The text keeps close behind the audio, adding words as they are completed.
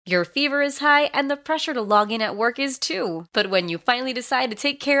Your fever is high and the pressure to log in at work is too. But when you finally decide to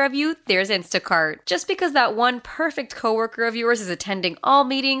take care of you, there's Instacart. Just because that one perfect coworker of yours is attending all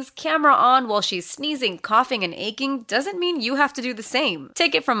meetings, camera on while she's sneezing, coughing, and aching, doesn't mean you have to do the same.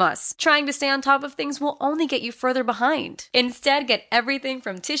 Take it from us. Trying to stay on top of things will only get you further behind. Instead, get everything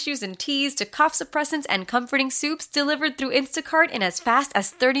from tissues and teas to cough suppressants and comforting soups delivered through Instacart in as fast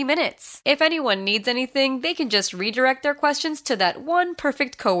as 30 minutes. If anyone needs anything, they can just redirect their questions to that one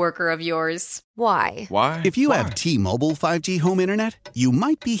perfect coworker of yours. Why? Why? If you have T-Mobile 5G home internet, you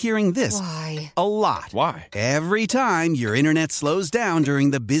might be hearing this Why? a lot. Why? Every time your internet slows down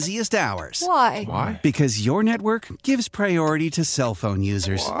during the busiest hours. Why? Why? Because your network gives priority to cell phone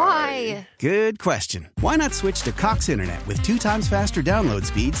users. Why? Good question. Why not switch to Cox Internet with 2 times faster download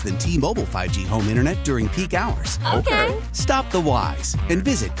speeds than T-Mobile 5G home internet during peak hours? Okay. Stop the whys and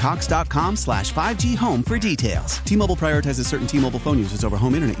visit cox.com/5G home for details. T-Mobile prioritizes certain T-Mobile phone users over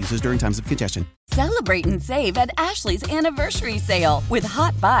home internet users during times of congestion. Celebrate and save at Ashley's Anniversary Sale. With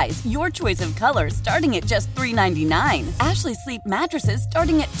Hot Buys, your choice of colors starting at just $3.99. Ashley Sleep mattresses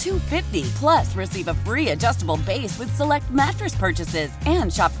starting at $2.50. Plus, receive a free adjustable base with select mattress purchases.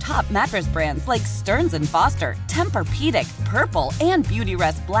 And shop top mattress brands like Stearns & Foster, Tempur-Pedic, Purple, and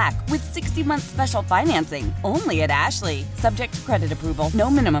Beautyrest Black with 60-month special financing. Only at Ashley. Subject to credit approval. No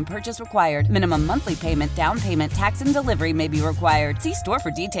minimum purchase required. Minimum monthly payment, down payment, tax, and delivery may be required. See store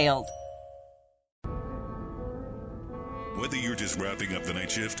for details. Whether you're just wrapping up the night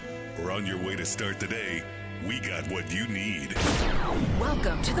shift or on your way to start the day, we got what you need.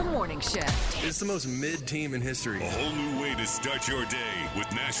 Welcome to the Morning Shift. It's the most mid-team in history. A whole new way to start your day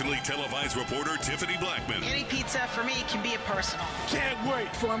with nationally televised reporter Tiffany Blackman. Any pizza for me can be a personal. Can't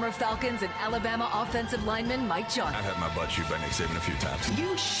wait. Former Falcons and Alabama offensive lineman Mike Johnson. I've had my butt chewed by Nick Saban a few times.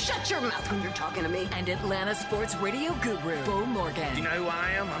 You shut your mouth when you're talking to me. And Atlanta sports radio guru, Bo Morgan. You know who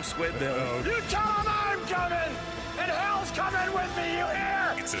I am? I'm Squid Bill. You tell him I'm coming! And hell's coming with me, you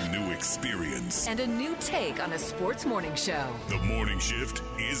hear? It's a new experience. And a new take on a sports morning show. The Morning Shift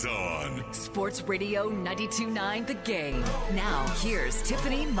is on. Sports Radio 92.9 The Game. Now, here's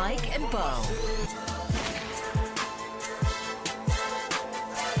Tiffany, Mike, and Bo.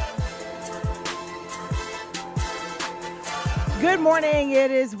 Good morning.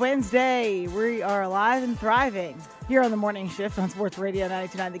 It is Wednesday. We are alive and thriving here on the Morning Shift on Sports Radio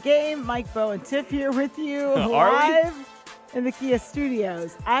 92.9 The Game. Mike, Bo, and Tiff here with you live in the Kia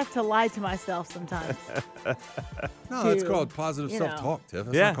studios. I have to lie to myself sometimes. No, that's called positive self-talk, Tiff.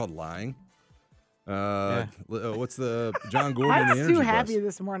 That's not called lying. What's the John Gordon in the energy I'm too happy bus?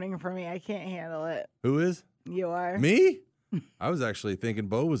 this morning for me. I can't handle it. Who is? You are. Me? I was actually thinking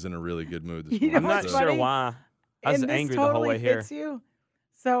Bo was in a really good mood this morning. You know I'm not what's sure funny? why. I was And angry this the whole totally way here. fits you.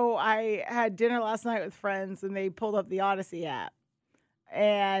 So I had dinner last night with friends, and they pulled up the Odyssey app.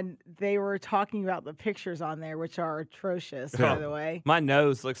 And they were talking about the pictures on there, which are atrocious, by the way. My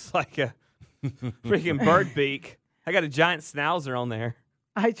nose looks like a freaking bird beak. I got a giant schnauzer on there.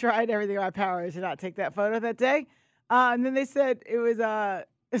 I tried everything in my power to not take that photo that day. And then they said it was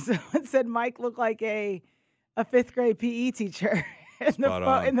someone said Mike looked like a fifth grade PE teacher in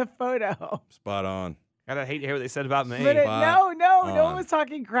the photo. Spot on. I hate to hear what they said about me. But no one was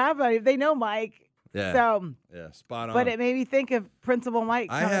talking crap about him. They know Mike. Yeah. So yeah, spot on. But it made me think of Principal Mike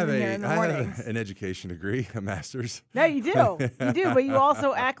coming in here in the mornings. Have an education degree, a master's. No, you do. You do, but you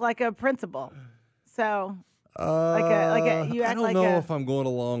also act like a principal. So you act I don't know if I'm going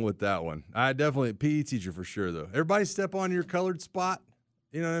along with that one. I definitely PE teacher for sure though. Everybody step on your colored spot.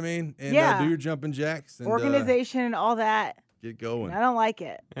 You know what I mean? And do your jumping jacks and organization and all that. Get going. I don't like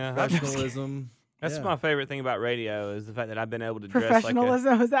it. Yeah, professionalism. That's my favorite thing about radio is the fact that I've been able to dress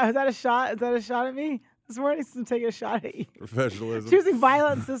professionalism. Was that a shot? Is that a shot at me this morning? I'm taking a shot at you. Professionalism. Choosing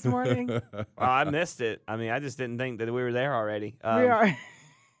violence this morning. Well, I missed it. I mean, I just didn't think that we were there already. We are.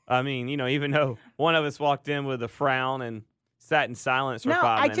 I mean, even though one of us walked in with a frown and sat in silence for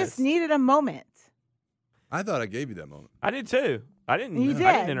 5 minutes. I just needed a moment. I thought I gave you that moment. I did too. I didn't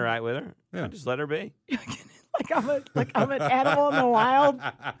interact with her. Yeah. I just let her be. Like I'm an animal in the wild.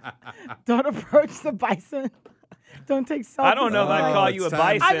 Don't approach the bison. Don't take selfies. I don't know if I'd call you a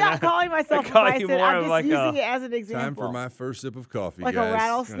bison. I'm not calling myself a bison. I'm just using it as an example. Time for my first sip of coffee, like guys. a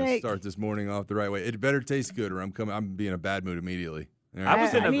rattlesnake. Start this morning off the right way. It better taste good, or I'm being in a bad mood immediately.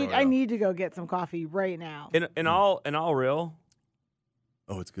 Right. I need to go get some coffee right now. In all real.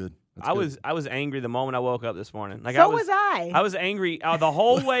 Oh, it's good. I was angry the moment I woke up this morning. Like so was I. I was angry the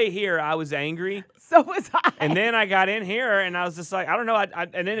whole way here. I was angry. So was I. And then I got in here and I was just like, I don't know.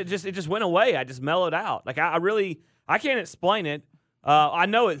 And then it just went away. I just mellowed out. Like I can't explain it, I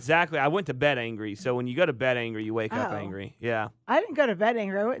know exactly. I went to bed angry. So when you go to bed angry, you wake up angry. Yeah. I didn't go to bed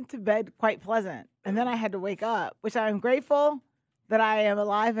angry. I went to bed quite pleasant. And then I had to wake up, which I'm grateful that I am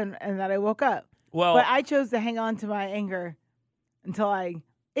alive and that I woke up. Well, but I chose to hang on to my anger until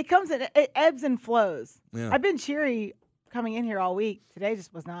it ebbs and flows. Yeah. I've been cheery coming in here all week. Today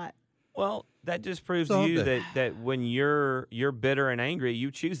just was not. Well, that just proves to you that when you're bitter and angry,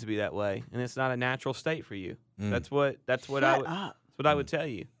 you choose to be that way, and it's not a natural state for you. That's what I would tell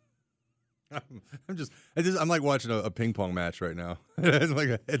you. I'm like watching a ping pong match right now. It's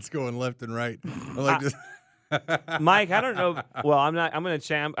like it's going left and right. I'm like Mike, I don't know. Well, I'm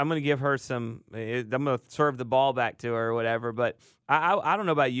gonna give her some. I'm gonna serve the ball back to her or whatever. But I don't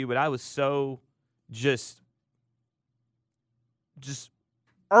know about you, but I was so just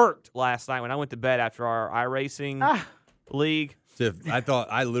irked last night when I went to bed after our iRacing league. Tiff,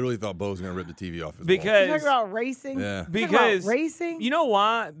 I literally thought Bo was gonna rip the TV off his because wall. You talking about racing? Yeah. Because racing. You know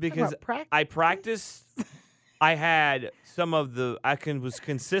why? Because I practiced. I had was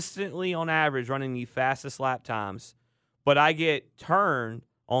consistently on average running the fastest lap times, but I get turned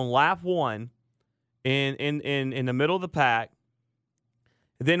on lap 1 in the middle of the pack.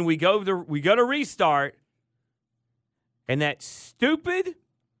 Then we go to restart, and that stupid,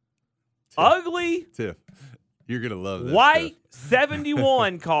 ugly, Tiff, you're gonna love this white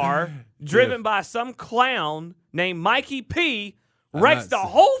 71 car driven by some clown named Mikey P. wrecks the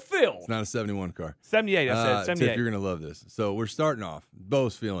whole field. It's not a 71 car. 78, I said 78. Tiff, you're going to love this. So we're starting off.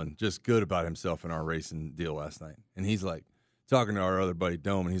 Bo's feeling just good about himself in our racing deal last night. And he's like talking to our other buddy,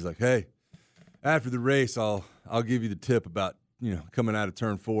 Dome, and he's like, hey, after the race, I'll give you the tip about, coming out of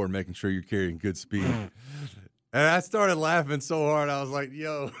turn 4 and making sure you're carrying good speed. And I started laughing so hard. I was like,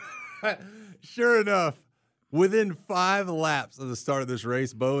 yo, sure enough, within 5 laps of the start of this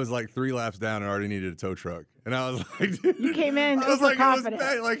race, Bo is like 3 laps down and already needed a tow truck. And I was like, dude, you came in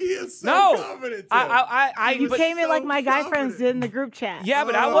overconfident. Like he is so confident. You came in like my guy friends did in the group chat. Yeah,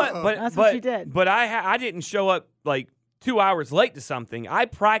 but that's what you did. But I didn't show up like 2 hours late to something. I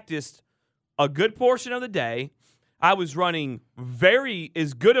practiced a good portion of the day. I was running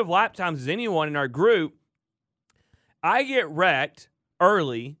as good of lap times as anyone in our group. I get wrecked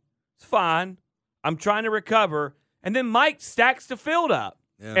early. It's fine. I'm trying to recover. And then Mike stacks the field up.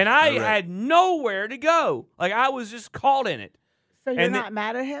 Yeah, and I had nowhere to go. Like, I was just caught in it. So you're not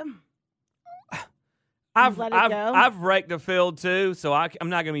mad at him? I've wrecked the field, too, so I'm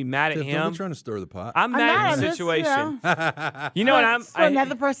not going to be mad at him. Don't be trying to stir the pot. I'm mad at the situation. You know what? I'm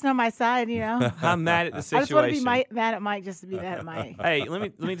another person on my side, I'm mad at the situation. I just want to be mad at Mike just to be mad at Mike. Hey,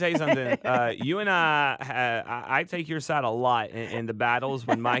 let me tell you something. You and I take your side a lot in the battles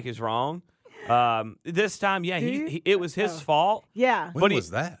when Mike is wrong. This time, it was his fault. Yeah. When was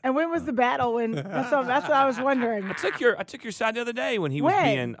that? And when was the battle? That's what I was wondering. I took your side the other day when he was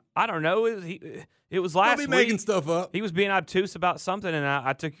being, I don't know, it was last week. Making stuff up. He was being obtuse about something, and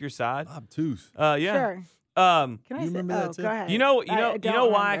I took your side. Obtuse. Yeah. Sure. Can I remember that too? Go ahead. You know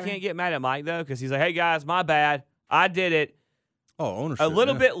why I can't get mad at Mike though? Because he's like, hey guys, my bad, I did it. Oh, ownership. A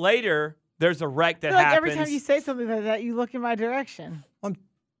little bit later, there's a wreck that happens. happens. Every time you say something like that, you look in my direction.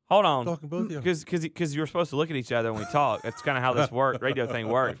 Hold on. Talking both of you. Because you're supposed to look at each other when we talk. That's kind of how this radio thing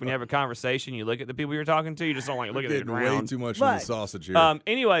works. When you have a conversation, you look at the people you're talking to. You just don't like look at the ground. Way too much of the sausage here.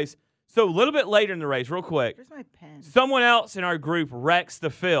 Anyways, so a little bit later in the race, real quick. Where's my pen? Someone else in our group wrecks the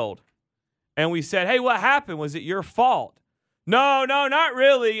field. And we said, hey, what happened? Was it your fault? No, not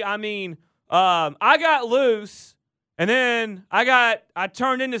really. I mean, I got loose, and then I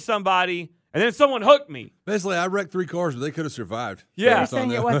turned into somebody, and then someone hooked me. Basically, I wrecked 3 cars, but they could have survived. Yeah. You're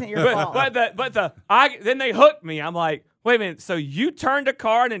saying it wasn't your fault. Then they hooked me. I'm like, wait a minute. So you turned a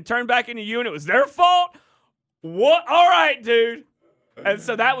car and then turned back into you, and it was their fault? What? All right, dude. And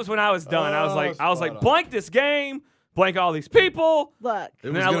so that was when I was done. I was like, blank this game, blank all these people. Look, it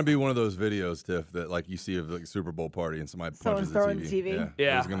was going to be one of those videos, Tiff, that like you see of like a Super Bowl party and somebody punches the TV.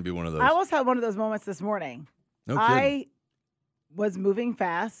 Yeah. It was going to be one of those. I almost had one of those moments this morning. No kidding. I was moving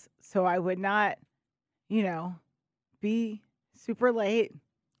fast, so I would not, be super late.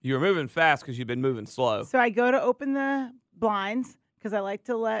 You were moving fast because you've been moving slow. So I go to open the blinds because I like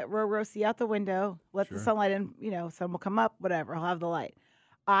to let Roro see out the window, let the sunlight in, sun will come up, whatever, I'll have the light.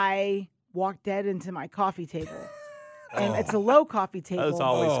 I walked dead into my coffee table. And it's a low coffee table. That's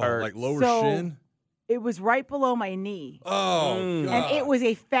always hurt. Like lower shin? It was right below my knee. Oh, God. And it was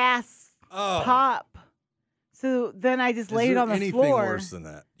a fast pop. So then I just laid on the floor. Anything worse than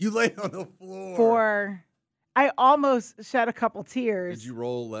that? You laid on the floor. I almost shed a couple tears. Did you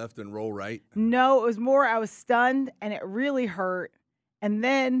roll left and roll right? No, it was more I was stunned and it really hurt. And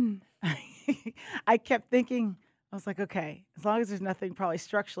then I kept thinking, I was like, okay, as long as there's nothing probably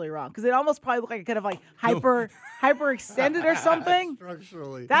structurally wrong. Because it almost probably looked like it could have like hyperextended or something.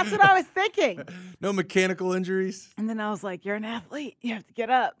 Structurally. That's what I was thinking. No mechanical injuries? And then I was like, you're an athlete. You have to get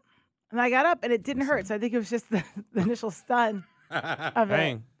up. And I got up and it didn't hurt. So I think it was just the initial stun of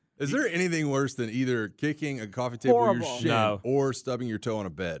it. Is there anything worse than either kicking a coffee table with your shin or stubbing your toe on a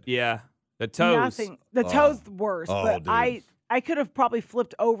bed? Yeah. The toes. Nothing. The toes worse. But dude. I could have probably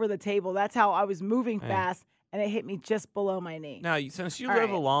flipped over the table. That's how I was moving fast. And it hit me just below my knee. Now, since you live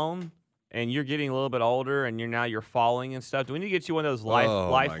alone and you're getting a little bit older and you're falling and stuff, do we need to get you one of those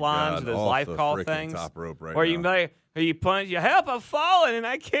lifelines or those life call things? Top rope right or now. you can be like, you punch, you help, I'm falling and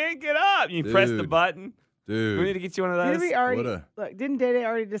I can't get up. You press the button. Dude. Do we need to get you one of those? Didn't Day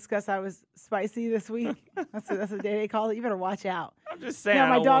already discuss I was spicy this week? That's what Day called it. You better watch out. I'm just saying. Yeah,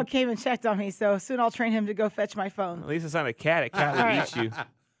 my dog came and checked on me, so soon I'll train him to go fetch my phone. At least it's not a cat. A cat would eat you.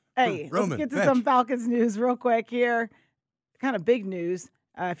 Hey, let's get to some Falcons news real quick here. Kind of big news.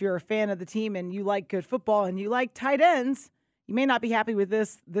 If you're a fan of the team and you like good football and you like tight ends, you may not be happy with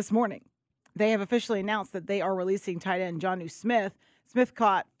this morning. They have officially announced that they are releasing tight end Jonnu Smith. Smith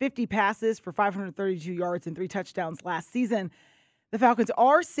caught 50 passes for 532 yards and 3 touchdowns last season. The Falcons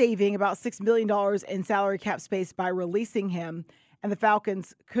are saving about $6 million in salary cap space by releasing him, and the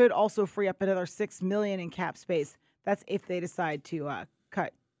Falcons could also free up another $6 million in cap space. That's if they decide to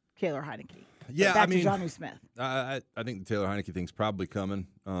cut Taylor Heineke. Yeah, back to Jonnu Smith. I think the Taylor Heineke thing's probably coming,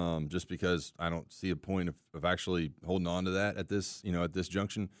 just because I don't see a point of actually holding on to that at this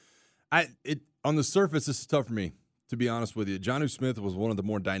junction. On the surface, this is tough for me, to be honest with you. Jonnu Smith was one of the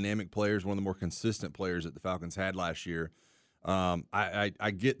more dynamic players, one of the more consistent players that the Falcons had last year. I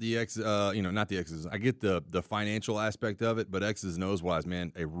get the not the X's. I get the financial aspect of it, but X's and O's wise,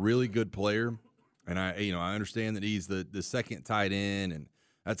 man, a really good player, and I understand that he's the second tight end, and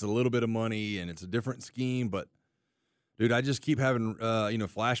that's a little bit of money, and it's a different scheme, but dude, I just keep having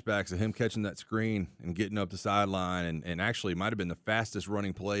flashbacks of him catching that screen and getting up the sideline, and actually might have been the fastest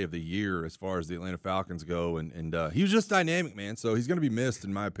running play of the year as far as the Atlanta Falcons go, and he was just dynamic, man. So he's going to be missed,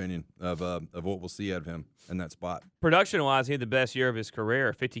 in my opinion, of what we'll see out of him in that spot. Production-wise, he had the best year of his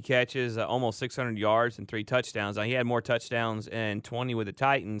career: 50 catches, almost 600 yards, and 3 touchdowns. Now, he had more touchdowns and 20 with the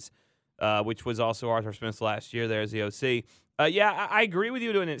Titans, which was also Arthur Smith's last year there as the OC. I agree with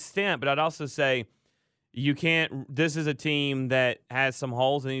you to an extent, but I'd also say you can't. This is a team that has some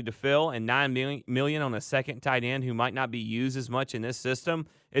holes they need to fill, and $9 million on a second tight end who might not be used as much in this system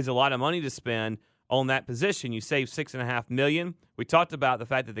is a lot of money to spend on that position. You save $6.5 million. We talked about the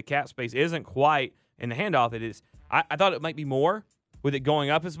fact that the cap space isn't quite in the handoff. It is. I thought it might be more with it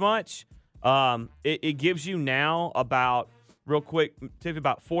going up as much. It gives you now about real quick, Tiff,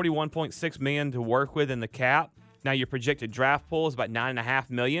 about $41.6 million to work with in the cap. Now your projected draft pool is about $9.5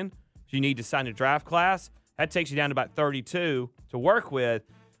 million. So you need to sign a draft class. That takes you down to about 32 to work with.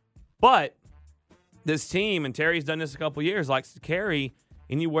 But this team, and Terry's done this a couple years, likes to carry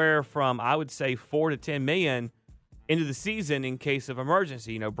anywhere from, I would say, $4 to $10 million into the season in case of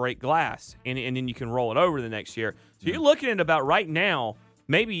emergency, break glass, and then you can roll it over the next year. So you're looking at about right now,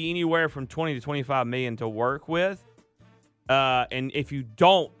 maybe anywhere from $20 to $25 million to work with. And if you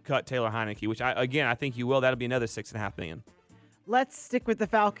don't cut Taylor Heineke, which I think you will, that'll be another $6.5 million. Let's stick with the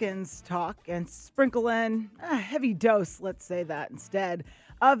Falcons talk and sprinkle in a heavy dose, let's say that instead,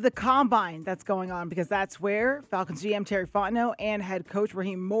 of the combine that's going on, because that's where Falcons GM Terry Fontenot and head coach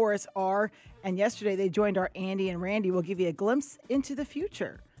Raheem Morris are. And yesterday they joined our Andy and Randy. We'll give you a glimpse into the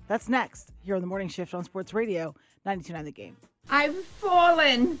future. That's next here on the Morning Shift on Sports Radio 92.9 The Game. I've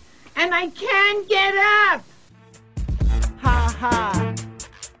fallen and I can't get up. Ha ha.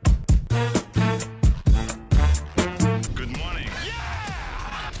 Good morning.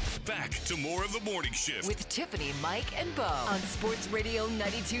 Yeah! Back to more of the Morning Shift with Tiffany, Mike, and Bo on Sports Radio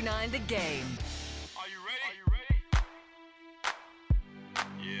 92.9 The Game. Are you ready?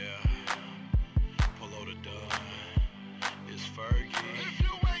 Yeah. Polo the dog. It's Fergie. If you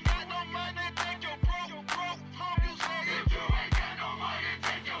ain't got no money, take your broke home. You say if you ain't got no money,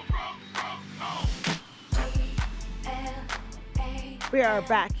 take your broke home. We are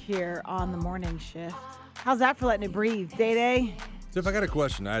back here on the Morning Shift. How's that for letting it breathe, Day? So if I got a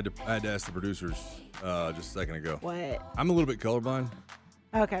question, I had to ask the producers just a second ago. What? I'm a little bit colorblind.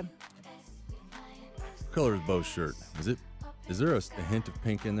 Okay. What color is Bo's shirt? Is there a hint of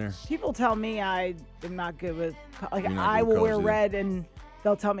pink in there? People tell me I am not good with, I will wear red and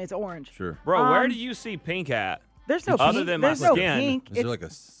they'll tell me it's orange. Sure. Bro, where do you see pink at? There's no other pink. than my There's no skin. pink. Is there like a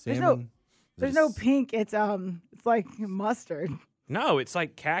salmon? There's no pink. It's like mustard. No, it's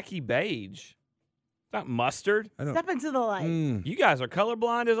like khaki beige. It's not mustard. Step into the light. You guys are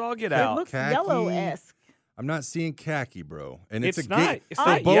colorblind as all get It out. looks Khaki. yellow-esque. I'm not seeing khaki, bro. And it's not. It's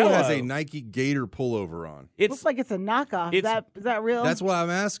not Bo yellow. has a Nike Gator pullover on. It looks like it's a knockoff. Is that real? That's why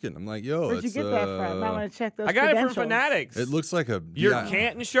I'm asking. I'm like, yo, where'd you get that from? I want to check those. I got it from credentials. Fanatics. It looks like your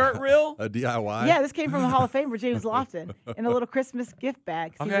Canton shirt real? A DIY? Yeah, this came from the Hall of Famer James Lofton in a little Christmas gift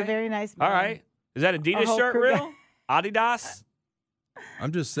bag. He's a very nice man. All right. Is that Adidas whole shirt crew real? Adidas?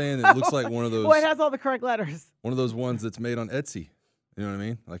 I'm just saying it looks like one of those. Well, it has all the correct letters. One of those ones that's made on Etsy. You know what I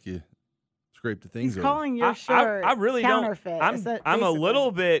mean? Like you scrape the things He's over. calling your shirt I really counterfeit. I'm a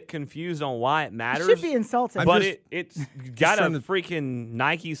little bit confused on why it matters. It should be insulting. But it's got a freaking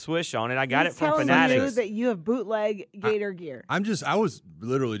Nike swish on it. I got it from Fanatics. You that you have bootleg Gator gear. I was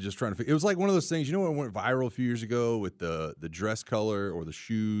literally just trying to figure. It was like one of those things. You know when it went viral a few years ago with the dress color or the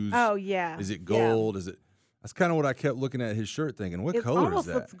shoes? Oh, yeah. Is it gold? Is it? That's kind of what I kept looking at his shirt thinking, what color is that?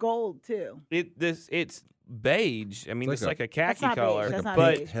 It almost looks gold, too. It's beige. I mean, it's like a khaki color. Beige. That's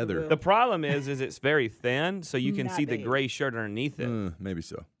but beige, heather. The problem is it's very thin, so you can see the gray shirt underneath it. Maybe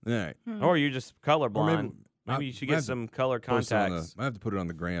so. All right. Or you're just colorblind. Or Maybe you should get some color contacts. I have to put it on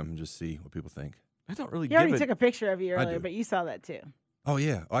the gram and just see what people think. I don't really He already took a picture of you earlier, do. but you saw that, too. Oh,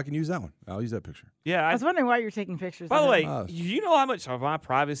 yeah. Oh, I can use that one. I'll use that picture. Yeah. I was wondering why you're taking pictures. By the way, you know how much of my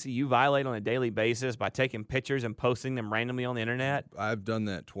privacy you violate on a daily basis by taking pictures and posting them randomly on the internet? I've done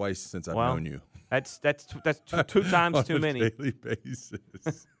that twice since I've known you. That's two times too many. On a daily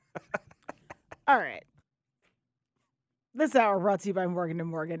basis. All right. This hour brought to you by Morgan &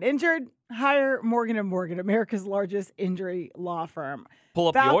 Morgan. Injured? Hire Morgan & Morgan, America's largest injury law firm. Pull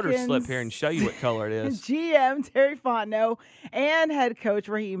up the order slip here and show you what color it is. GM Terry Fontenot and head coach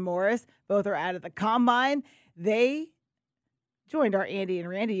Raheem Morris both are out of the combine. They joined our Andy and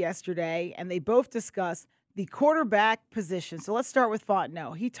Randy yesterday, and they both discussed the quarterback position. So let's start with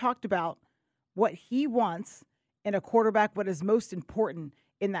Fontenot. He talked about what he wants in a quarterback, what is most important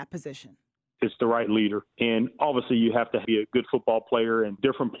in that position. It's the right leader. And obviously you have to be a good football player, and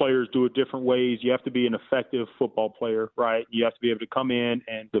different players do it different ways. You have to be an effective football player, right? You have to be able to come in,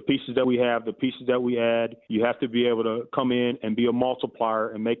 and the pieces that we have, the pieces that we add, you have to be able to come in and be a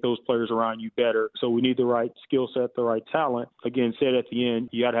multiplier and make those players around you better. So we need the right skill set, the right talent. Again, said at the end,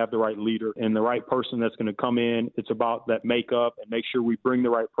 you got to have the right leader and the right person that's going to come in. It's about that makeup and make sure we bring the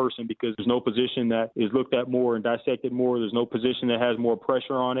right person, because there's no position that is looked at more and dissected more. There's no position that has more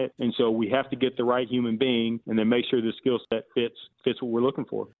pressure on it. And so we have to get the right human being and then make sure the skill set fits what we're looking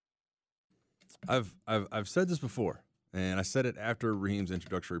for. I've said this before, and I said it after Raheem's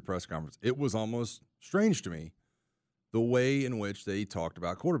introductory press conference. It was almost strange to me the way in which they talked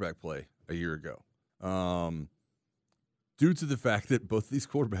about quarterback play a year ago, due to the fact that both these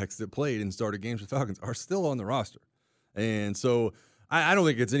quarterbacks that played and started games with Falcons are still on the roster. And so I don't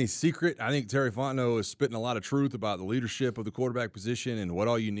think it's any secret. I think Terry Fontenot is spitting a lot of truth about the leadership of the quarterback position and what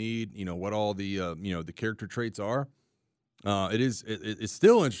all you need, what all the the character traits are. It's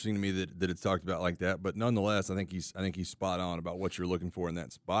still interesting to me that it's talked about like that, but nonetheless, I think he's spot on about what you're looking for in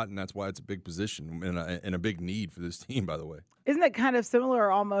that spot, and that's why it's a big position and a big need for this team, by the way. Isn't that kind of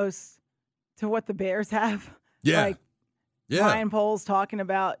similar almost to what the Bears have? Yeah. Ryan Poles talking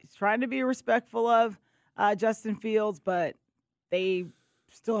about trying to be respectful of Justin Fields, but they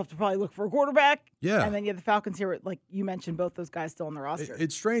still have to probably look for a quarterback. Yeah. And then you have the Falcons here, like you mentioned, both those guys still on the roster.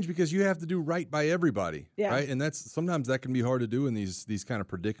 It's strange because you have to do right by everybody, yeah. right? And sometimes that can be hard to do in these kind of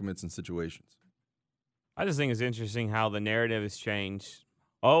predicaments and situations. I just think it's interesting how the narrative has changed.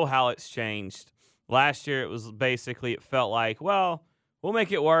 Oh, how it's changed. Last year, it felt like, well, we'll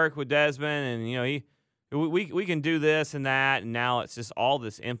make it work with Desmond, and we can do this and that. And now it's just all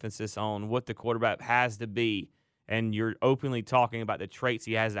this emphasis on what the quarterback has to be. And you're openly talking about the traits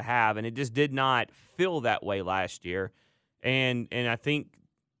he has to have, and it just did not feel that way last year. And I think,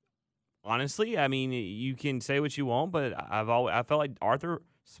 honestly, I mean, you can say what you want, but I felt like Arthur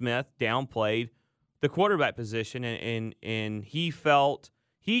Smith downplayed the quarterback position, and he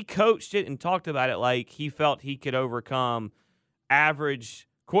coached it and talked about it like he felt he could overcome average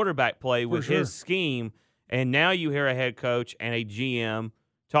quarterback play with his scheme. And now you hear a head coach and a GM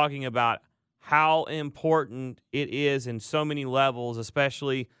talking about how important it is in so many levels,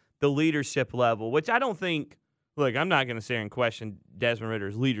 especially the leadership level, which I don't think – look, I'm not going to sit here and question Desmond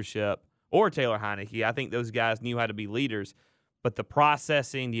Ritter's leadership or Taylor Heineke. I think those guys knew how to be leaders. But the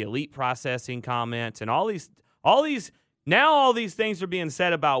processing, the elite processing comments, and all these things are being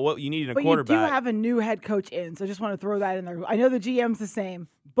said about what you need in a quarterback. But you do have a new head coach in, so I just want to throw that in there. I know the GM's the same,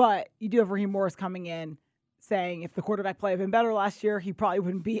 but you do have Raheem Morris coming in. saying if the quarterback play had been better last year, he probably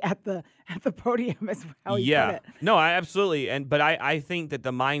wouldn't be at the podium as how he put it. No, I absolutely. But I think that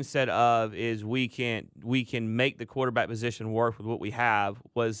the mindset of is we can make the quarterback position work with what we have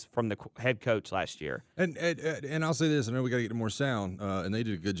was from the head coach last year. And I'll say this, I know we got to get to more sound, and they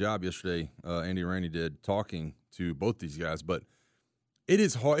did a good job yesterday, Andy and Randy did, talking to both these guys, but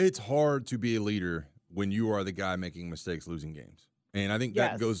it's hard to be a leader when you are the guy making mistakes, losing games. And I think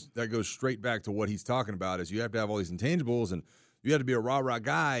that goes straight back to what he's talking about is you have to have all these intangibles and you have to be a rah-rah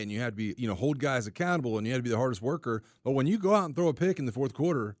guy and you have to be, hold guys accountable and you have to be the hardest worker. But when you go out and throw a pick in the fourth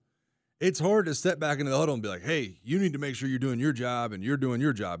quarter, it's hard to step back into the huddle and be like, hey, you need to make sure you're doing your job and you're doing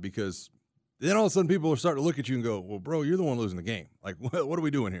your job, because then all of a sudden people are starting to look at you and go, well, bro, you're the one losing the game. Like, what are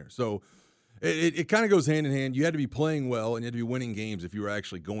we doing here? So it kind of goes hand in hand. You had to be playing well and you had to be winning games if you were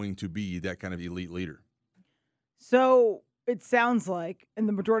actually going to be that kind of elite leader. So it sounds like in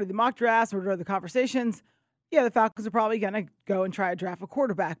the majority of the mock drafts, majority of the conversations, the Falcons are probably going to go and try to draft a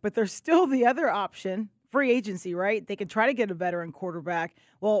quarterback. But there's still the other option, free agency, right? They could try to get a veteran quarterback.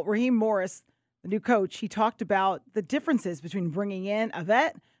 Well, Raheem Morris, the new coach, he talked about the differences between bringing in a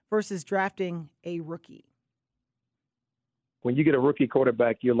vet versus drafting a rookie. When you get a rookie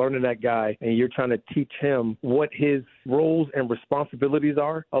quarterback, you're learning that guy and you're trying to teach him what his roles and responsibilities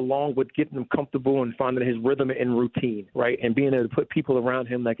are, along with getting him comfortable and finding his rhythm and routine, right? And being able to put people around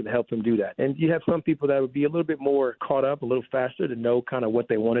him that can help him do that. And you have some people that would be a little bit more caught up, a little faster to know kind of what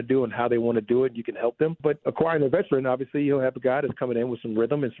they want to do and how they want to do it. You can help them. But acquiring a veteran, obviously, you'll have a guy that's coming in with some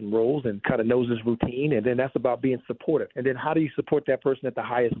rhythm and some roles and kind of knows his routine. And then that's about being supportive. And then how do you support that person at the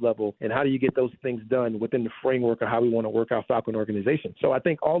highest level? And how do you get those things done within the framework of how we want to work our Falcon organization? So I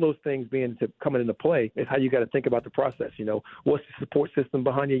think all those things coming into play is how you got to think about the process. What's the support system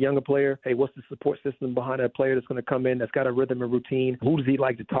behind your younger player? Hey, what's the support system behind a player that's going to come in that's got a rhythm and routine? Who does he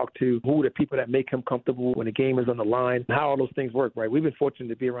like to talk to? Who are the people that make him comfortable when the game is on the line? And how all those things work, right? We've been fortunate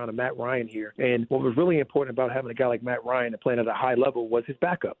to be around a Matt Ryan here. And what was really important about having a guy like Matt Ryan playing at a high level was his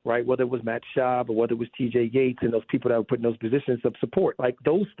backup, right? Whether it was Matt Schaub or whether it was TJ Yates and those people that were put in those positions of support. Like,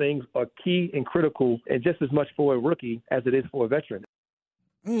 those things are key and critical, and just as much for a rookie as it is for a veteran.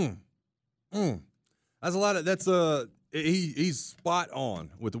 That's a lot of he's spot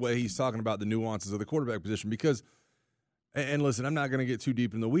on with the way he's talking about the nuances of the quarterback position, because, and listen, I'm not going to get too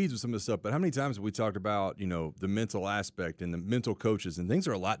deep in the weeds with some of this stuff, but how many times have we talked about, the mental aspect and the mental coaches, and things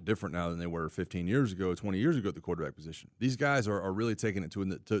are a lot different now than they were 15 years ago, 20 years ago at the quarterback position. These guys are really taking it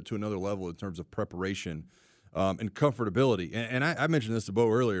to another level in terms of preparation and comfortability. And I mentioned this to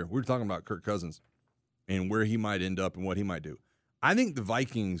Bo earlier. We were talking about Kirk Cousins and where he might end up and what he might do. I think the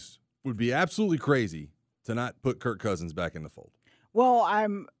Vikings would be absolutely crazy to not put Kirk Cousins back in the fold. Well,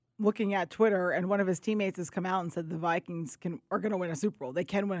 I'm looking at Twitter, and one of his teammates has come out and said the Vikings are going to win a Super Bowl. They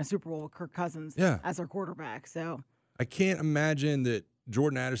can win a Super Bowl with Kirk Cousins as their quarterback. So I can't imagine that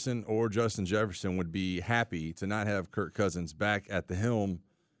Jordan Addison or Justin Jefferson would be happy to not have Kirk Cousins back at the helm.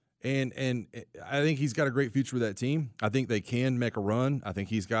 And I think he's got a great future with that team. I think they can make a run. I think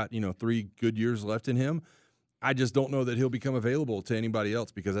he's got 3 good years left in him. I just don't know that he'll become available to anybody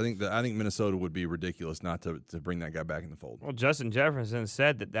else, because I think Minnesota would be ridiculous not to bring that guy back in the fold. Well, Justin Jefferson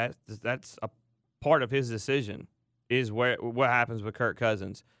said that's a part of his decision is what happens with Kirk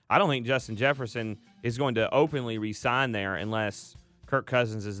Cousins. I don't think Justin Jefferson is going to openly re-sign there unless Kirk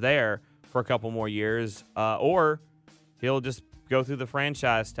Cousins is there for a couple more years, or he'll just go through the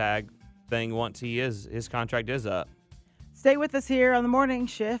franchise tag thing once his contract is up. Stay with us here on the morning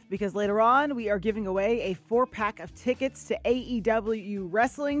shift, because later on we are giving away a 4-pack of tickets to AEW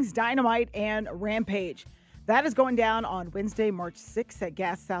Wrestling's Dynamite and Rampage. That is going down on Wednesday, March 6th at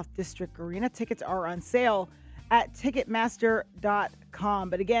Gas South District Arena. Tickets are on sale at Ticketmaster.com.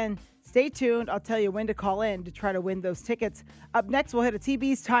 But again, stay tuned. I'll tell you when to call in to try to win those tickets. Up next, we'll hit a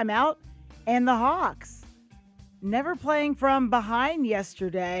TB's timeout, and the Hawks, never playing from behind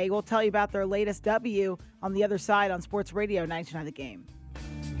yesterday. We'll tell you about their latest W on the other side on Sports Radio 99 The Game.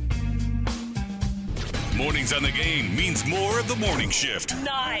 Mornings on the Game means more of the morning shift.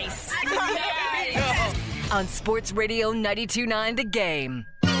 Nice. On Sports Radio 92.9 The Game.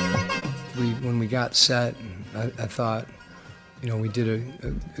 When we got set, I thought, we did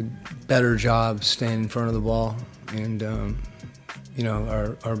a better job staying in front of the ball. And,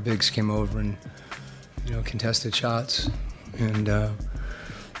 our bigs came over and, contested shots and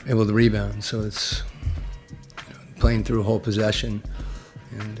able to rebound. So it's playing through a whole possession.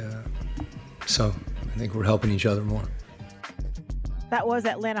 And so I think we're helping each other more. That was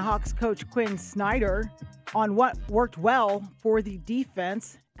Atlanta Hawks coach Quinn Snyder on what worked well for the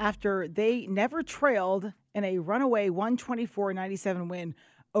defense after they never trailed in a runaway 124-97 win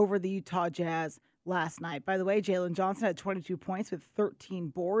over the Utah Jazz last night. By the way, Jalen Johnson had 22 points with 13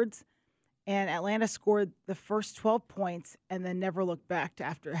 boards, and Atlanta scored the first 12 points and then never looked back to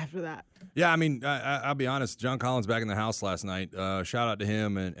after that. Yeah, I mean, I'll be honest. John Collins back in the house last night. Shout out to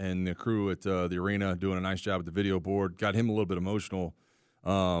him and the crew at the arena doing a nice job at the video board. Got him a little bit emotional.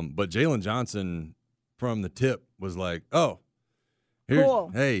 But Jalen Johnson from the tip was like, oh, here's, cool.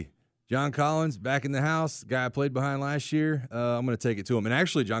 Hey, John Collins back in the house, guy I played behind last year. I'm going to take it to him. And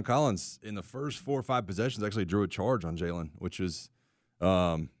actually, John Collins, in the first 4 or 5 possessions, actually drew a charge on Jalen, which is,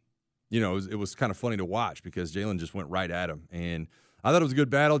 it was kind of funny to watch because Jalen just went right at him. And I thought it was a good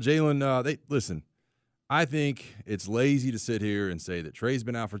battle. Jalen, listen, I think it's lazy to sit here and say that Trey's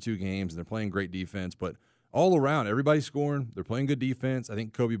been out for 2 games and they're playing great defense, but all around, everybody's scoring. They're playing good defense. I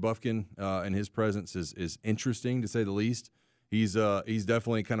think Kobe Buffkin and his presence is interesting, to say the least. He's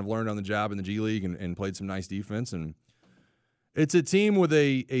definitely kind of learned on the job in the G League and played some nice defense. And it's a team with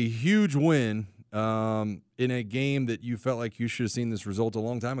a huge win in a game that you felt like you should have seen this result a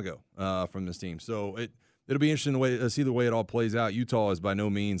long time ago from this team. So it'll be interesting to see the way it all plays out. Utah is by no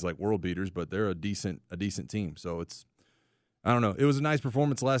means like world beaters, but they're a decent team. So I don't know. It was a nice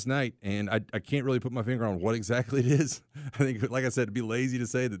performance last night, and I can't really put my finger on what exactly it is. I think, like I said, it'd be lazy to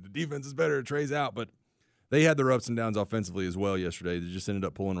say that the defense is better, Trey's out, but they had their ups and downs offensively as well yesterday. They just ended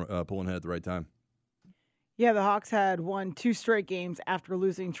up pulling head at the right time. Yeah, the Hawks had won 2 straight games after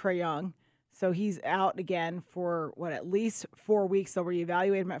losing Trae Young. So he's out again for, at least 4 weeks. They'll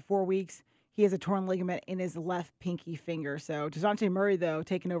reevaluate him at 4 weeks. He has a torn ligament in his left pinky finger. So DeJounte Murray, though,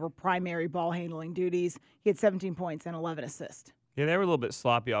 taking over primary ball handling duties. He had 17 points and 11 assists. Yeah, they were a little bit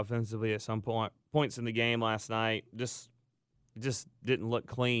sloppy offensively at some points in the game last night. Just didn't look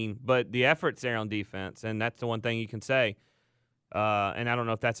clean. But the effort's there on defense, and that's the one thing you can say. And I don't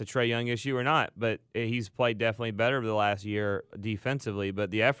know if that's a Trae Young issue or not, but he's played definitely better over the last year defensively.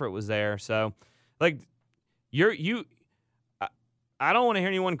 But the effort was there. So, I don't want to hear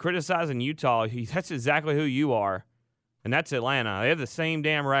anyone criticizing Utah. That's exactly who you are, and that's Atlanta. They have the same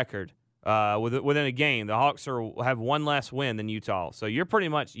damn record within a game. The Hawks have 1 less win than Utah. So you're pretty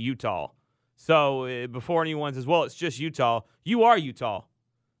much Utah. So before anyone says, well, it's just Utah, you are Utah.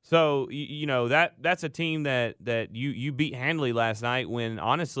 So, that's a team that you beat handily last night when,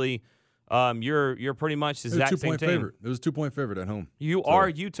 honestly, you're pretty much the exact same team. Favorite. It was a 2-point favorite at home. You are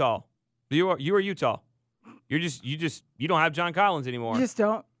Utah. You are Utah. You don't have John Collins anymore. You just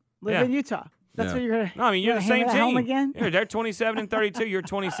don't live in Utah. That's what you're going to. No, I mean, you're the same team. Home again? They're 27-32. You're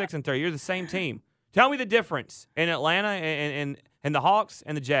 26-30. You're the same team. Tell me the difference in Atlanta and the Hawks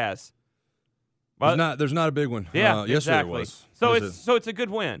and the Jazz. There's not a big one. Yeah, yesterday exactly. was. So it's a good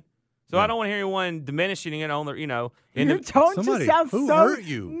win. So I don't want to hear anyone diminishing it on their, Your tone just sounds so hurt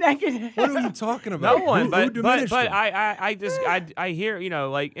you? Negative. What are you talking about? No one. Who But I hear,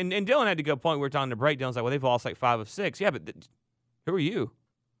 and Dylan had to go point. We were talking to break. Dylan's like, well, they've lost like 5 of 6. Yeah, but who are you?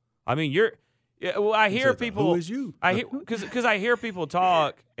 I mean, I hear people. Who is you? I hear because I hear people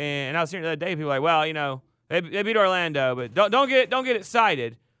talk, and I was hearing the other day people like, well, they beat Orlando, but don't get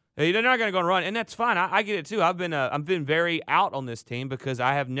excited. They're not going to go and run, and that's fine. I get it too. I've been very out on this team because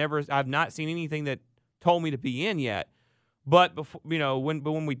I've not seen anything that told me to be in yet. But before,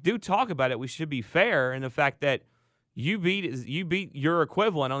 when we do talk about it, we should be fair in the fact that you beat your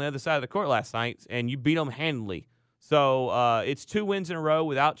equivalent on the other side of the court last night, and you beat them handily. So it's 2 wins in a row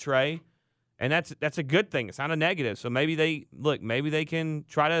without Trae, and that's a good thing. It's not a negative. So maybe they can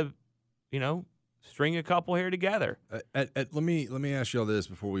try to, string a couple here together. Let me ask y'all this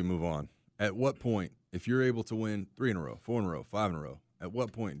before we move on. At what point, if you're able to win 3 in a row, 4 in a row, 5 in a row, at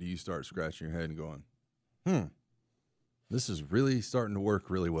what point do you start scratching your head and going, this is really starting to work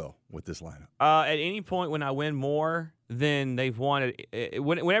really well with this lineup? At any point when I win more than they've won,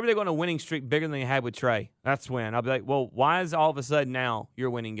 whenever they go on a winning streak bigger than they had with Trae, that's when I'll be like, well, why is all of a sudden now you're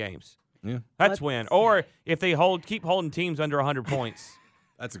winning games? Yeah, that's when. Or if they keep holding teams under 100 points.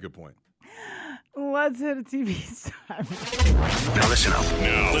 That's a good point. Let's hit a TV time. Now listen up.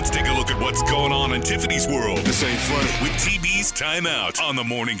 Now let's take a look at what's going on in Tiffany's world. This ain't funny. With TB's Timeout on the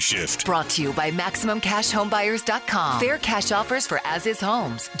Morning Shift. Brought to you by MaximumCashHomeBuyers.com. Fair cash offers for as-is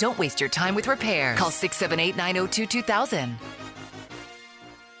homes. Don't waste your time with repairs. Call 678-902-2000.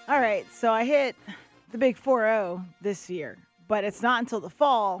 All right, so I hit the big 4-0 this year, but it's not until the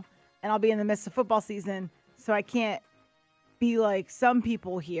fall, and I'll be in the midst of football season, so I can't be like some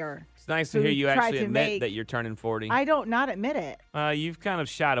people here. It's nice to hear you actually admit that you're turning 40. I don't not admit it. You've kind of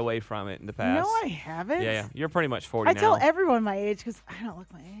shied away from it in the past. No, I haven't. Yeah, you're pretty much 40 I now. tell everyone my age because I don't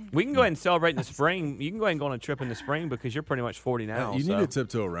look my age. We can go ahead and celebrate in the spring. You can go ahead and go on a trip in the spring because you're pretty much 40 now. You need to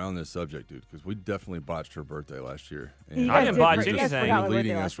tiptoe around this subject, dude, because we definitely botched her birthday last year. And I didn't botch anything. You're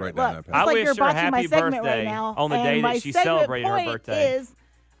leading us right down that path. I wish you're her botching my happy segment birthday right now, on the and day my that she segment celebrated her point birthday. Is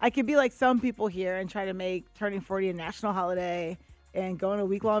I could be like some people here and try to make turning 40 a national holiday and go on a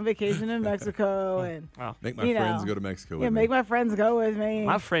week-long vacation in Mexico and make my friends go to Mexico with me. make my friends go with me.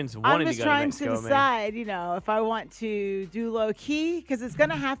 My friends wanted to go to Mexico. I'm just trying to decide, if I want to do low-key because it's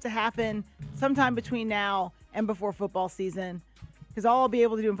going to have to happen sometime between now and before football season because all I'll be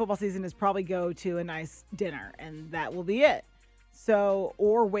able to do in football season is probably go to a nice dinner, and that will be it. So,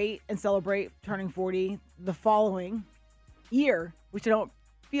 or wait and celebrate turning 40 the following year, which I don't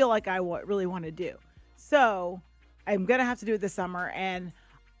feel like I really want to do. So I'm going to have to do it this summer, and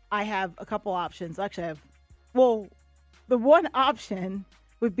I have a couple options. Actually, the one option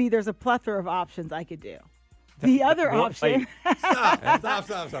would be there's a plethora of options I could do. The other option. Stop.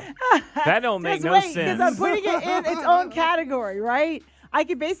 That don't make no sense. Because I'm putting it in its own category, right? I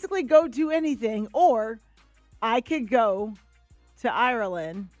could basically go do anything, or I could go to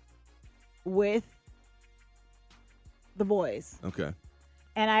Ireland with the boys. Okay.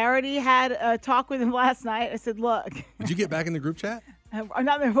 And I already had a talk with him last night. I said, look. Did you get back in the group chat? I'm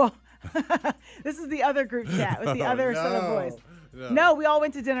not there. Well, this is the other group chat with the other set of boys. No, we all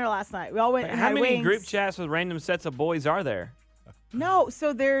went to dinner last night. We all went and how had many wings. group chats with random sets of boys are there? No,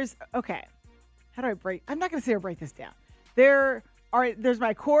 so there's, okay. How do I break? I'm not going to say or break this down. There's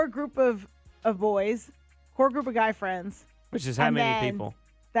my core group of boys, core group of guy friends. Which is how many people?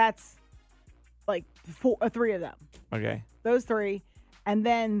 That's like three of them. Okay. Those three. And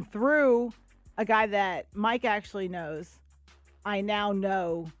then through a guy that Mike actually knows, I now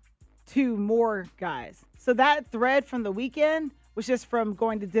know two more guys. So that thread from the weekend was just from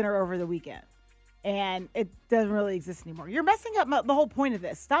going to dinner over the weekend. And it doesn't really exist anymore. You're messing up the whole point of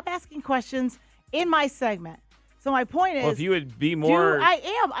this. Stop asking questions in my segment. So my point is... Well, if you would be more... I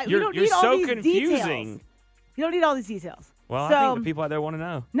am. You don't need all so these confusing. Details. You don't need all these details. Well, so, I think the people out there want to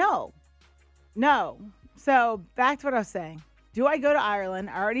know. No. So back to what I was saying. Do I go to Ireland?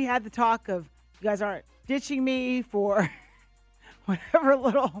 I already had the talk of you guys aren't ditching me for whatever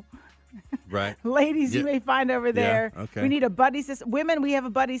little ladies you may find over there. Yeah, okay. We need a buddy system. Women, we have a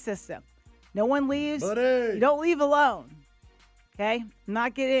buddy system. No one leaves. Buddy. You don't leave alone. Okay? I'm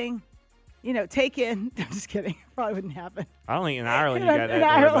not getting, taken. I'm just kidding. Probably wouldn't happen. I don't think in Ireland you got that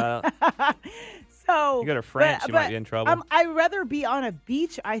to worry about. So you go to France, you might be in trouble. I'd rather be on a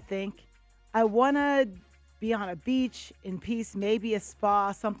beach, I think. I want to be on a beach in peace, maybe a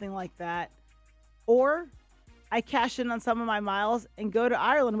spa, something like that. Or I cash in on some of my miles and go to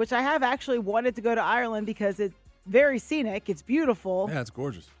Ireland, which I have actually wanted to go to Ireland because it's very scenic. It's beautiful. Yeah, it's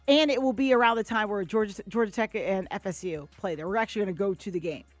gorgeous. And it will be around the time where Georgia Tech and FSU play there. We're actually going to go to the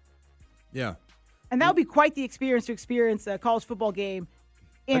game. Yeah. And that would be quite the experience to experience a college football game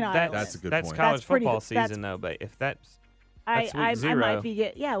in Ireland. That's a good point. That's college football season, though. But if that's I zero. might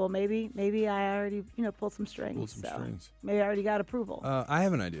be maybe I already pulled some strings. Maybe I already got approval. I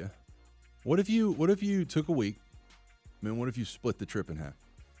have an idea. What if you took a week? I mean, what if you split the trip in half?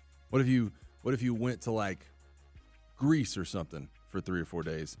 What if you went to like Greece or something for 3 or 4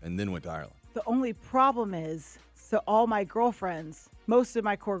 days and then went to Ireland? The only problem is, so all my girlfriends, most of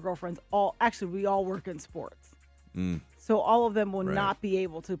my core girlfriends, we all work in sports. So all of them will not be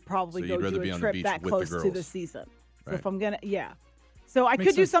able to probably go do a trip that close to the season. So if I'm going to, So I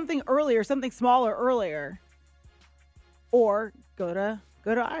could do something earlier, something smaller earlier, or go to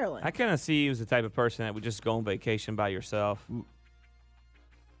Ireland. I kind of see you as the type of person that would just go on vacation by yourself.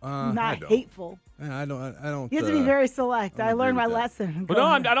 Not hateful. I don't. You have to be very select. I learned my lesson.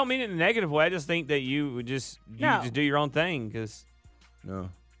 Well, no, I don't mean it in a negative way. I just think that you would just do your own thing because it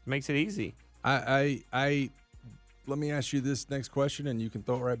makes it easy. Let me ask you this next question, and you can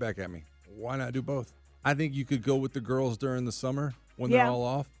throw it right back at me. Why not do both? I think you could go with the girls during the summer when they're all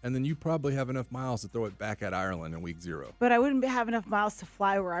off, and then you probably have enough miles to throw it back at Ireland in week 0. But I wouldn't have enough miles to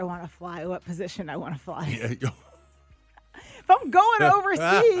fly where I want to fly, what position I want to fly. Yeah, if I'm going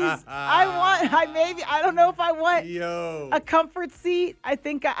overseas, I don't know if I want a comfort seat. I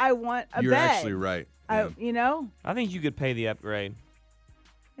think I want a bed. You're actually right. I think you could pay the upgrade.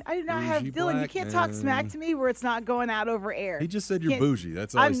 I do not have Dylan. You can't talk smack to me where it's not going out over air. He just said you're bougie.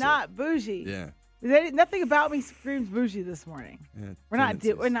 That's all. I'm not bougie. Yeah. Nothing about me screams bougie this morning. Yeah, we're not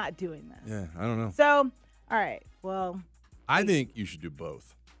doing this. Yeah, I don't know. So, all right. Well, I think you should do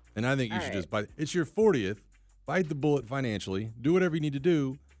both, and I think you should just buy. It's your 40th. bite the bullet financially, do whatever you need to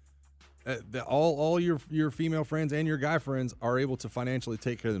do. All your female friends and your guy friends are able to financially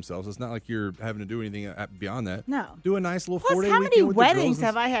take care of themselves. It's not like you're having to do anything beyond that. No. Do a nice little Plus, 4-day how weekend many with weddings the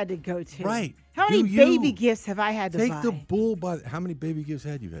girls have I had to go to? Right. How many baby gifts have I had to buy? Take the bull by. How many baby gifts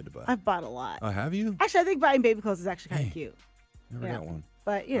had you had to buy? I've bought a lot. Oh, have you? Actually, I think buying baby clothes is actually kind of cute. Never got one.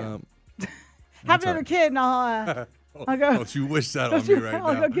 But have another kid and I'll go. Don't you wish that on me right now?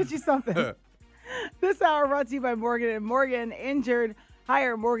 I'll go get you something. This hour brought to you by Morgan & Morgan. Injured,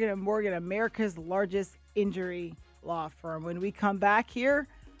 hire Morgan & Morgan, America's largest injury law firm. When we come back here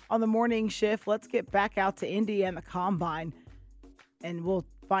on the morning shift, let's get back out to Indy and the Combine, and we'll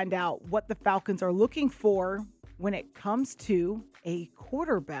find out what the Falcons are looking for when it comes to a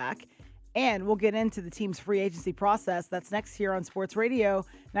quarterback. And we'll get into the team's free agency process. That's next here on Sports Radio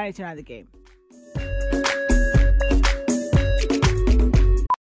 92.9 The Game.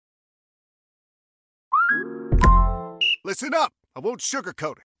 Listen up. I won't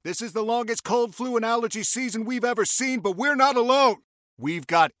sugarcoat it. This is the longest cold, flu, and allergy season we've ever seen, but we're not alone. We've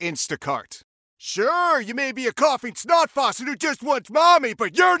got Instacart. Sure, you may be a coughing snot faucet who just wants mommy,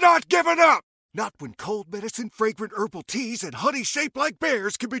 but you're not giving up. Not when cold medicine, fragrant herbal teas, and honey shaped like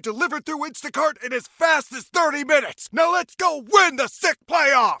bears can be delivered through Instacart in as fast as 30 minutes. Now let's go win the sick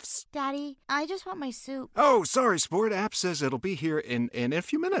playoffs. Daddy, I just want my soup. Oh, sorry, Sport. App says it'll be here in a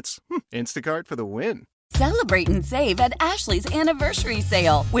few minutes. Instacart for the win. Celebrate and save at Ashley's Anniversary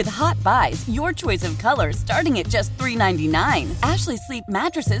Sale. With Hot Buys, your choice of colors starting at just $3.99. Ashley Sleep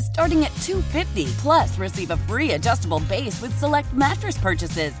mattresses starting at $2.50. Plus, receive a free adjustable base with select mattress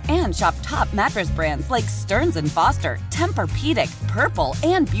purchases. And shop top mattress brands like Stearns & Foster, Tempur-Pedic, Purple,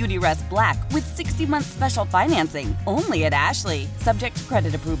 and Beautyrest Black with 60-month special financing. Only at Ashley. Subject to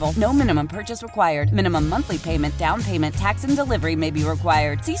credit approval. No minimum purchase required. Minimum monthly payment, down payment, tax, and delivery may be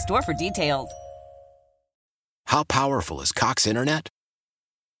required. See store for details. How powerful is Cox Internet?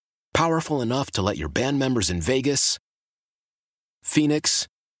 Powerful enough to let your band members in Vegas, Phoenix,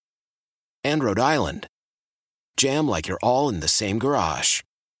 and Rhode Island jam like you're all in the same garage.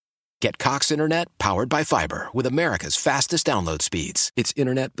 Get Cox Internet powered by fiber with America's fastest download speeds. It's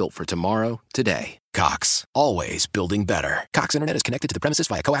internet built for tomorrow, today. Cox, always building better. Cox Internet is connected to the premises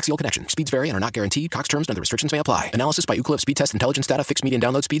via coaxial connection. Speeds vary and are not guaranteed. Cox terms and other restrictions may apply. Analysis by Ookla Speed Test Intelligence Data. Fixed median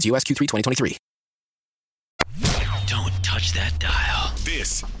download speeds. US Q3 2023. Don't touch that dial.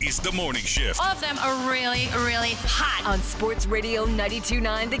 This is The Morning Shift. All of them are really, really hot. On Sports Radio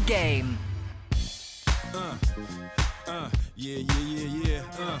 92.9 The Game.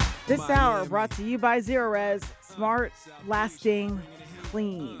 This hour brought to you by Zerorez. Smart, lasting,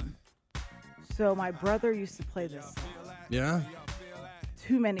 clean. So my brother used to play this song. Yeah?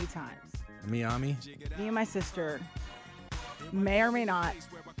 Too many times. Miami? Me and my sister may or may not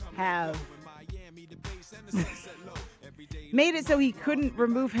have made it so he couldn't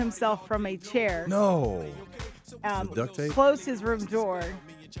remove himself from a chair. No. Duct tape? Closed his room door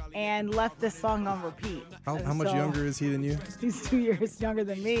and left this song on repeat. How much younger is he than you? He's 2 years younger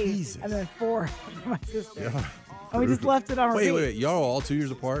than me. Jesus. And then 4 for my sister. Yeah. And we just left it on repeat. Wait. Y'all are all 2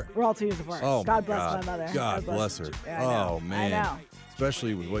 years apart? We're all 2 years apart. Oh, God bless God. my mother. God bless her. Yeah, I know. Oh, man. I know.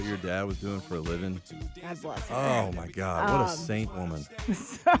 Especially with what your dad was doing for a living. God bless her. Oh, my God. What a saint woman.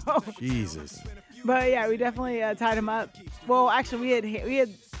 So, Jesus. But yeah, we definitely tied him up. Well, actually,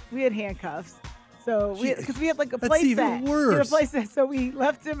 we had handcuffs. So because we had like a play set. That's even worse. We had a play set, so we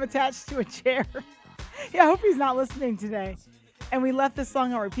left him attached to a chair. Yeah, I hope he's not listening today. And we left this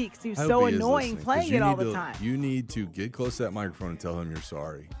song on repeat because he was so annoying playing it all the time. You need to get close to that microphone and tell him you're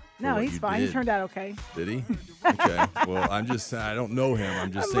sorry. No, he's fine. He turned out okay. Did he? Okay. Well, I don't know him.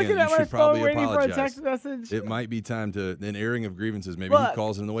 I'm just saying looking at you my should probably phone waiting apologize. for a text message. It might be time to an airing of grievances. Maybe Look, he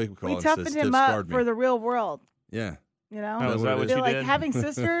calls in the wake call we and says, toughened Tiff him up scarred me. for the real world. Yeah. You know? Oh, is that what I feel you like did? having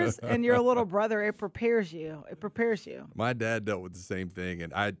sisters and your little brother, it prepares you. It prepares you. My dad dealt with the same thing,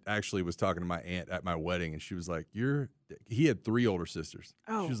 and I actually was talking to my aunt at my wedding, and she was like, he had 3 older sisters.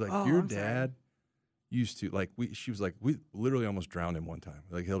 Oh, she was like, oh, your I'm dad used to, like, she was like, we literally almost drowned him one time.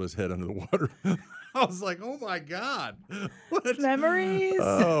 Like, held his head under the water. I was like, oh, my God. What? Memories.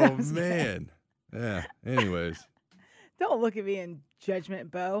 Oh, man. Yeah. Anyways. Don't look at me in judgment,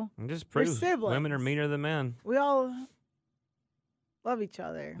 Bo. It just We're proves siblings. women are meaner than men. We all love each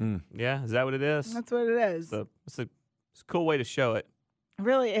other. Yeah, is that what it is? That's what it is. It's a cool way to show it. It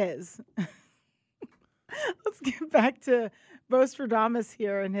really is. Let's get back to Bo Stradamus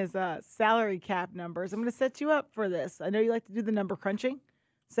here and his salary cap numbers. I'm going to set you up for this. I know you like to do the number crunching.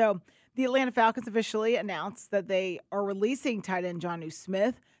 So the Atlanta Falcons officially announced that they are releasing tight end Jonnu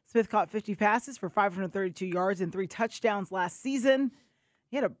Smith. Smith caught 50 passes for 532 yards and 3 touchdowns last season.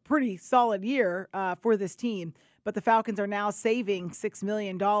 he had a pretty solid year for this team. But the Falcons are now saving $6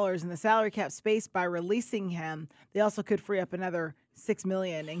 million in the salary cap space by releasing him. They also could free up another $6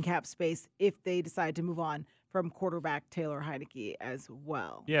 million in cap space if they decide to move on from quarterback Taylor Heinicke as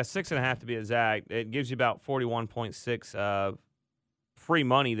well. Yeah, 6.5 to be exact. It gives you about 41.6 free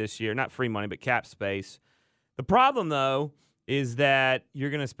money this year. Not free money, but cap space. The problem, though, is that you're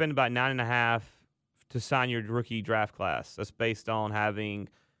going to spend about 9.5 to sign your rookie draft class. That's based on having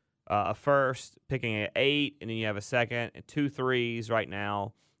a first, picking an 8, and then you have a second, and 2 3s right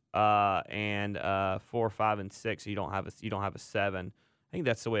now, and 4, 5, and 6. So you don't have a 7. I think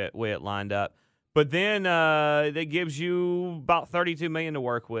that's the way it lined up. But then that gives you about $32 million to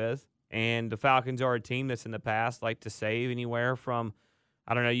work with, and the Falcons are a team that's in the past like to save anywhere from,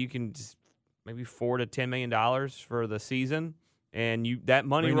 I don't know, you can just maybe $4 to $10 million for the season, and that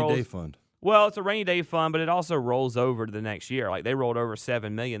money rolls. Rainy day fund. Well, it's a rainy day fund, but it also rolls over to the next year. Like they rolled over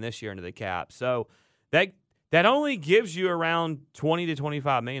 $7 million this year into the cap, so that only gives you around $20 to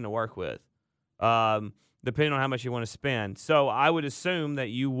 $25 million to work with, depending on how much you want to spend. So I would assume that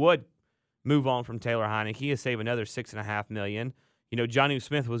you would move on from Taylor Heinicke and save another $6.5 million. You know, Jonnu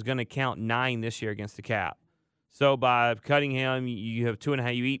Smith was going to count 9 this year against the cap. So by cutting him, you have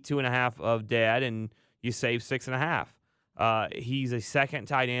 2.5. You eat 2.5 of dead, and you save 6.5. He's a second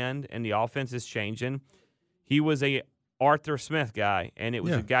tight end, and the offense is changing. He was a Arthur Smith guy, and it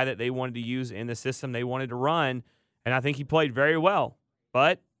was a guy that they wanted to use in the system they wanted to run, and I think he played very well.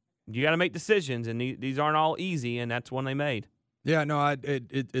 But you got to make decisions, and these aren't all easy, and that's one they made. Yeah, no,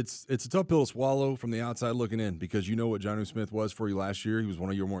 it's a tough pill to swallow from the outside looking in because you know what Jonnu Smith was for you last year. He was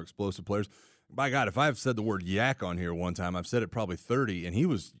one of your more explosive players. By God, if I've said the word yak on here one time, I've said it probably 30, and he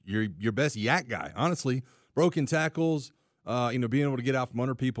was your best yak guy. Honestly, broken tackles, being able to get out from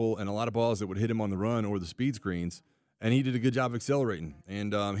under people, and a lot of balls that would hit him on the run or the speed screens, and he did a good job accelerating.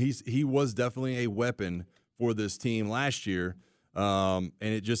 And he was definitely a weapon for this team last year. And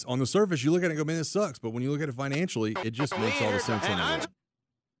it just, on the surface, you look at it and go, man, this sucks. But when you look at it financially, it just makes all the sense in the world.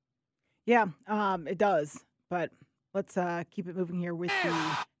 Yeah, it does. But let's keep it moving here with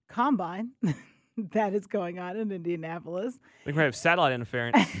the combine that is going on in Indianapolis. I think we have satellite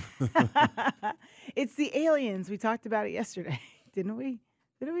interference. It's the aliens. We talked about it yesterday, didn't we?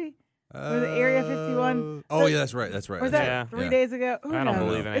 Or the Area 51. Oh, yeah, that's right. Was that 3 days ago? I don't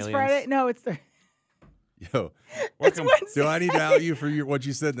believe in aliens. It's Friday? No, it's Thursday. Yo, do I need to out you for what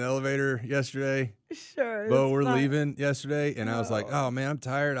you said in the elevator yesterday? Sure. Bo, we're leaving yesterday, and I was like, oh, man, I'm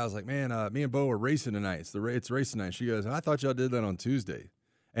tired. I was like, man, me and Bo are racing tonight. It's racing night. She goes, I thought y'all did that on Tuesday.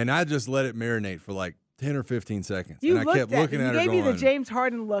 And I just let it marinate for like 10 or 15 seconds. You and I kept looking at her going. You gave me the James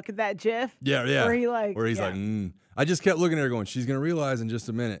Harden look at that GIF. Yeah. Where he's like, I just kept looking at her going, she's going to realize in just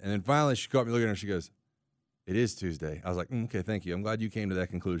a minute. And then finally she caught me looking at her. She goes, it is Tuesday. I was like, okay, thank you. I'm glad you came to that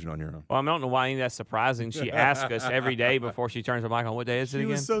conclusion on your own. Well, I don't know why any of that's surprising. She asks us every day before she turns her mic on, what day is it again?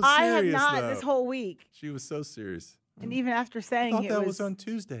 She was so serious, I have not this whole week. She was so serious. And even after saying I thought that was on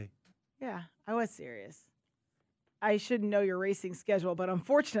Tuesday. Yeah, I was serious. I should know your racing schedule, but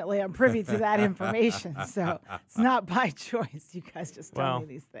unfortunately I'm privy to that information. So it's not by choice. You guys just tell me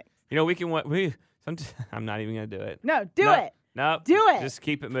these things. You know, I'm not even going to do it. No, do it. No, do it. Just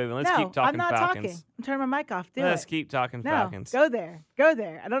keep it moving. Let's keep talking Falcons. I'm not talking. I'm turning my mic off. Let's keep talking Falcons. Go there.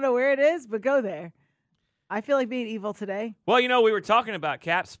 I don't know where it is, but go there. I feel like being evil today. Well, we were talking about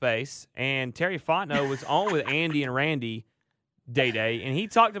cap space, and Terry Fontenot was on with Andy and Randy Day, and he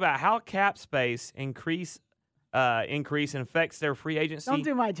talked about how cap space increase and affects their free agency Don't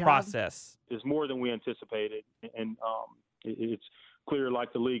do my job. process. It's more than we anticipated, and it's clear,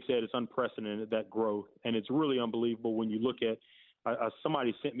 like the league said, it's unprecedented, that growth, and it's really unbelievable when you look at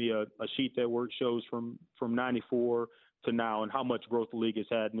somebody sent me a sheet that shows from 94 to now and how much growth the league has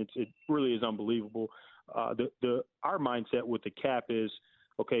had, and it really is unbelievable. Our mindset with the cap is,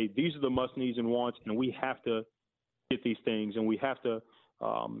 okay, these are the must-needs and wants, and we have to get these things, and we have to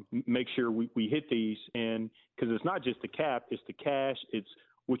make sure we hit these, and because it's not just the cap, it's the cash, it's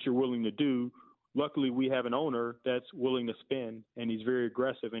what you're willing to do. Luckily, we have an owner that's willing to spend, and he's very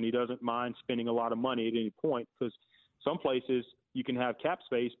aggressive, and he doesn't mind spending a lot of money at any point, because some places you can have cap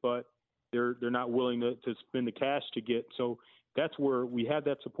space, but they're not willing to spend the cash to get. So that's where we have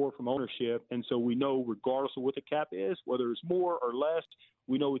that support from ownership, and so we know regardless of what the cap is, whether it's more or less,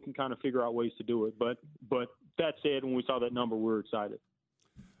 we know we can kind of figure out ways to do it. But that said, when we saw that number, we were excited.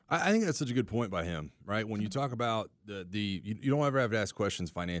 I think that's such a good point by him, right? When you talk about you don't ever have to ask questions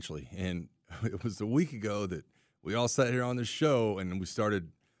financially, and it was a week ago that we all sat here on this show and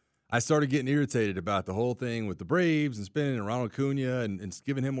I started getting irritated about the whole thing with the Braves and spending and Ronald Acuna and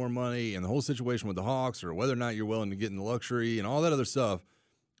giving him more money and the whole situation with the Hawks, or whether or not you're willing to get in the luxury and all that other stuff.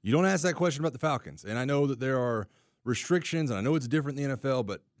 You don't ask that question about the Falcons. And I know that there are restrictions, and I know it's different in the NFL,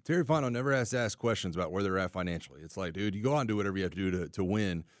 but Terry Fontenot never has to ask questions about where they're at financially. It's like, dude, you go out and do whatever you have to do to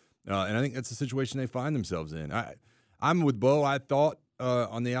win. And I think that's the situation they find themselves in. I'm with Bo. I thought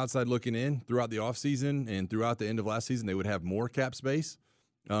on the outside looking in throughout the offseason and throughout the end of last season they would have more cap space.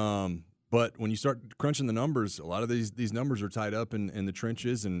 But when you start crunching the numbers, a lot of these numbers are tied up in the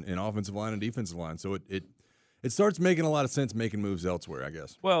trenches and offensive line and defensive line. So it starts making a lot of sense making moves elsewhere, I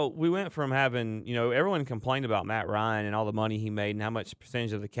guess. Well, we went from having, everyone complained about Matt Ryan and all the money he made and how much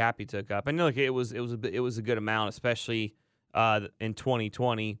percentage of the cap he took up. And look, it was a good amount, especially in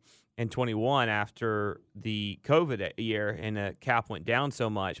 2020 and 21 after the COVID year and the cap went down so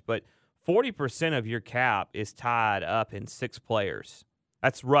much. But 40% of your cap is tied up in 6 players.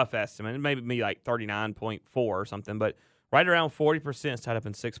 That's rough estimate. It may be like 39.4 or something, but right around 40% is tied up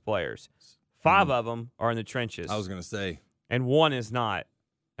in 6 players. 5 of them are in the trenches. I was going to say. And 1 is not.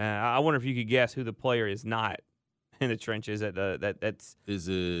 I wonder if you could guess who the player is not in the trenches. That's Is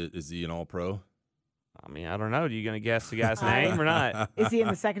he an All-Pro? I mean, I don't know. Are you going to guess the guy's name or not? Is he in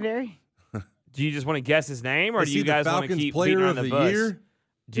the secondary? Do you just want to guess his name, or Is do you he the guys want to Falcons keep player beating of around the the bush? year? Do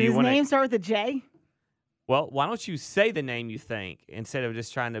Does you his want name to? start with a J? Well, why don't you say the name you think instead of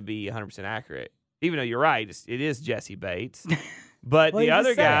just trying to be 100% accurate? Even though you're right, it is Jesse Bates. But Well, the you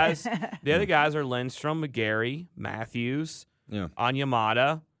other just guys, said the other guys are Lindstrom, McGarry, Matthews, Yeah.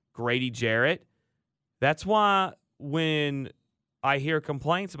 Onyemata, Grady Jarrett. That's why when I hear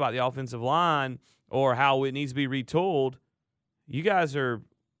complaints about the offensive line or how it needs to be retooled, you guys are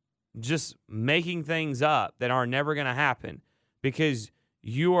just making things up that are never going to happen because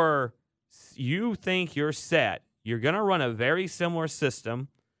you think you're set. You're going to run a very similar system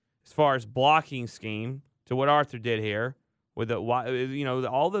as far as blocking scheme to what Arthur did here with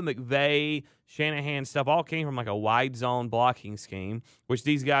all the McVay, Shanahan stuff all came from like a wide zone blocking scheme, which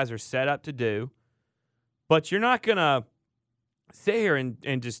these guys are set up to do. But you're not going to sit here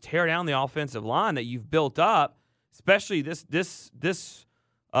and just tear down the offensive line that you've built up, especially this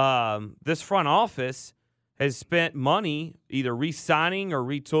front office has spent money either re-signing or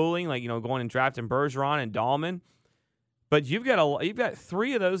retooling, like going and drafting Bergeron and Dahlman. But you've got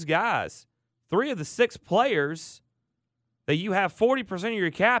 3 of those guys, 3 of the 6 players that you have 40% of your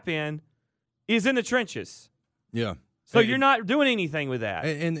cap in is in the trenches. Yeah. So you're not doing anything with that.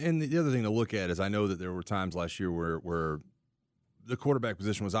 And the other thing to look at is I know that there were times last year where the quarterback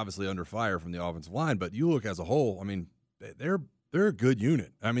position was obviously under fire from the offensive line, but you look as a whole, I mean, they're a good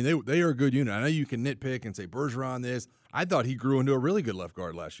unit. I mean, they are a good unit. I know you can nitpick and say Bergeron this. I thought he grew into a really good left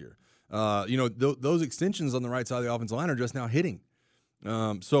guard last year. Those extensions on the right side of the offensive line are just now hitting.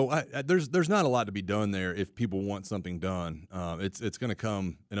 So there's not a lot to be done there if people want something done. It's going to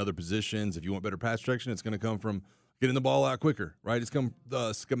come in other positions. If you want better pass protection, it's going to come from getting the ball out quicker, right? It's come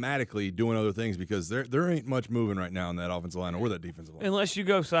schematically doing other things because there ain't much moving right now in that offensive line or that defensive line. Unless you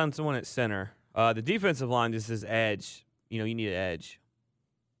go sign someone at center. The defensive line just is edge. You need an edge.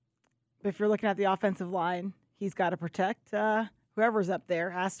 If you're looking at the offensive line, he's got to protect whoever's up there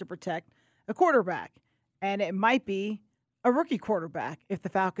has to protect a quarterback. And it might be a rookie quarterback if the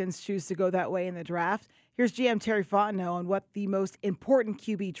Falcons choose to go that way in the draft. Here's GM Terry Fontenot on what the most important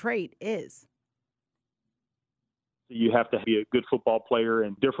QB trait is. You have to be a good football player,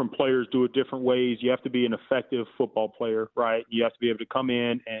 and different players do it different ways. You have to be an effective football player, right? You have to be able to come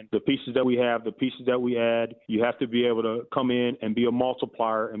in, and the pieces that we have, the pieces that we add, you have to be able to come in and be a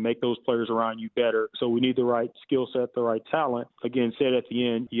multiplier and make those players around you better. So we need the right skill set, the right talent. Again, said at the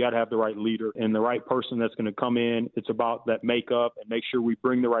end, you got to have the right leader and the right person that's going to come in. It's about that makeup and make sure we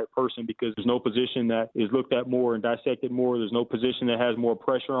bring the right person because there's no position that is looked at more and dissected more. There's no position that has more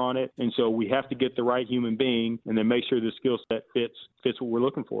pressure on it. And so we have to get the right human being and then make sure the skill set fits what we're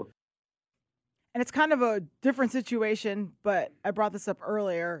looking for. And it's kind of a different situation, but I brought this up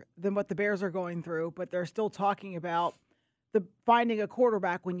earlier than what the Bears are going through, but they're still talking about finding a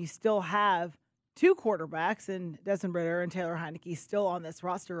quarterback when you still have 2 quarterbacks, and Desmond Ridder and Taylor Heineke still on this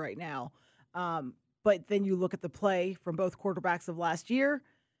roster right now. But then you look at the play from both quarterbacks of last year,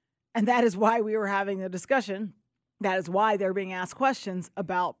 and that is why we were having the discussion. That is why they're being asked questions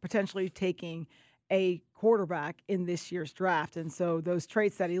about potentially taking a quarterback in this year's draft. And so those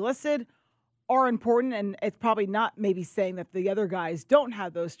traits that he listed are important, and it's probably not maybe saying that the other guys don't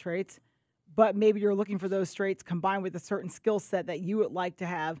have those traits, but maybe you're looking for those traits combined with a certain skill set that you would like to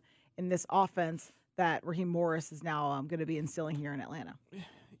have in this offense that Raheem Morris is now going to be instilling here in Atlanta.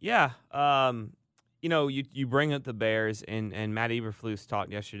 Yeah. You bring up the Bears, and Matt Eberflus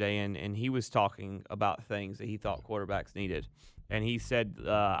talked yesterday, and he was talking about things that he thought quarterbacks needed. And he said,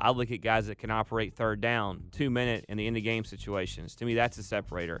 I look at guys that can operate third down, 2-minute in the end-of-game situations. To me, that's a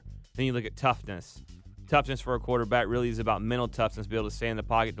separator. Then you look at toughness. Toughness for a quarterback really is about mental toughness, be able to stay in the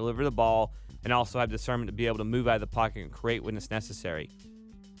pocket, deliver the ball, and also have discernment to be able to move out of the pocket and create when it's necessary.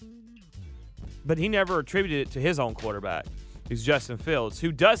 But he never attributed it to his own quarterback, who's Justin Fields,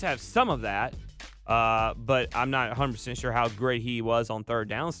 who does have some of that, but I'm not 100% sure how great he was on third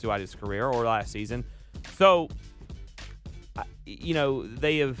downs throughout his career or last season. So,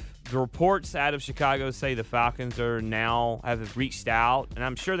 the reports out of Chicago say the Falcons have reached out, and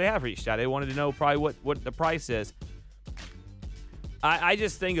I'm sure they have reached out. They wanted to know probably what the price is. I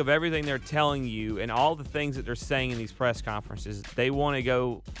just think of everything they're telling you and all the things that they're saying in these press conferences. They want to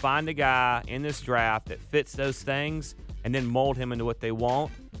go find a guy in this draft that fits those things and then mold him into what they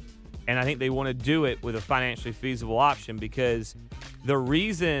want. And I think they want to do it with a financially feasible option, because the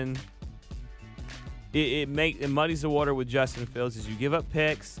reason it muddies the water with Justin Fields is you give up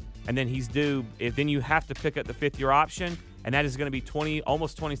picks, and then he's due. Then you have to pick up the fifth-year option, and that is going to be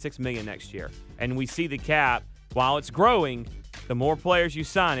almost $26 million next year. And we see the cap, while it's growing, the more players you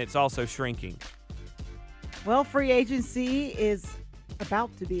sign, it's also shrinking. Well, free agency is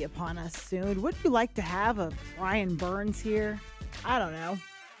about to be upon us soon. Would you like to have a Brian Burns here? I don't know.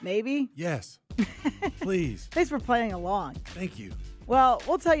 Maybe? Yes. Please. Thanks for playing along. Thank you. Well,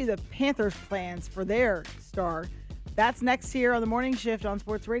 we'll tell you the Panthers' plans for their star. That's next here on the Morning Shift on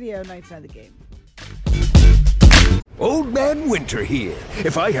Sports Radio 99 The Game. Old Man Winter here.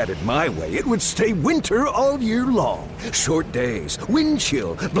 If I had it my way, it would stay winter all year long. Short days, wind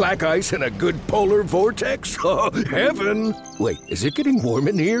chill, black ice, and a good polar vortex. Oh, heaven. Wait, is it getting warm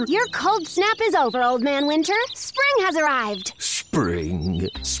in here? Your cold snap is over, Old Man Winter. Spring has arrived. Spring.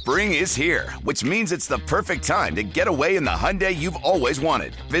 Spring is here, which means it's the perfect time to get away in the Hyundai you've always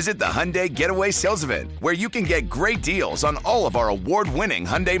wanted. Visit the Hyundai Getaway Sales Event, where you can get great deals on all of our award-winning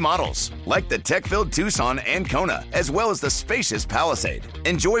Hyundai models, like the tech-filled Tucson and Kona, as well as the spacious Palisade.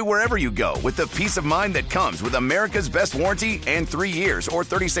 Enjoy wherever you go with the peace of mind that comes with America's best warranty and 3 years or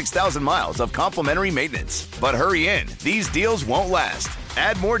 36,000 miles of complimentary maintenance. But hurry in, these deals won't last.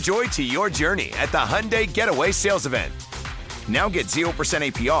 Add more joy to your journey at the Hyundai Getaway Sales Event. Now get 0%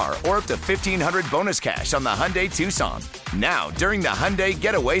 APR or up to $1,500 bonus cash on the Hyundai Tucson. Now, during the Hyundai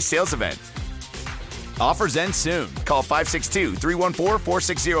Getaway Sales Event. Offers end soon. Call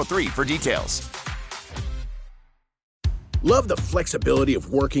 562-314-4603 for details. Love the flexibility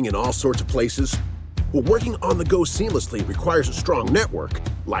of working in all sorts of places? Well, working on the go seamlessly requires a strong network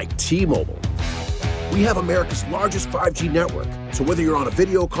like T-Mobile. We have America's largest 5G network, so whether you're on a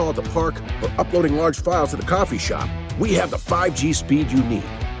video call at the park or uploading large files at the coffee shop, we have the 5G speed you need.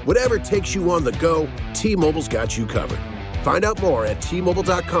 Whatever takes you on the go, T-Mobile's got you covered. Find out more at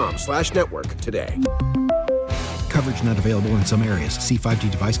T-Mobile.com/network today. Coverage not available in some areas. See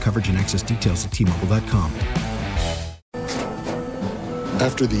 5G device coverage and access details at T-Mobile.com.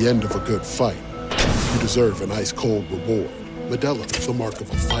 After the end of a good fight, you deserve an ice-cold reward. Modelo, the mark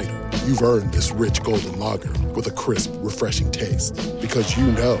of a fighter. You've earned this rich golden lager with a crisp, refreshing taste. Because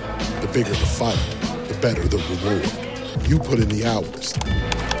you know, the bigger the fight, the better the reward. You put in the hours,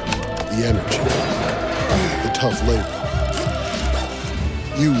 the energy, the tough labor.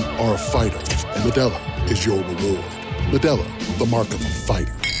 You are a fighter, and Modelo is your reward. Modelo, the mark of a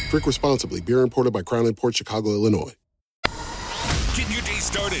fighter. Drink responsibly. Beer imported by Crown Imports, Chicago, Illinois. Get your day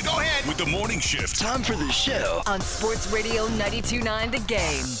started. Go ahead. With the Morning Shift. Time for the show on Sports Radio 92.9 The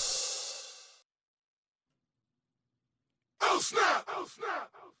Game. Oh, snap! Oh, snap!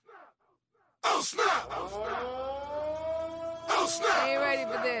 Oh, snap! Oh, snap! I ain't ready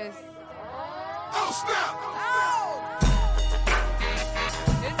for this. Oh, snap!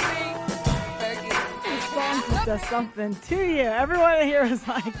 This song just does something to you. Everyone here is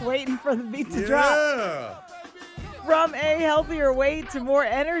like waiting for the beat to drop. From a healthier weight to more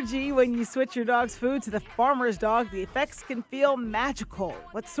energy, when you switch your dog's food to the Farmer's Dog, the effects can feel magical.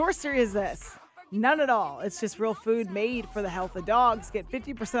 What sorcery is this? None at all. It's just real food made for the health of dogs. Get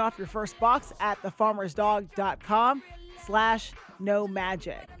 50% off your first box at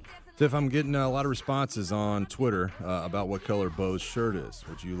thefarmersdog.com/no-magic. Tiff, I'm getting a lot of responses on Twitter about what color Bo's shirt is.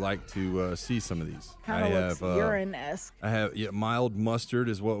 Would you like to see some of these? Kind of looks urine-esque. I have mild mustard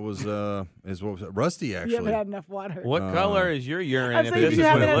is what was rusty actually. You haven't had enough water. What color is your urine? I'm if saying this you is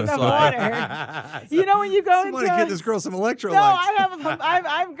what haven't it had looks enough like. water. You know when you go Somebody into get this girl some electrolytes. No,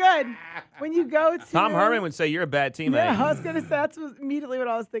 I'm good. When you go to Tom Herman would say you're a bad teammate. Yeah, I was gonna say that's immediately what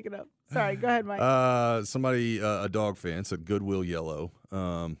I was thinking of. Sorry, go ahead, Mike. Somebody, a dog fan said Goodwill yellow.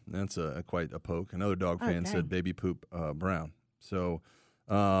 That's quite a poke. Another dog fan said baby poop brown. So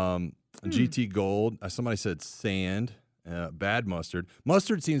GT gold. Somebody said sand. bad mustard.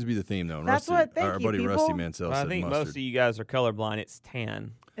 Mustard seems to be the theme, though. That's Rusty, what. Thank our you, buddy people. Rusty Mansell Well, I said think mustard. most of you guys are colorblind. It's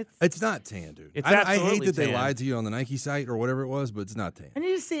tan. It's not tan, dude. It's I absolutely hate that they tan. lied to you on the Nike site or whatever it was, but it's not tan. I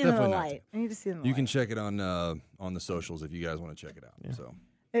need to see it in the light. I need to see it in the You light. can check it on the socials if you guys want to check it out. So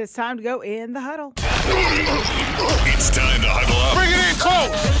It's time to go in the huddle. It's time to huddle up. Bring it in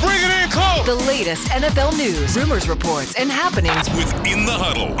close. Bring it in close. The latest NFL news, rumors, reports, and happenings with In the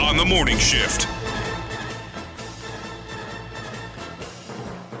Huddle on the morning shift.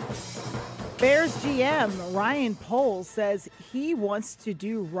 Bears GM Ryan Poles says he wants to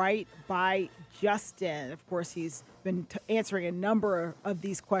do right by Justin. Of course, he's been answering a number of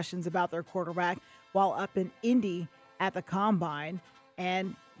these questions about their quarterback while up in Indy at the Combine.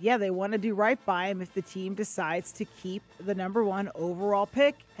 And, yeah, they want to do right by him if the team decides to keep the number 1 overall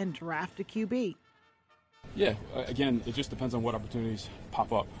pick and draft a QB. Yeah, again, it just depends on what opportunities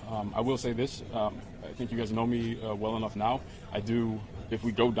pop up. I will say this, I think you guys know me well enough now. If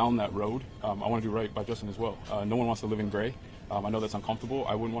we go down that road, I want to do right by Justin as well. No one wants to live in gray. I know that's uncomfortable.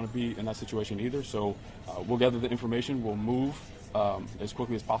 I wouldn't want to be in that situation either. So we'll gather the information, we'll move as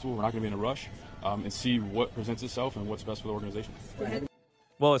quickly as possible. We're not going to be in a rush and see what presents itself and what's best for the organization.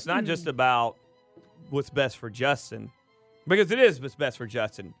 Well, it's not just about what's best for Justin, because it is what's best for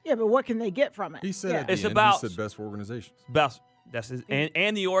Justin. Yeah, but what can they get from it? he said yeah. at the It's end, about- he said best for organizations.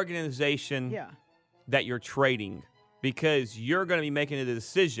 And the organization that you're trading, because you're going to be making a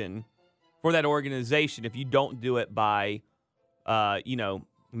decision for that organization if you don't do it by,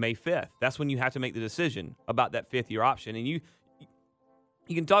 May 5th. That's when you have to make the decision about that fifth-year option. And you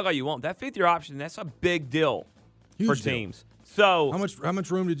can talk all you want. That fifth-year option, that's a big deal for Huge deal. teams. So how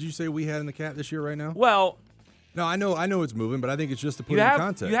much room did you say we had in the cap this year right now? Well, no, I know it's moving, but I think it's just to put you it have in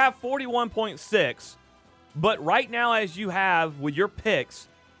context. you have 41.6, but right now, as you have with your picks,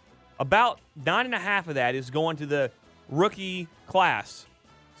 about 9.5 of that is going to the rookie class.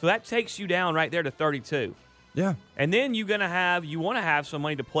 So that takes you down right there to 32. Yeah. And then you want to have some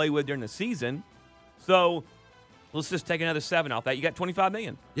money to play with during the season. So let's just take another 7 off that. You got $25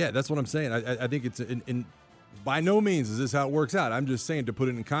 million. Yeah, that's what I'm saying. I think it's in by no means is this how it works out. I'm just saying, to put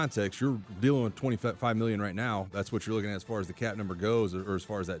it in context, you're dealing with $25 million right now. That's what you're looking at as far as the cap number goes, or as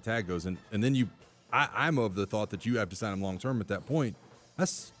far as that tag goes. And then I'm of the thought that you have to sign him long term at that point.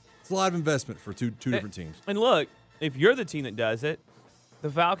 It's a lot of investment for two different teams. And look, if you're the team that does it, the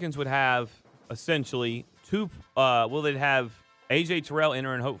Falcons would have essentially they'd have A.J. Terrell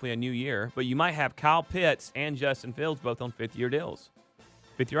entering hopefully a new year, but you might have Kyle Pitts and Justin Fields both on fifth-year deals,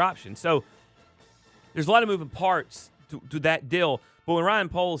 fifth-year options. So there's a lot of moving parts to that deal. But when Ryan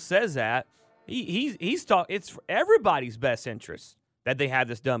Poles says that, he's talking. It's for everybody's best interest that they have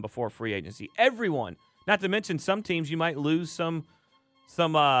this done before free agency. Everyone. Not to mention some teams you might lose some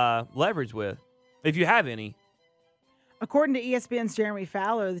leverage with, if you have any. According to ESPN's Jeremy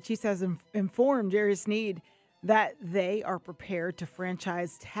Fowler, the Chiefs has informed Jerry Sneed that they are prepared to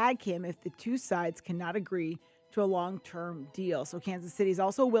franchise tag him if the two sides cannot agree to a long-term deal. So Kansas City is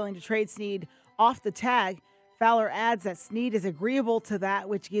also willing to trade Sneed off the tag. Fowler adds that Sneed is agreeable to that,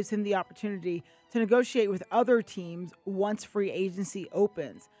 which gives him the opportunity to negotiate with other teams once free agency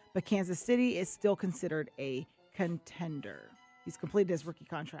opens. But Kansas City is still considered a contender. He's completed his rookie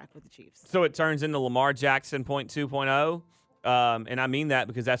contract with the Chiefs. So it turns into Lamar Jackson 0.2.0, and I mean that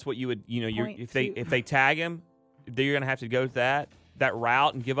because that's what you would, if they tag him, you're going to have to go that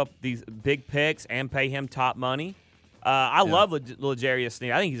route and give up these big picks and pay him top money. I love L'Jarius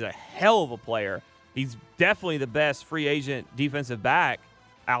Sneed. I think he's a hell of a player. He's definitely the best free agent defensive back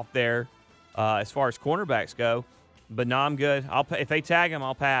out there as far as cornerbacks go. But no, I'm good. If they tag him,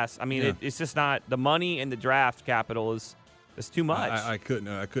 I'll pass. I mean, it's just not the money and the draft capital is too much. I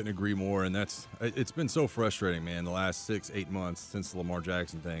couldn't agree more, and it's been so frustrating, man. The last 6-8 months since the Lamar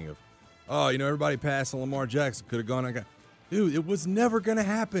Jackson thing of, everybody passed on Lamar Jackson, could have gone. Dude, it was never going to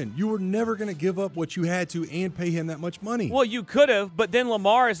happen. You were never going to give up what you had to and pay him that much money. Well, you could have, but then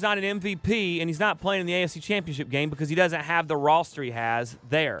Lamar is not an MVP, and he's not playing in the AFC Championship game because he doesn't have the roster he has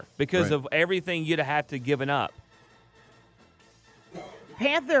there because of everything you'd have to given up.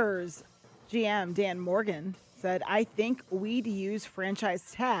 Panthers GM Dan Morgan said, I think we'd use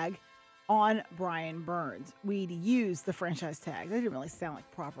franchise tag on Brian Burns. We'd use the franchise tag. That didn't really sound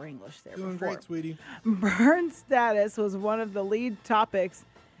like proper English there Doing before. great, sweetie. Burns' status was one of the lead topics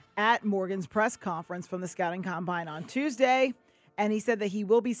at Morgan's press conference from the Scouting Combine on Tuesday, and he said that he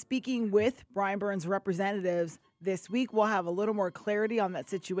will be speaking with Brian Burns' representatives this week. We'll have a little more clarity on that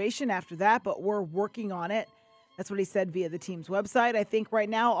situation after that, but we're working on it. That's what he said via the team's website. I think right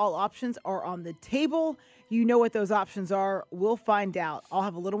now all options are on the table. You know what those options are. We'll find out. I'll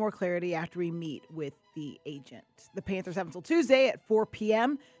have a little more clarity after we meet with the agent. The Panthers have until Tuesday at 4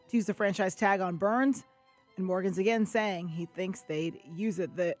 p.m. to use the franchise tag on Burns. And Morgan's again saying he thinks they'd use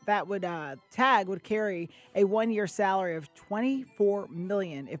it. That would tag would carry a 1-year salary of $24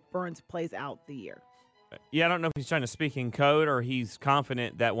 million if Burns plays out the year. Yeah, I don't know if he's trying to speak in code or he's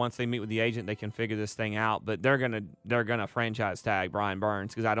confident that once they meet with the agent, they can figure this thing out. But they're gonna franchise tag Brian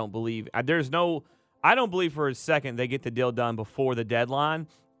Burns because I don't believe for a second they get the deal done before the deadline,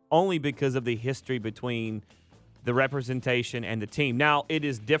 only because of the history between the representation and the team. Now it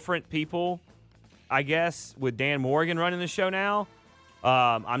is different people, I guess, with Dan Morgan running the show now.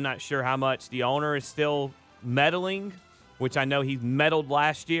 I'm not sure how much the owner is still meddling, which I know he meddled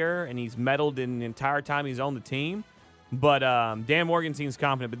last year, and he's meddled in the entire time he's on the team. But Dan Morgan seems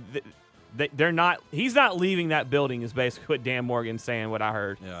confident, but they're not. He's not leaving that building. Is basically what Dan Morgan's saying. What I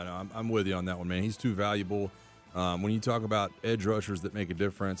heard. Yeah, no, I'm with you on that one, man. He's too valuable. When you talk about edge rushers that make a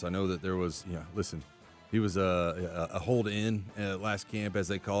difference, I know that there was. Yeah, listen, he was a hold in last camp, as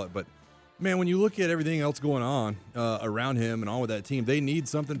they call it, but. Man, when you look at everything else going on around him and on with that team, they need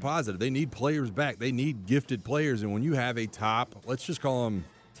something positive. They need players back. They need gifted players. And when you have a top, let's just call him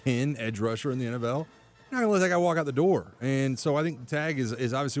 10 edge rusher in the NFL, you're not going to let that guy walk out the door. And so I think the tag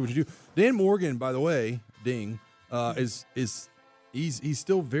is obviously what you do. Dan Morgan, by the way, he's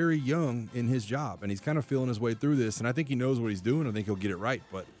still very young in his job, and he's kind of feeling his way through this. And I think he knows what he's doing. I think he'll get it right.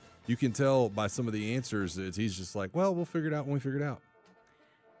 But you can tell by some of the answers that he's just like, well, we'll figure it out when we figure it out.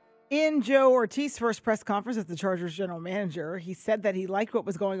 In Joe Ortiz's first press conference as the Chargers general manager, he said that he liked what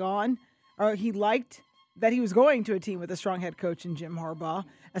was going on, or he liked that he was going to a team with a strong head coach in Jim Harbaugh,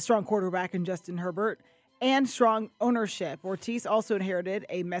 a strong quarterback in Justin Herbert, and strong ownership. Ortiz also inherited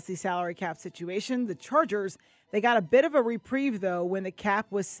a messy salary cap situation. The Chargers, they got a bit of a reprieve, though, when the cap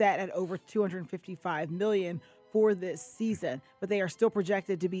was set at over $255 million for this season. But they are still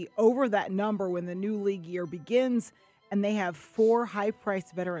projected to be over that number when the new league year begins. And they have 4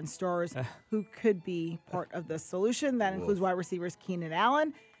 high-priced veteran stars who could be part of the solution. That includes wide receivers Keenan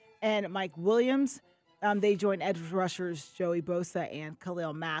Allen and Mike Williams. They join edge rushers Joey Bosa and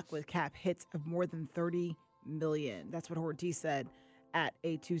Khalil Mack with cap hits of more than $30 million. That's what Ortiz said at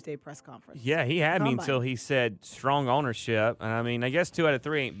a Tuesday press conference. Yeah, he had me until he said strong ownership. And I mean, I guess 2 out of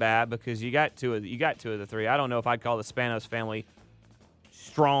 3 ain't bad because you got two of the 3. I don't know if I'd call the Spanos family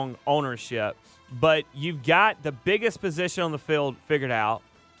strong ownership. But you've got the biggest position on the field figured out.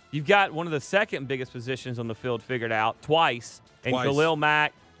 You've got one of the second biggest positions on the field figured out twice. And Khalil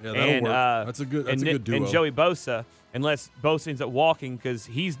Mack and that's a good duo. And Joey Bosa, unless Bosa ends up walking because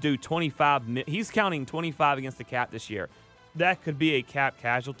he's due 25. He's counting 25 against the cap this year. That could be a cap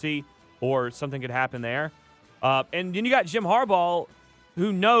casualty or something could happen there. And then you got Jim Harbaugh,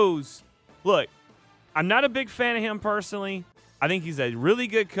 who knows. Look, I'm not a big fan of him personally. I think he's a really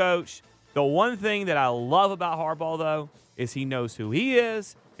good coach. The one thing that I love about Harbaugh, though, is he knows who he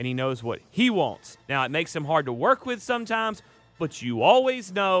is and he knows what he wants. Now, it makes him hard to work with sometimes, but you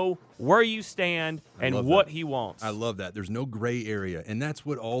always know where you stand and what he wants. I love that. There's no gray area, and that's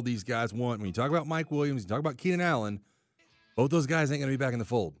what all these guys want. When you talk about Mike Williams, you talk about Keenan Allen, both those guys ain't going to be back in the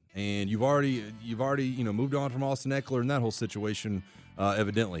fold. And you've already moved on from Austin Eckler and that whole situation,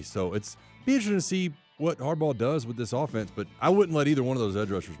 evidently. So it's be interesting to see what Harbaugh does with this offense, but I wouldn't let either one of those edge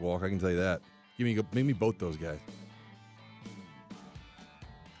rushers walk. I can tell you that. Give me both those guys.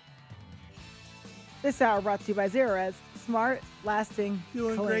 This hour brought to you by Zerorez. Smart, lasting,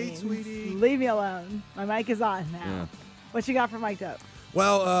 Feeling clean. great, sweetie. Leave me alone. My mic is on now. Yeah. What you got for Mic'd Up?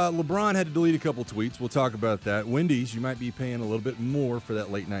 Well, LeBron had to delete a couple tweets. We'll talk about that. Wendy's, you might be paying a little bit more for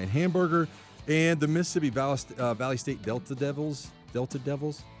that late night hamburger. And the Mississippi Valley State Delta Devils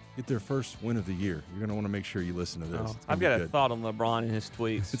get their first win of the year. You're going to want to make sure you listen to this. I've got a thought on LeBron and his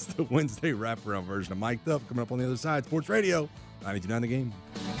tweets. It's the Wednesday wraparound version of Mic'd Up coming up on the other side. Sports Radio, 92.9 The Game.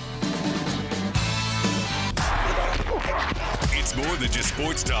 It's more than just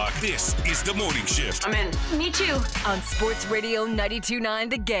sports talk. This is The Morning Shift. I'm in. Me too. On Sports Radio 92.9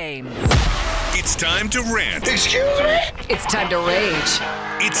 The Game. It's time to rant. Excuse me? It's time to rage.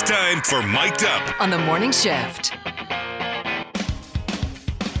 It's time for Mic'd Up on The Morning Shift.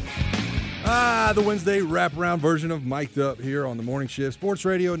 The Wednesday wraparound version of Mic'd Up here on The Morning Shift. Sports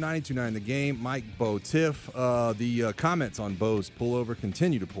Radio 92.9 The Game. Mike, Bo, Tiff. The comments on Bo's pullover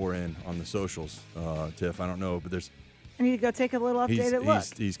continue to pour in on the socials. Tiff, I don't know, but there's... I need to go take a little updated look.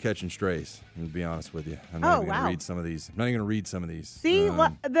 He's catching strays, to be honest with you. I'm not even going to read some of these. I'm not even going to read some of these. See,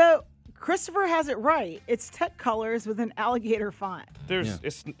 the Christopher has it right. It's Tech colors with an alligator font.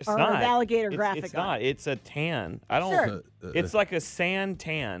 It's or not an alligator graphic. It's not. It's a tan. I don't. Sure. It's like a sand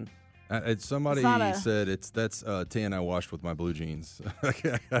tan. Somebody said that's tan I washed with my blue jeans.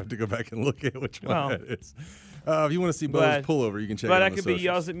 I have to go back and look at which one that is. If you want to see Bo's pullover, you can check it out. But on that could the be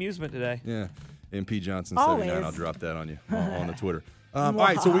y'all's amusement today. Yeah. MP Johnson Always. 79. I'll drop that on you on the Twitter. All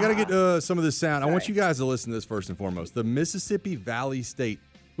right, so we got to get some of this sound. I want you guys to listen to this first and foremost. The Mississippi Valley State.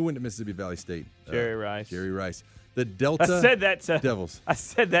 Who went to Mississippi Valley State? Jerry Rice. Jerry Rice. The Delta Devils. I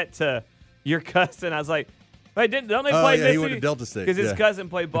said that to your cousin. I was like, "Hey, don't they play Mississippi?" He went to Delta State. Because his cousin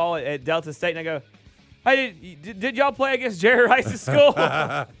played ball at Delta State, and I go, "Hey, did y'all play against Jerry Rice's school?"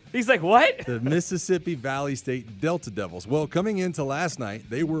 He's like, "What?" The Mississippi Valley State Delta Devils. Well, coming into last night,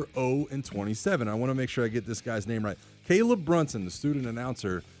 they were 0-27. I want to make sure I get this guy's name right. Caleb Brunson, the student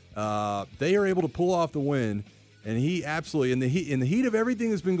announcer, they are able to pull off the win, and he absolutely, in the heat of everything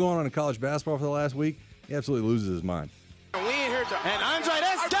that's been going on in college basketball for the last week, he absolutely loses his mind. We ain't here to, and Andre,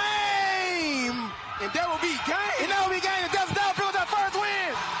 that's game, and that will be game, and that will be game. The Devils down field that first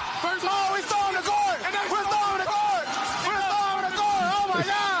win. First ball, we storm the court. We're storming the court. We're storming the court. Oh my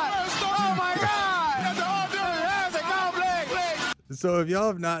God. Oh my God. That's a complex. So if y'all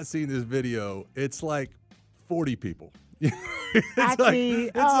have not seen this video, it's like 40 people. It's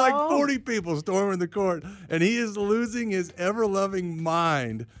like 40 people storming the court, and he is losing his ever-loving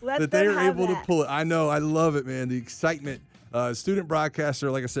mind that they are able to pull it. I know. I love it, man. The excitement. Student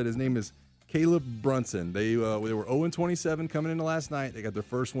broadcaster, like I said, his name is Caleb Brunson. They were 0-27 coming into last night. They got their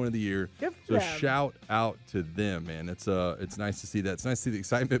first win of the year. Good so job. Shout out to them, man. It's nice to see that. It's nice to see the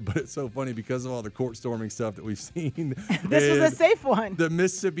excitement, but it's so funny because of all the court storming stuff that we've seen. This was a safe one. The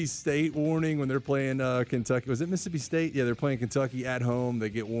Mississippi State warning when they're playing Kentucky. Was it Mississippi State? Yeah, they're playing Kentucky at home. They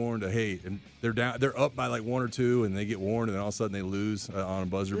get warned. Hey, and they're up by like 1 or 2, and they get warned, and then all of a sudden they lose on a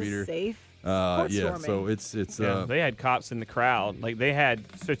buzzer beater. Safe. Yeah, so it's they had cops in the crowd. Like they had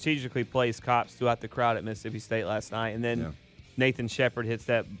strategically placed cops throughout the crowd at Mississippi State last night, and then Nathan Shepard hits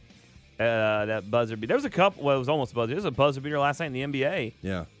that buzzer beater. There was a couple. Well, it was almost a buzzer. There was a buzzer beater last night in the NBA.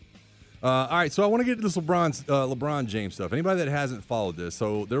 Yeah. All right, so I want to get to this LeBron James stuff. Anybody that hasn't followed this,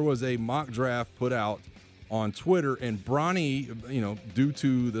 so there was a mock draft put out on Twitter, and Bronny, due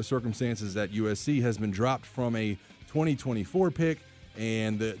to the circumstances at USC, has been dropped from a 2024 pick.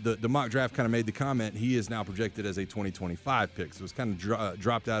 And the mock draft kind of made the comment he is now projected as a 2025 pick. So it's kind of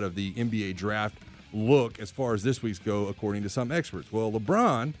dropped out of the NBA draft look as far as this week's go, according to some experts. Well,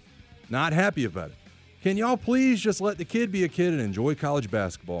 LeBron, not happy about it. Can y'all please just let the kid be a kid and enjoy college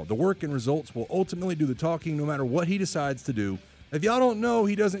basketball? The work and results will ultimately do the talking no matter what he decides to do. If y'all don't know,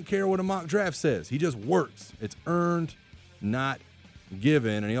 he doesn't care what a mock draft says. He just works. It's earned, not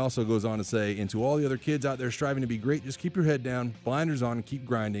given. And he also goes on to say, and to all the other kids out there striving to be great, just keep your head down, blinders on, and keep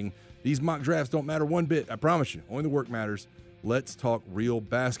grinding. These mock drafts don't matter one bit. I promise you. Only the work matters. Let's talk real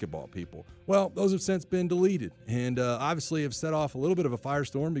basketball, people. Well, those have since been deleted, and obviously have set off a little bit of a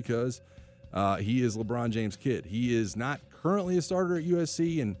firestorm because he is LeBron James' kid. He is not currently a starter at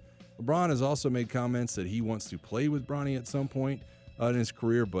USC, and LeBron has also made comments that he wants to play with Bronny at some point in his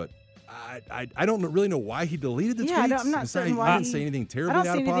career, but I don't really know why he deleted the tweets. I'm not certain why he didn't say anything terribly out of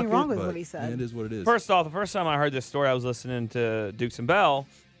pocket. I don't see anything wrong with what he said. It is what it is. First off, the first time I heard this story, I was listening to Dukes and Bell,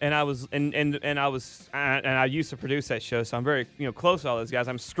 and I was and I used to produce that show, so I'm very close to all those guys.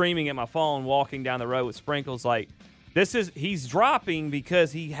 I'm screaming at my phone, walking down the road with sprinkles like, he's dropping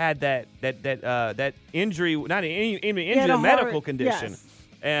because he had that injury, not an injury, a medical condition,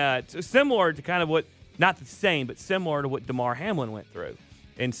 similar to kind of what, not the same, but similar to what DeMar Hamlin went through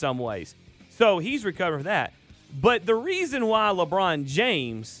in some ways. So he's recovered from that. But the reason why LeBron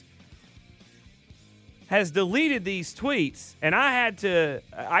James has deleted these tweets, and I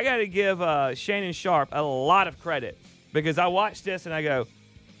got to give Shannon Sharp a lot of credit, because I watched this and I go,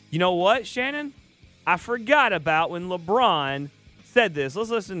 you know what, Shannon? I forgot about when LeBron said this.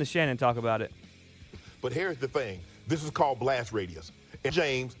 Let's listen to Shannon talk about it. But here's the thing. This is called blast radius. And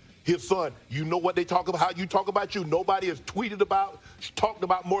James, his son, you know what they talk about, how you talk about you. Nobody has talked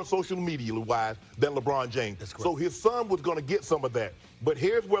about more social media-wise than LeBron James. So his son was going to get some of that. But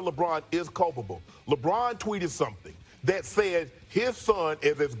here's where LeBron is culpable. LeBron tweeted something that said his son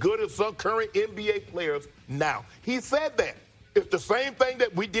is as good as some current NBA players now. He said that. It's the same thing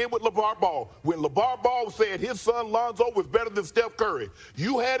that we did with LeVar Ball. When LeVar Ball said his son Lonzo was better than Steph Curry,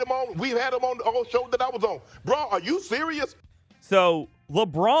 you had him on. We had him on the whole show that I was on. Bro, are you serious? So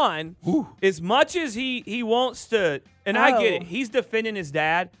LeBron, as much as he wants to, and I get it, he's defending his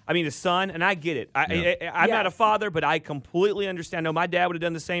son, and I get it. I'm not a father, but I completely understand. No, my dad would have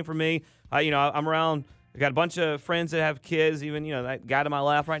done the same for me. I'm around I got a bunch of friends that have kids, even, that guy to my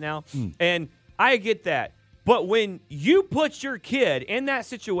left right now. And I get that. But when you put your kid in that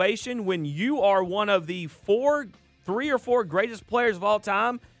situation, when you are one of the 3 or 4 greatest players of all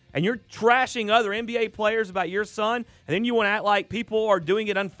time, and you're trashing other NBA players about your son, and then you want to act like people are doing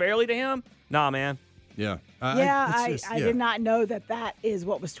it unfairly to him? Nah, man. Yeah. I did not know that is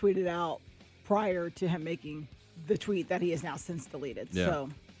what was tweeted out prior to him making the tweet that he has now since deleted. Yeah. So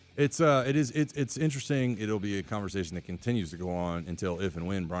it's interesting. It'll be a conversation that continues to go on until if and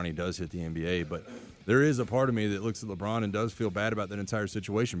when Bronny does hit the NBA. But there is a part of me that looks at LeBron and does feel bad about that entire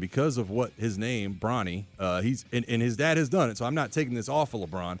situation because of what his name, Bronny, he's and his dad has done it. So I'm not taking this off of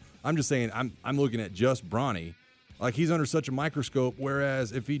LeBron. I'm just saying I'm looking at just Bronny. Like, he's under such a microscope,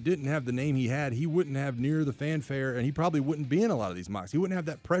 whereas if he didn't have the name he had, he wouldn't have near the fanfare, and he probably wouldn't be in a lot of these mocks. He wouldn't have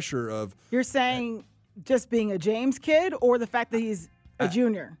that pressure of... You're saying just being a James kid or the fact that he's a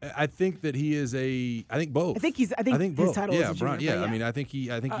junior? I think that he is I think both. I think his both. title is a junior. Yeah, I mean, I think he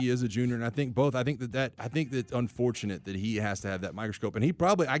is a junior, and I think both. I think that's unfortunate that he has to have that microscope, and he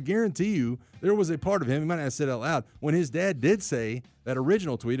probably, I guarantee you, there was a part of him, he might not have said it out loud, when his dad did say that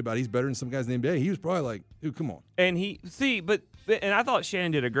original tweet about he's better than some guys in the NBA, he was probably like, dude, come on. And and I thought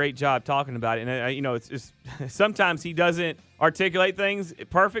Shannon did a great job talking about it. And it's sometimes he doesn't articulate things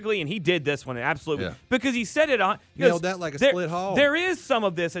perfectly, and he did this one absolutely because he said it on nailed that like a split hole. There is some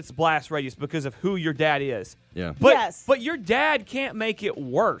of this that's blast radius because of who your dad is. Yeah, but your dad can't make it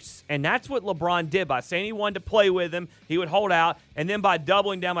worse, and that's what LeBron did by saying he wanted to play with him. He would hold out, and then by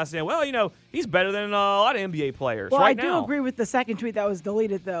doubling down by saying, well, he's better than a lot of NBA players well, right now. now. I do agree with the second tweet that was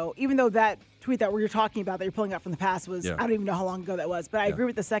deleted, though, even though that tweet that you're talking about that you're pulling up from the past was, I don't even know how long ago that was, but I agree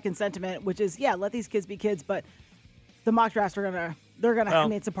with the second sentiment, which is, let these kids be kids, but the mock drafts are I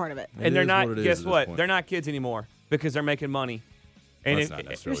mean, it's a part of it. And they're not, guess what? They're not kids anymore because they're making money. And that's not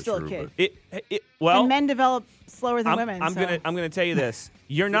necessarily you're still true, a kid. And men develop slower than women. I'm gonna tell you this.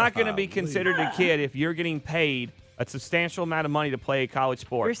 You're not gonna be considered a kid if you're getting paid a substantial amount of money to play a college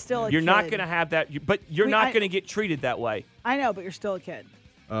sport. You're still a kid. You're not gonna have that, but you're not gonna get treated that way. I know, but you're still a kid.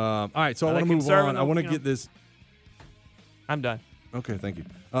 All right, so I want to move on. I want to get this. I'm done. Okay, thank you.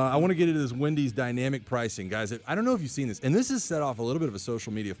 I want to get into this Wendy's dynamic pricing. Guys, I don't know if you've seen this, and this has set off a little bit of a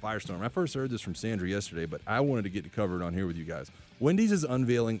social media firestorm. I first heard this from Sandra yesterday, but I wanted to get it covered on here with you guys. Wendy's is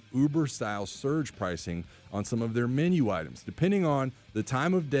unveiling Uber-style surge pricing on some of their menu items. Depending on the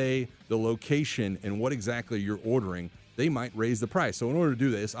time of day, the location, and what exactly you're ordering, they might raise the price. So in order to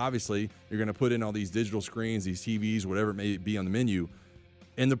do this, obviously, you're going to put in all these digital screens, these TVs, whatever it may be on the menu,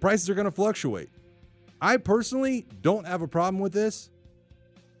 and the prices are going to fluctuate. I personally don't have a problem with this.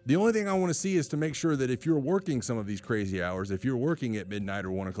 The only thing I want to see is to make sure that if you're working some of these crazy hours, if you're working at midnight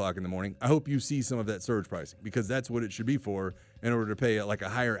or 1 o'clock in the morning, I hope you see some of that surge pricing because that's what it should be for in order to pay like a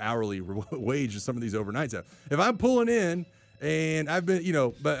higher hourly wage as some of these overnights have. If I'm pulling in and I've been,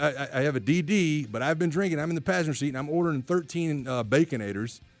 but I have a DD, but I've been drinking, I'm in the passenger seat and I'm ordering 13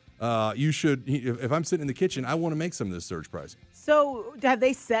 Baconators, you should, if I'm sitting in the kitchen, I want to make some of this surge pricing. So have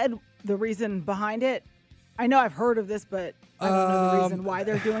they said the reason behind it? I know I've heard of this, but I don't know the reason why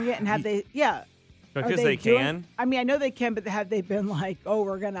they're doing it. And have they, because they can. I mean, I know they can, but have they been like, oh,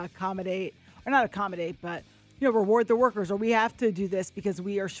 we're going to accommodate, or not accommodate, but, reward the workers, or we have to do this because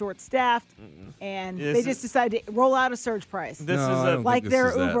we are short-staffed, and they just decided to roll out a surge price. Like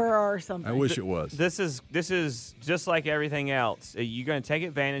their Uber or something. I wish it was. This is just like everything else. You're going to take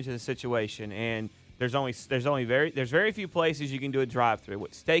advantage of the situation, and there's very few places you can do a drive-through.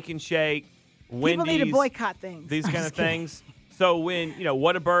 With Steak and Shake, Wendy's, people need to boycott things. These kind of things. So when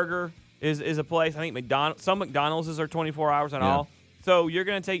Whataburger is a place, I think some McDonald's are 24 hours and all. So you're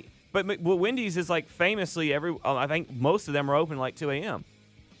going to take, but Wendy's is like famously I think most of them are open like 2 a.m.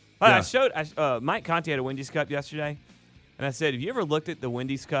 I showed Mike Conti had a Wendy's cup yesterday, and I said, have you ever looked at the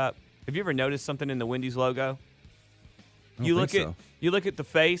Wendy's cup? Have you ever noticed something in the Wendy's logo? You look at the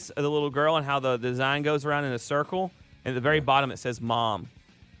face of the little girl and how the design goes around in a circle, and at the very bottom it says "Mom."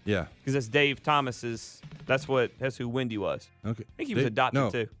 Yeah, because that's Dave Thomas's. That's who Wendy was. Okay, I think he was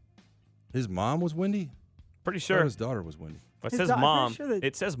adopted too. His mom was Wendy. Pretty sure his daughter was Wendy. It says mom.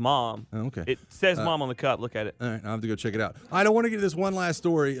 It says mom. Oh, okay. It says mom on the cup. Look at it. All right, I'll have to go check it out. I don't want to get to this one last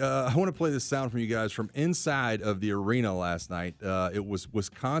story. I want to play this sound from you guys from inside of the arena last night. It was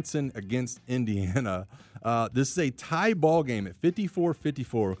Wisconsin against Indiana. This is a tie ball game at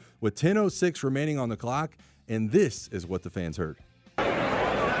 54-54 with 10:06 remaining on the clock, and this is what the fans heard.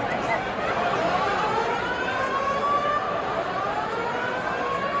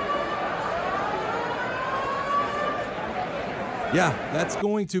 Yeah, that's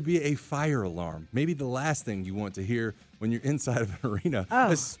going to be a fire alarm. Maybe the last thing you want to hear when you're inside of an arena,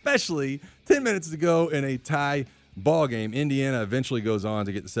 especially 10 minutes to go in a tie ball game. Indiana eventually goes on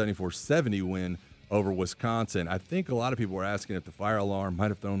to get the 74-70 win over Wisconsin. I think a lot of people were asking if the fire alarm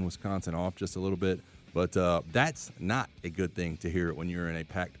might have thrown Wisconsin off just a little bit, but that's not a good thing to hear when you're in a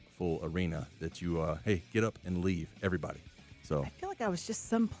packed full arena that you, hey, get up and leave, everybody. So I feel like I was just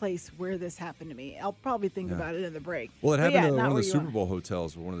someplace where this happened to me. I'll probably think about it in the break. Well, it But happened yeah, to not one of where the you Super are. Bowl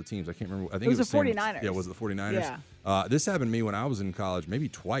hotels for one of the teams. I can't remember. I think It was the San- 49ers. Yeah, was it the 49ers? Yeah. This happened to me when I was in college, maybe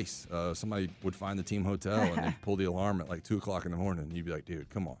twice. Somebody would find the team hotel and they'd pull the alarm at like 2 o'clock in the morning. And you'd be like, dude,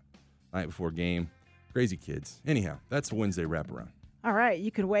 come on. Night before game. Crazy kids. Anyhow, that's the Wednesday wraparound. All right,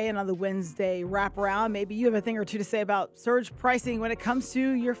 you can weigh in on the Wednesday wraparound. Maybe you have a thing or two to say about surge pricing when it comes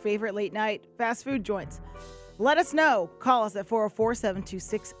to your favorite late night fast food joints. Let us know. Call us at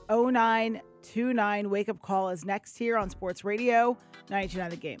 404-726-0929. Wake Up Call is next here on Sports Radio 92.9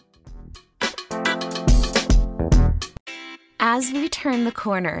 The Game. As we turn the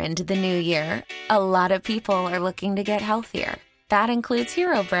corner into the new year, a lot of people are looking to get healthier. That includes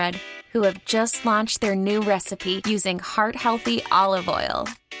Hero Bread, who have just launched their new recipe using heart-healthy olive oil.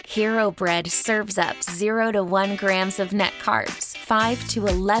 Hero Bread serves up 0 to 1 grams of net carbs, 5 to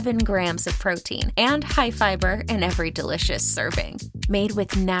 11 grams of protein, and high fiber in every delicious serving. Made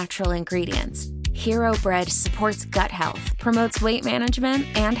with natural ingredients, Hero Bread supports gut health, promotes weight management,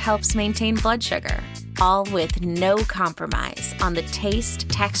 and helps maintain blood sugar. All with no compromise on the taste,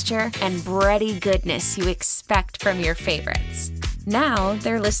 texture, and bready goodness you expect from your favorites. Now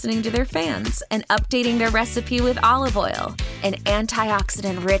they're listening to their fans and updating their recipe with olive oil, an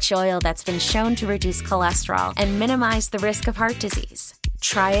antioxidant-rich oil that's been shown to reduce cholesterol and minimize the risk of heart disease.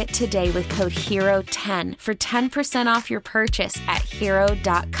 Try it today with code HERO10 for 10% off your purchase at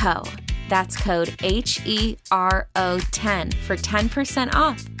hero.co. That's code HERO10 for 10%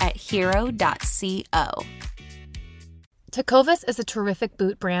 off at hero.co. Tecovas is a terrific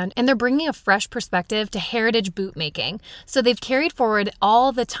boot brand, and they're bringing a fresh perspective to heritage boot making. So they've carried forward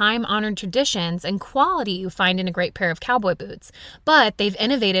all the time-honored traditions and quality you find in a great pair of cowboy boots, but they've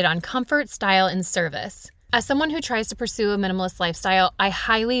innovated on comfort, style, and service. As someone who tries to pursue a minimalist lifestyle, I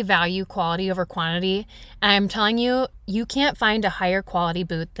highly value quality over quantity, and I'm telling you, you can't find a higher quality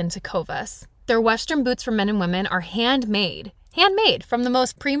boot than Tecovas. Their Western boots for men and women are handmade from the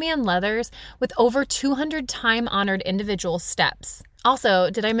most premium leathers with over 200 time-honored individual steps. Also,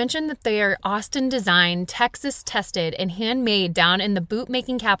 did I mention that they are Austin-designed, Texas-tested, and handmade down in the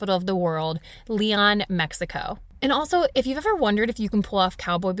boot-making capital of the world, Leon, Mexico? And also, if you've ever wondered if you can pull off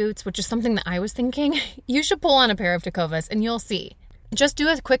cowboy boots, which is something that I was thinking, you should pull on a pair of Tecovas and you'll see. Just do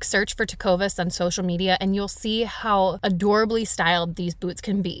a quick search for Tecovas on social media and you'll see how adorably styled these boots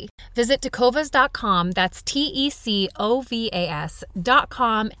can be. Visit tecovas.com, that's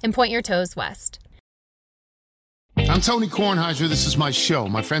TECOVAS.com, and point your toes west. I'm Tony Kornheiser. This is my show.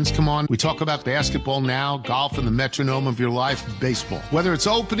 My friends come on. We talk about basketball now, golf, and the metronome of your life, baseball. Whether it's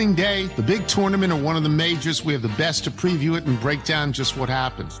opening day, the big tournament, or one of the majors, we have the best to preview it and break down just what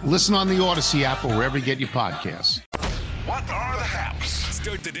happens. Listen on the Odyssey app or wherever you get your podcasts. What are the haps?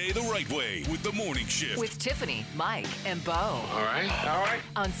 Start the day the right way with the Morning Shift. With Tiffany, Mike, and Bo. All right.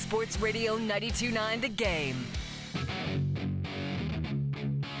 On Sports Radio 92.9 The Game.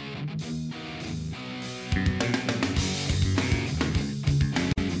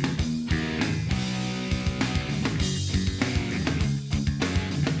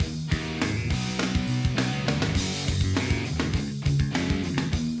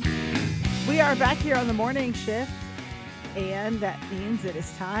 We are back here on the morning shift, and that means it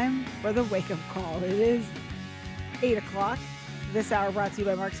is time for the wake-up call. It is 8 o'clock. This hour brought to you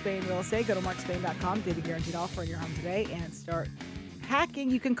by Mark Spain Real Estate. Go to markspain.com, get a guaranteed offer on your home today, and start packing.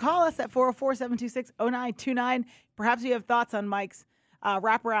 You can call us at 404-726-0929. Perhaps you have thoughts on Mike's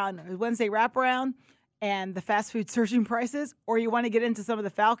wraparound, Wednesday wraparound, and the fast food surging prices, or you want to get into some of the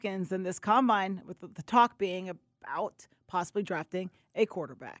Falcons and this combine with the talk being about possibly drafting a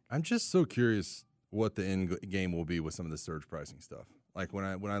quarterback. I'm just so curious what the end game will be with some of the surge pricing stuff. Like when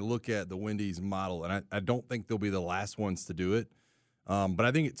I look at the Wendy's model, and I don't think they'll be the last ones to do it, but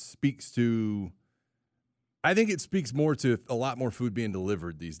I think it speaks more to a lot more food being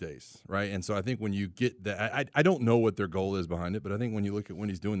delivered these days, right? And so I think when you get that, I don't know what their goal is behind it, but I think when you look at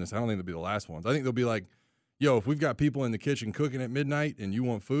Wendy's doing this, I don't think they'll be the last ones. I think they'll be like, yo, if we've got people in the kitchen cooking at midnight and you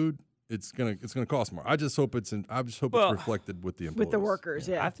want food, it's gonna cost more. I just hope it's reflected with the employees. With the workers,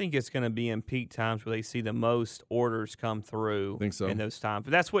 yeah. I think it's going to be in peak times where they see the most orders come through. Think so? In those times.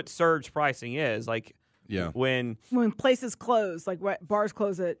 But that's what surge pricing is. Like Yeah. When places close, like bars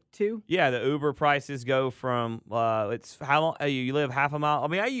close at 2. Yeah, the Uber prices go from it's how long you live half a mile. I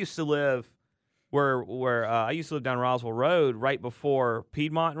mean, I used to live where I used to live down Roswell Road, right before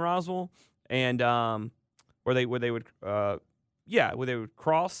Piedmont and Roswell, and where they would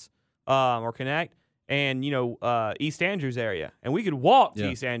cross or connect, and East Andrews area, and we could walk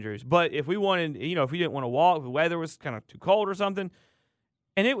to East Andrews. But if we wanted, if we didn't want to walk, if the weather was kind of too cold or something,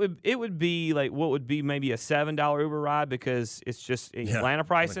 and it would be like what would be maybe a $7 Uber ride because it's just Atlanta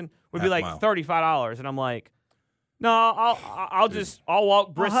pricing would be like $35, and I'm like, no, I'll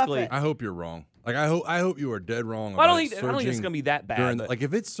walk briskly. I hope you're wrong. Like I hope you are dead wrong. I don't think it's going to be that bad. Like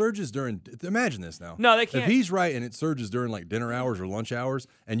if it surges during, imagine this now. No, they can't. If he's right and it surges during like dinner hours or lunch hours,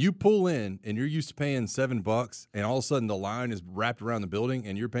 and you pull in and you're used to paying $7, and all of a sudden the line is wrapped around the building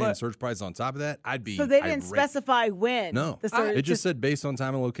and you're paying surge price on top of that, I'd be. So they didn't irate. specify when. No, it just said based on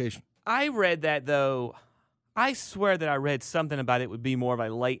time and location. I read that though. I swear that I read something about it would be more of a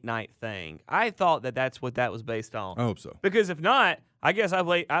late night thing. I thought that that's what that was based on. I hope so. Because if not, I guess I've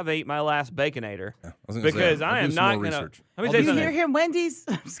ate my last Baconator. Yeah, I was because say, I am not going to. Let me you hear him, Wendy's?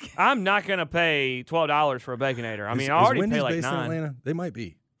 I'm not going to pay $12 for a Baconator. I mean, I is already Wendy's pay like based in $9. Atlanta? They might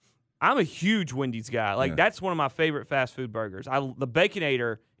be. I'm a huge Wendy's guy. Like that's one of my favorite fast food burgers. The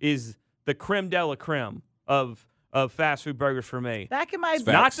Baconator is the creme de la creme of fast food burgers for me. Back in my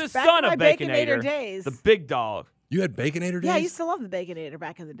not the son of Baconator days, the big dog. You had Baconator days? Yeah, I used to love the Baconator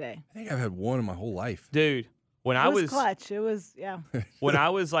back in the day. I think I've had one in my whole life. Dude, when it I was clutch. It was when I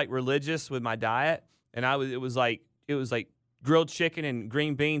was like religious with my diet, and it was like grilled chicken and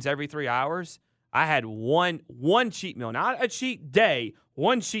green beans every 3 hours. I had one cheat meal, not a cheat day,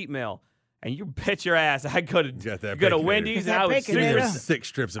 one cheat meal. And you bet your ass I'd go to Wendy's and I would get 6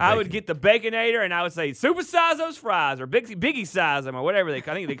 strips of bacon. I would get the Baconator and I would say supersize those fries or biggie size them or whatever I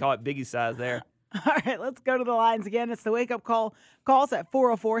think they call it biggie size there. All right, let's go to the lines again. It's the Wake Up Call. Calls at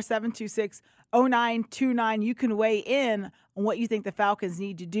 404-726-0929. You can weigh in on what you think the Falcons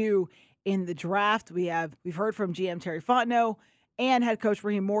need to do in the draft. We've heard from GM Terry Fontenot and head coach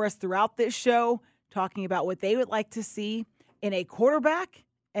Raheem Morris throughout this show talking about what they would like to see in a quarterback.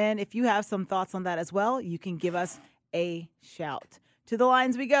 And if you have some thoughts on that as well, you can give us a shout. To the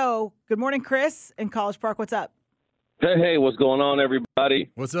lines we go. Good morning, Chris in College Park. What's up? Hey, what's going on, everybody?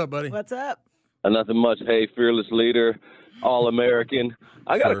 What's up, buddy? What's up? Nothing much. Hey, fearless leader, All-American.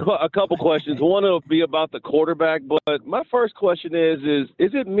 I got a couple questions. One will be about the quarterback, but my first question is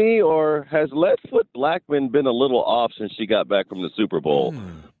it me or has Letfoot Blackman been a little off since she got back from the Super Bowl?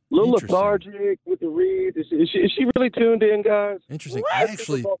 A little lethargic with the read. Is she really tuned in, guys? Interesting. What? I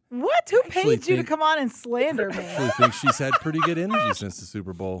actually What? Who paid you to come on and slander me? I actually think she's had pretty good energy since the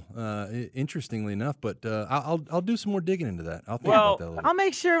Super Bowl. Interestingly enough, but I'll do some more digging into that. I'll think about that later. I'll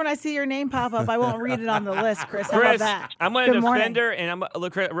make sure when I see your name pop up, I won't read it on the list, Chris. How about that? I'm going to defend her, and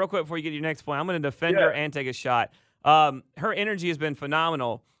look real quick before you get to your next point. I'm going to defend her and take a shot. Her energy has been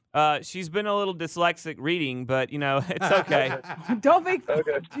phenomenal. She's been a little dyslexic reading, but it's okay. Don't make.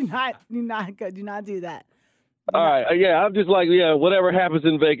 Okay. Do not do that. All right. I'm just like, whatever happens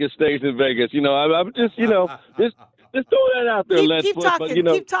in Vegas stays in Vegas. I'm just, just throw that out there. Keep talking.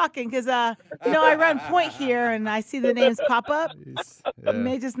 Keep talking, because I run point here and I see the names pop up. You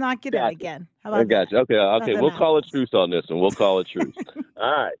may just not get it again. How about I got that? you. Okay. We'll call it truce on this one. We'll call it truce.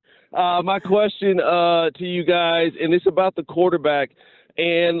 All right. My question to you guys, and it's about the quarterback.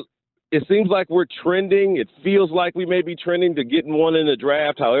 And it seems like we're trending. It feels like we may be trending to getting one in the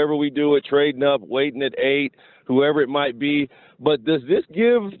draft, however we do it, trading up, waiting at 8, whoever it might be. But does this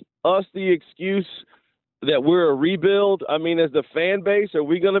give us the excuse that we're a rebuild? I mean, as the fan base, are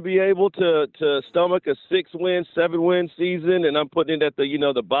we going to be able to stomach a 6-win, 7-win season? And I'm putting it at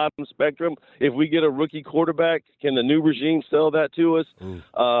the bottom spectrum. If we get a rookie quarterback, can the new regime sell that to us?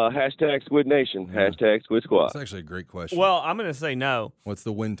 Hashtag Squid Nation. Hashtag Squid Squad. That's actually a great question. Well, I'm going to say no. What's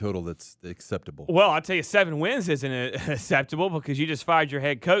the win total that's acceptable? Well, I'll tell you, 7 wins isn't acceptable because you just fired your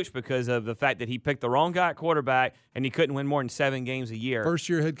head coach because of the fact that he picked the wrong guy at quarterback and he couldn't win more than 7 games a year.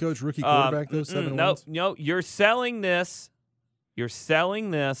 First-year head coach, rookie quarterback, those 7 wins? No, you're selling this. You're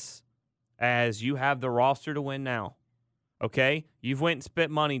selling this as you have the roster to win now. Okay? You've went and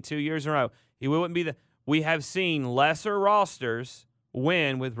spent money 2 years in a row. It wouldn't be we have seen lesser rosters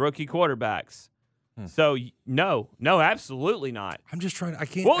win with rookie quarterbacks. So no, absolutely not. I'm just trying. I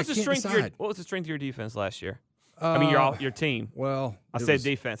can't. What was I the can't strength? decide. What was the strength of your defense last year? I mean, your team. Well, I said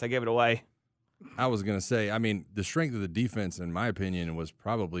defense. I gave it away. I was going to say. I mean, the strength of the defense, in my opinion, was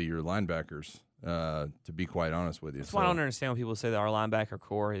probably your linebackers. to be quite honest with you. That's why I don't understand when people say that our linebacker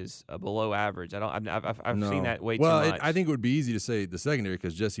core is below average. I've No. seen that way too well, much. I think it would be easy to say the secondary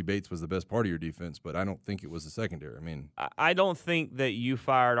because Jesse Bates was the best part of your defense, but I don't think it was the secondary. I mean, I don't think that you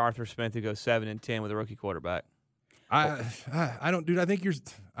fired Arthur Smith to go 7-10 with a rookie quarterback. I don't, dude. I think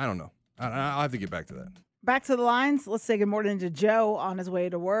I don't know. I'll have to get back to that. Back to the lines. Let's say good morning to Joe on his way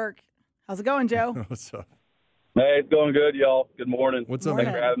to work. How's it going, Joe? What's up? Hey, it's going good, y'all. Good morning. What's up,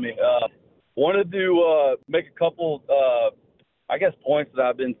 Thanks man? for having me. Wanted to make a couple, I guess, points that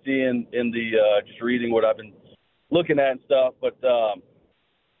I've been seeing in the just reading what I've been looking at and stuff. But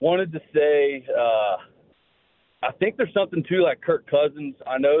wanted to say, I think there's something to like Kirk Cousins.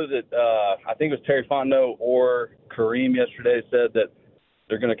 I know that I think it was Terry Fontenot or Kareem yesterday said that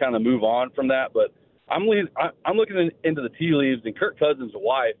they're going to kind of move on from that. But I'm looking into the tea leaves, and Kirk Cousins'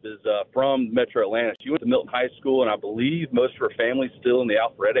 wife is from Metro Atlanta. She went to Milton High School, and I believe most of her family's still in the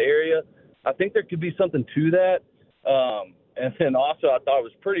Alpharetta area. I think there could be something to that. And then also I thought it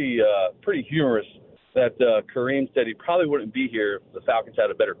was pretty humorous that Kareem said he probably wouldn't be here if the Falcons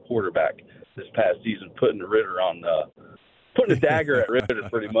had a better quarterback this past season, putting a dagger at Ritter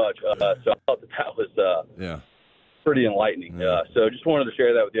pretty much. So I thought that was pretty enlightening. So just wanted to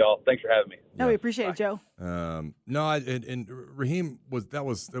share that with y'all. Thanks for having me. No, we appreciate it, Joe. No, and Raheem was a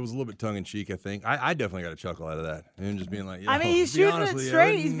little bit tongue in cheek. I think I definitely got a chuckle out of that, and just being like, I mean, he's shooting it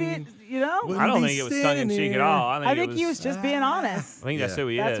straight. He's being, I don't think it was tongue in cheek at all. I think he was just being honest. I think that's who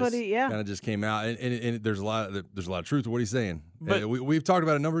he is. That's what he, kind of just came out, and there's a lot of truth to what he's saying. But we've talked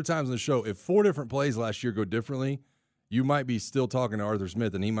about it a number of times on the show. If 4 different plays last year go differently, you might be still talking to Arthur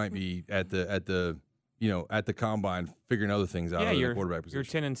Smith, and he might be at the combine figuring other things out of the quarterback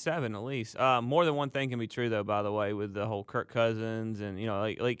position. You're 10-7 at least. More than one thing can be true though. By the way, with the whole Kirk Cousins and he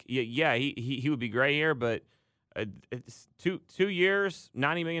would be great here, but it's 2 years,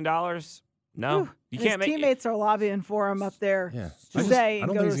 $90 million. No, you can't make. His teammates are lobbying for him up there to I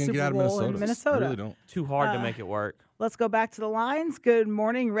don't go think to he's gonna get Super out of Bowl in Minnesota. Minnesota. I really don't. Too hard to make it work. Let's go back to the lines. Good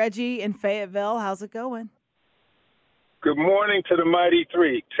morning, Reggie in Fayetteville. How's it going? Good morning to the Mighty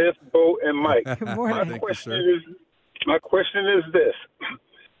Three, Tiff, Bo, and Mike. Good morning. My question is this.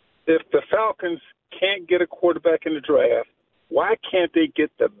 If the Falcons can't get a quarterback in the draft, why can't they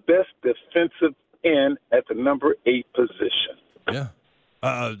get the best defensive end at the number 8 position? Yeah.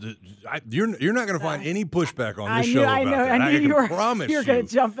 You're not going to find any pushback on this show I about know. that. I knew can promise you were going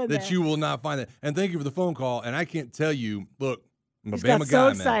to jump in that there. you will not find that. And thank you for the phone call. And I can't tell you, look, I'm a He Bama got guy, so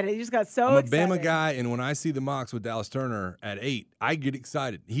man. excited. He just got so I'm a excited. Bama guy, and when I see the mocks with Dallas Turner at 8, I get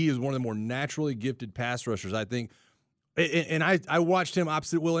excited. He is one of the more naturally gifted pass rushers, I think. And I watched him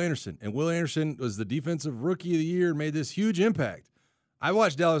opposite Will Anderson, and Will Anderson was the defensive rookie of the year and made this huge impact. I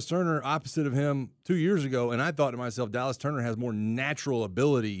watched Dallas Turner opposite of him 2 years ago, and I thought to myself, Dallas Turner has more natural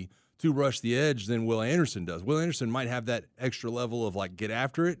ability to rush the edge than Will Anderson does. Will Anderson might have that extra level of like get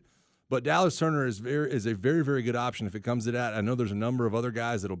after it, but Dallas Turner is a very, very good option if it comes to that. I know there's a number of other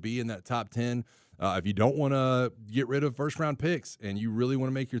guys that'll be in that top 10. If you don't want to get rid of first-round picks and you really want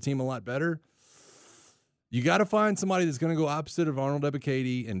to make your team a lot better, you got to find somebody that's going to go opposite of Arnold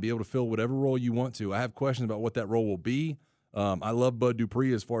Ebiketie and be able to fill whatever role you want to. I have questions about what that role will be. I love Bud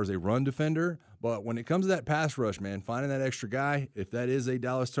Dupree as far as a run defender, but when it comes to that pass rush, man, finding that extra guy, if that is a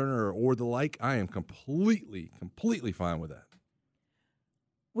Dallas Turner or the like, I am completely fine with that.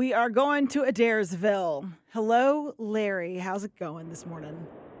 We are going to Adairsville. Hello, Larry. How's it going this morning?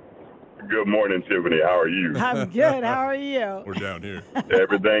 Good morning, Tiffany. How are you? I'm good. How are you? We're down here.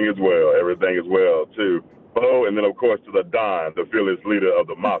 Everything is well. Everything is well, too. Bo, and then, of course, to the Don, the fearless leader of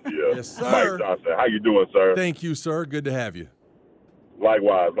the Mafia. Yes, sir. Mike Johnson. How you doing, sir? Thank you, sir. Good to have you.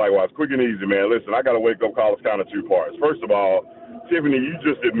 Likewise. Quick and easy, man. Listen, I got to wake-up call. It's kind of 2 parts. First of all, Tiffany, you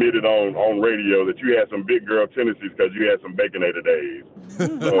just admitted on radio that you had some big girl tendencies because you had some Baconator days. So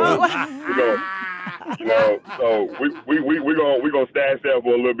we're gonna stash that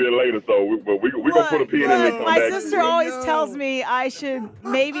for a little bit later. So we're gonna put a pin in it. My sister always tells me I should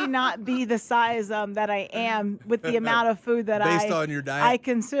maybe not be the size that I am with the amount of food that Based on your diet? I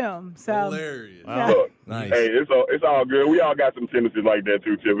consume. So hilarious. Yeah. Look, nice. Hey, it's all good. We all got some tendencies like that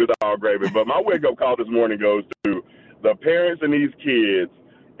too, Tiff. It's all gravy. But my wake-up call this morning goes to the parents and these kids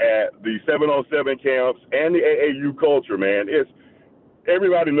at the 707 camps and the AAU culture, man.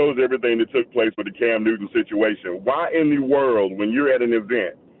 Everybody knows everything that took place with the Cam Newton situation. Why in the world, when you're at an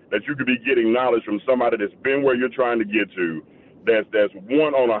event, that you could be getting knowledge from somebody that's been where you're trying to get to, that's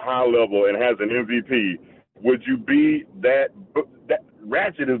won on a high level and has an MVP, would you be that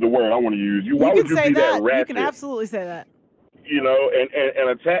ratchet is the word I want to use. Why would you be that ratchet? You can absolutely say that. And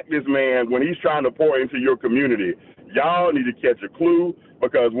attack this man when he's trying to pour into your community. Y'all need to catch a clue,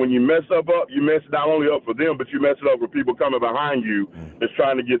 because when you mess up, you mess not only up for them, but you mess it up for people coming behind you that's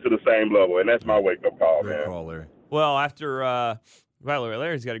trying to get to the same level. And that's my wake-up call, man. Good call, Larry. Well, after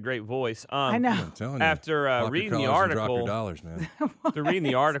Larry's got a great voice. I know. I'm telling you. After Pop reading your the collars and article, drop your dollars, man. after reading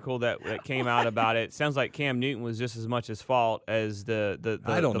the article that came out about it, sounds like Cam Newton was just as much his fault as the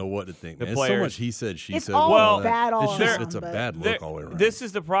I don't know what to think, the man. players. It's so much he said, she It's said. all well, bad all around, it's a but- bad look all the way around. This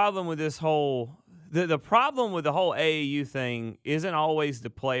is the problem with this whole the problem with the whole AAU thing isn't always the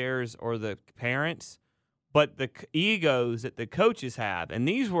players or the parents, but the egos that the coaches have. And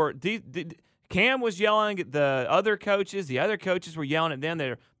these were Cam was yelling at the other coaches. The other coaches were yelling at them.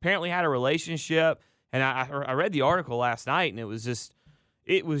 They apparently had a relationship. And I read the article last night, and it was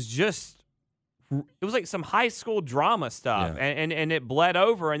like some high school drama stuff, and it bled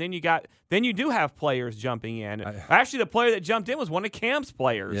over. And then you do have players jumping in. Actually, the player that jumped in was one of Cam's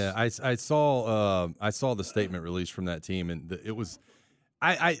players. Yeah, I saw the statement released from that team, and it was.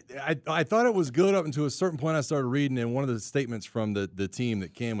 I thought it was good up until a certain point. I started reading, and one of the statements from the team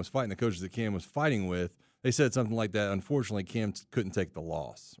that Cam was fighting, the coaches that Cam was fighting with, they said something like that. Unfortunately, Cam couldn't take the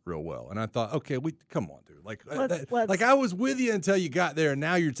loss real well, and I thought, okay, come on, dude. Like I was with you until you got there, and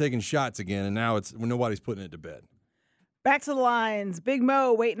now you're taking shots again, and now nobody's putting it to bed. Back to the lines. Big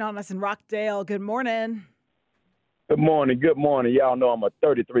Mo waiting on us in Rockdale. Good morning. Good morning. Good morning. Y'all know I'm a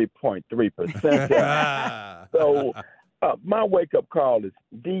 33.3%. So my wake-up call is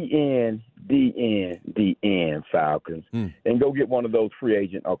DN, Falcons. And go get one of those free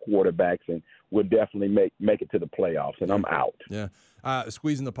agent or quarterbacks, and we'll definitely make it to the playoffs, and I'm out. Yeah.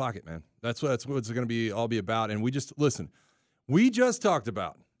 Squeeze in the pocket, man. That's what it's going to be all about. And we just talked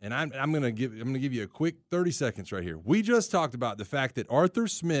about, and I'm going to give you a quick 30 seconds right here. We just talked about the fact that Arthur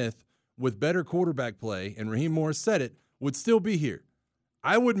Smith, with better quarterback play, and Raheem Morris said it, would still be here.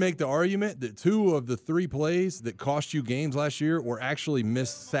 I would make the argument that 2 of the 3 plays that cost you games last year were actually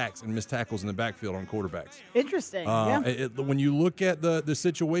missed sacks and missed tackles in the backfield on quarterbacks. Interesting. When you look at the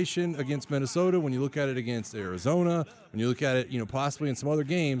situation against Minnesota, when you look at it against Arizona, when you look at it, possibly in some other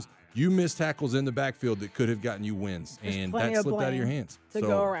games, you missed tackles in the backfield that could have gotten you wins, and that slipped out of your hands. To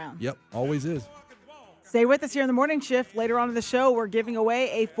go around. Yep, always is. Stay with us here in the morning shift. Later on in the show, we're giving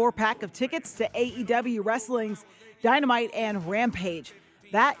away a 4-pack of tickets to AEW Wrestling's Dynamite and Rampage.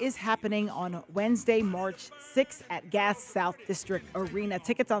 That is happening on Wednesday, March 6th at Gas South District Arena.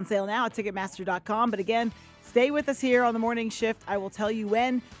 Tickets on sale now at Ticketmaster.com. But again, stay with us here on the morning shift. I will tell you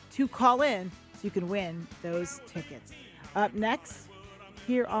when to call in so you can win those tickets. Up next,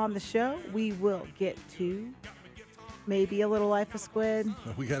 here on the show, we will get to maybe a little Life of Squid.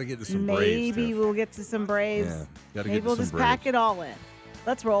 We got to get to some Braves. Maybe we'll get to some Braves. Yeah, gotta maybe get to we'll some just Braves. pack it all in.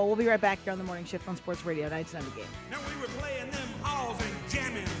 Let's roll. We'll be right back here on the morning shift on Sports Radio 99 The Game. Now we were playing them halls and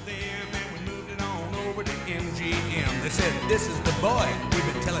jamming them, and we moved it on over to MGM. They said, this is the boy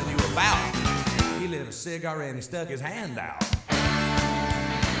we've been telling you about. He lit a cigar and he stuck his hand out.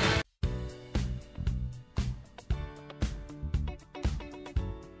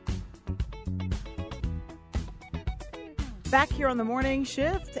 Back here on the morning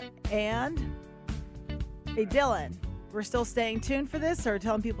shift, and hey, Dylan, we're still staying tuned for this, or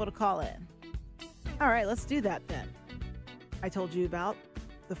telling people to call in? All right, let's do that then. I told you about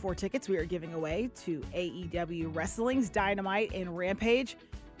the 4 tickets we are giving away to AEW Wrestling's Dynamite and Rampage,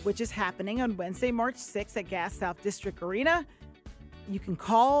 which is happening on Wednesday, March 6th at Gas South District Arena. You can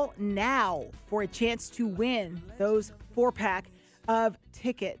call now for a chance to win those 4-pack of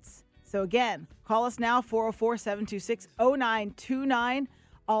tickets. So again, call us now, 404-726-0929.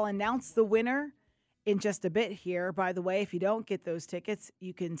 I'll announce the winner in just a bit here. By the way, if you don't get those tickets,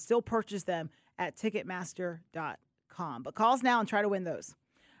 you can still purchase them at Ticketmaster.com. But call us now and try to win those.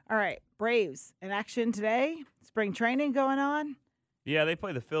 All right, Braves in action today. Spring training going on. Yeah, they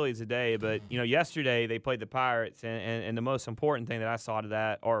play the Phillies today, but yesterday they played the Pirates, and the most important thing that I saw to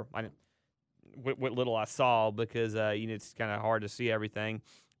that, or what little I saw, because it's kind of hard to see everything.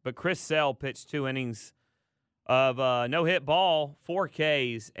 But Chris Sale pitched 2 innings of no-hit ball, 4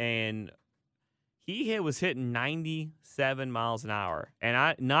 Ks, and he was hitting 97 miles an hour.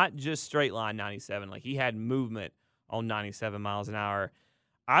 And not just straight line 97. Like, he had movement on 97 miles an hour.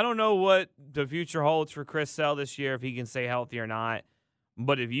 I don't know what the future holds for Chris Sale this year, if he can stay healthy or not.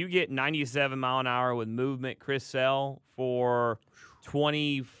 But if you get 97 mile an hour with movement, Chris Sale, for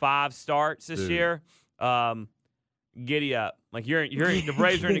 25 starts this year, giddy up. Like the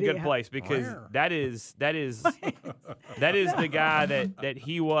Braves are in a good place, because that is the guy that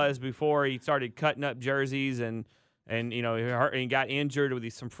he was before he started cutting up jerseys and he hurt and got injured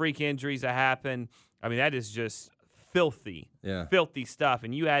with some freak injuries that happened. I mean, that is just filthy stuff.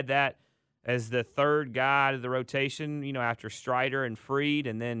 And you add that as the third guy to the rotation, after Strider and Freed,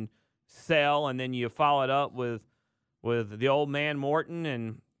 and then Sell, and then you follow it up with the old man Morton,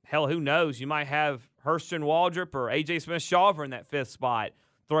 and hell, who knows? You might have Hurston Waldrop or A.J. Smith-Shawver in that fifth spot,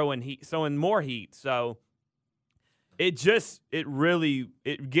 throwing more heat. So it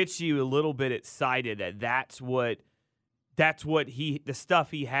gets you a little bit excited that that's what the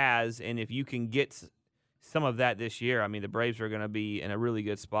stuff he has, and if you can get some of that this year, I mean, the Braves are going to be in a really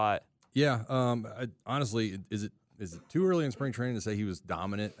good spot. Yeah. Honestly, is it too early in spring training to say he was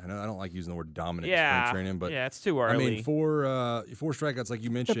dominant? I know I don't like using the word dominant in spring training, but it's too early. I mean, four strikeouts, like you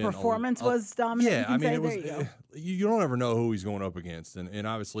mentioned, The performance was dominant. Yeah, I mean, it was. You don't ever know who he's going up against, and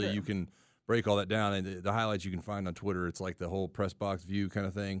obviously you can break all that down. And the highlights you can find on Twitter, it's like the whole press box view kind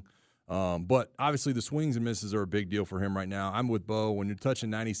of thing. But obviously the swings and misses are a big deal for him right now. I'm with Bo. When you're touching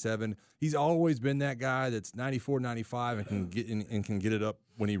 97, he's always been that guy that's 94, 95 and can get it up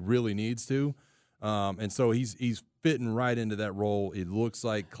when he really needs to. And so he's fitting right into that role. It looks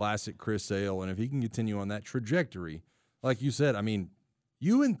like classic Chris Sale, and if he can continue on that trajectory, like you said, I mean,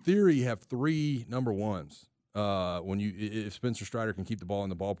 you in theory have 3 number ones. If Spencer Strider can keep the ball in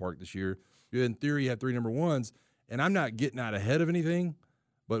the ballpark this year, you in theory have 3 number ones. And I'm not getting out ahead of anything,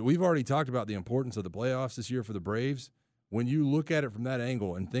 but we've already talked about the importance of the playoffs this year for the Braves. When you look at it from that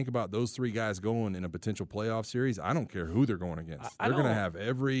angle and think about those 3 guys going in a potential playoff series, I don't care who they're going against. They're going to have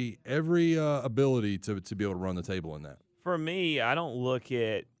every ability to be able to run the table in that. For me, I don't look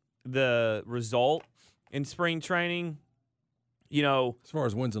at the result in spring training. As far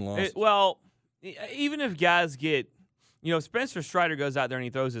as wins and losses. Even if guys get, Spencer Strider goes out there and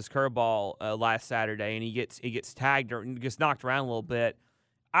he throws his curveball last Saturday and he gets tagged or gets knocked around a little bit.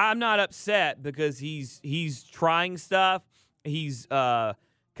 I'm not upset because he's trying stuff. He's kind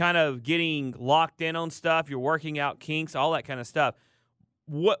of getting locked in on stuff. You're working out kinks, all that kind of stuff.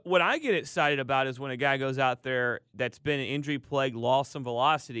 What I get excited about is when a guy goes out there that's been injury plagued, lost some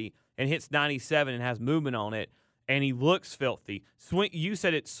velocity, and hits 97 and has movement on it, and he looks filthy. You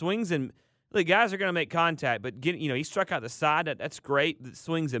said it swings and the guys are going to make contact, but he struck out the side. That's great. The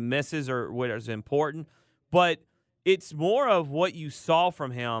swings and misses are what is important, but it's more of what you saw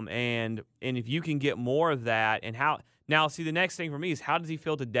from him, and if you can get more of that, and how now. See, the next thing for me is how does he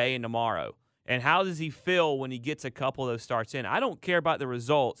feel today and tomorrow, and how does he feel when he gets a couple of those starts in? I don't care about the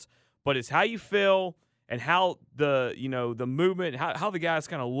results, but it's how you feel and how the movement, how the guys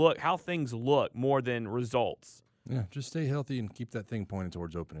kind of look, how things look more than results. Yeah, just stay healthy and keep that thing pointed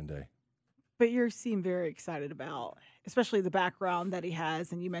towards opening day. But you seem very excited about, especially the background that he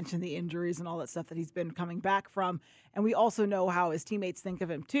has, and you mentioned the injuries and all that stuff that he's been coming back from. And we also know how his teammates think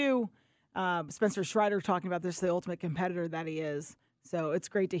of him, too. Spencer Strider talking about this, the ultimate competitor that he is. So it's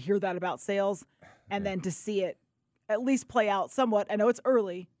great to hear that about Sales and then to see it at least play out somewhat. I know it's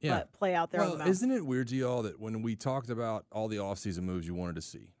early, but play out there. Well, isn't it weird to y'all that when we talked about all the offseason moves you wanted to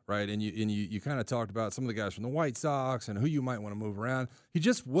see, right? And you kind of talked about some of the guys from the White Sox and who you might want to move around. He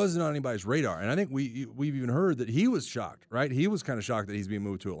just wasn't on anybody's radar. And I think we've even heard that he was shocked, right? He was kind of shocked that he's being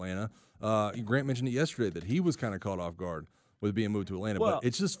moved to Atlanta. Grant mentioned it yesterday that he was kind of caught off guard with being moved to Atlanta. But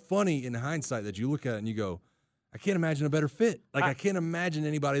it's just funny in hindsight that you look at it and you go, I can't imagine a better fit. I can't imagine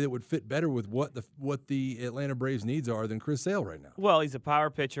anybody that would fit better with what the Atlanta Braves' needs are than Chris Sale right now. Well, he's a power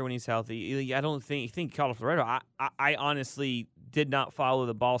pitcher when he's healthy. I don't think he caught off the radar. I honestly did not follow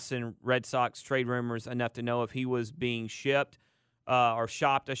the Boston Red Sox trade rumors enough to know if he was being shipped or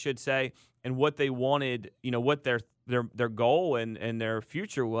shopped, I should say, and what they wanted, what their goal and their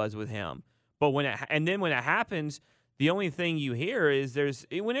future was with him. But when it happens, the only thing you hear is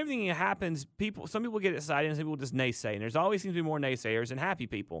when everything happens, some people get excited and some people just naysay. And there's always seems to be more naysayers than happy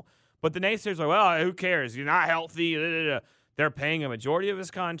people. But the naysayers are, well, who cares? You're not healthy. They're paying a majority of his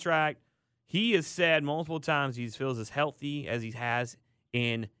contract. He has said multiple times he feels as healthy as he has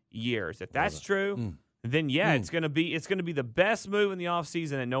in years. If that's true, then it's going to be the best move in the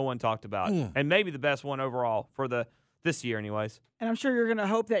offseason that no one talked about, and maybe the best one overall for this year, anyways. And I'm sure you're going to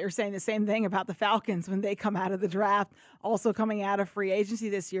hope that you're saying the same thing about the Falcons when they come out of the draft, also coming out of free agency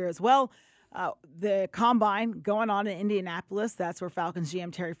this year as well. The Combine going on in Indianapolis, that's where Falcons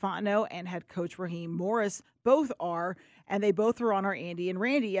GM Terry Fontenot and head coach Raheem Morris both are, and they both were on our Andy and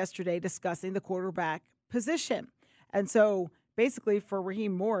Randy yesterday discussing the quarterback position. And so basically for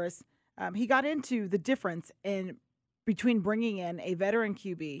Raheem Morris, he got into the difference between bringing in a veteran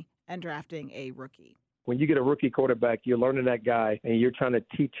QB and drafting a rookie. When you get a rookie quarterback, you're learning that guy and you're trying to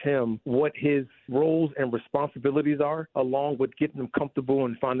teach him what his roles and responsibilities are, along with getting him comfortable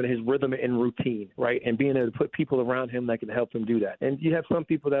and finding his rhythm and routine, right? And being able to put people around him that can help him do that. And you have some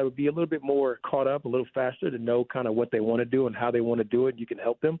people that would be a little bit more caught up, a little faster to know kind of what they want to do and how they want to do it. You can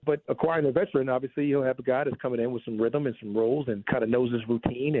help them. But acquiring a veteran, obviously, you'll have a guy that's coming in with some rhythm and some roles and kind of knows his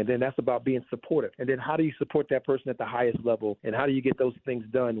routine. And then that's about being supportive. And then how do you support that person at the highest level? And how do you get those things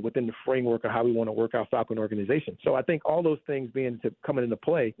done within the framework of how we want to work our Falcon organization? So I think all those things coming into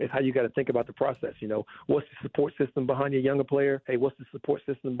play is how you got to think about the process. You know, what's the support system behind your younger player? Hey, what's the support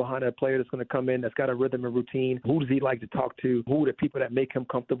system behind a player that's going to come in that's got a rhythm and routine? Who does he like to talk to? Who are the people that make him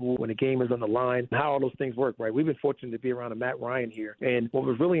comfortable when the game is on the line? And how all those things work, right? We've been fortunate to be around a Matt Ryan here. And what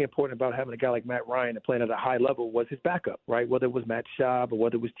was really important about having a guy like Matt Ryan and playing at a high level was his backup, right? Whether it was Matt Schaub or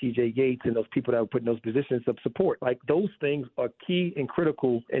whether it was TJ Yates and those people that were put in those positions of support. Like, those things are key and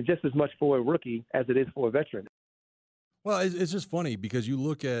critical, and just as much for a rookie as it is for a veteran. Well, it's just funny because you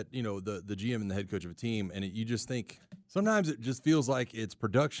look at, you know, the GM and the head coach of a team, and you just think sometimes it just feels like it's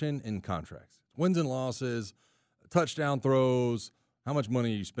production and contracts, wins and losses, touchdown throws, how much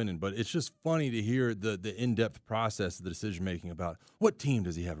money are you spending? But it's just funny to hear the in-depth process of the decision-making about what team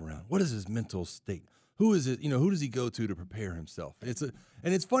does he have around? What is his mental state? Who is it? You know, who does he go to prepare himself?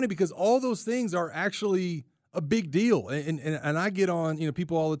 And it's funny because all those things are actually a big deal. And I get on, you know,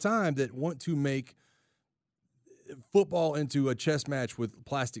 people all the time that want to make football into a chess match with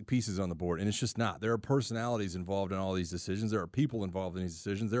plastic pieces on the board, and it's just not. There are personalities involved in all these decisions. There are people involved in these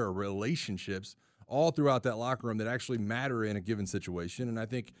decisions. There are relationships all throughout that locker room that actually matter in a given situation, and I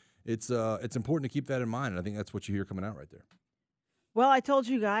think it's important to keep that in mind, and I think that's what you hear coming out right there. Well, I told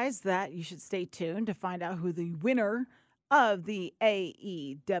you guys that you should stay tuned to find out who the winner of the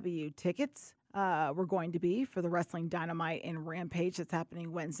AEW tickets were going to be for the Wrestling Dynamite and Rampage that's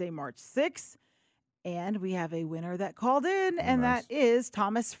happening Wednesday, March 6th. And we have a winner that called in, and that is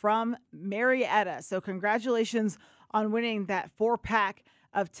Thomas from Marietta. So congratulations on winning that 4-pack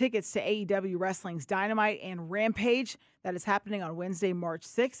of tickets to AEW Wrestling's Dynamite and Rampage that is happening on Wednesday, March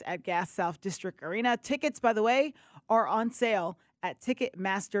 6th at Gas South District Arena. Tickets, by the way, are on sale at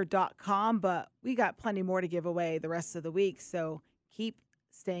Ticketmaster.com, but we got plenty more to give away the rest of the week. So keep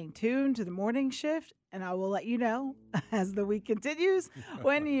staying tuned to the morning shift, and I will let you know as the week continues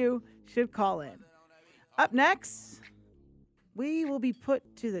when you should call in. Up next, we will be put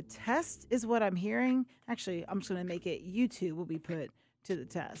to the test, is what I'm hearing. Actually, I'm just going to make it you two will be put to the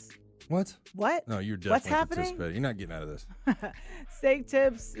test. What? What? No, you're definitely What's happening? participating. You're not getting out of this. Steak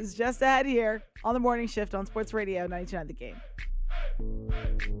Tips is just ahead here on the morning shift on Sports Radio 99 The Game. We're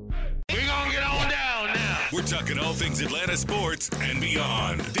gonna get on down now. We're talking all things Atlanta sports and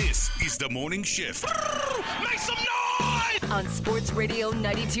beyond. This is the Morning Shift. Make some noise! On Sports Radio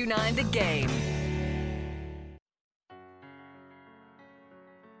 92.9 The Game.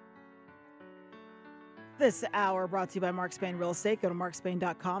 This hour brought to you by Mark Spain Real Estate. Go to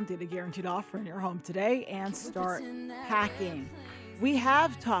markspain.com to get a guaranteed offer in your home today and start packing. We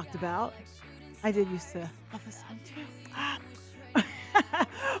have talked about, I did used to love this song too.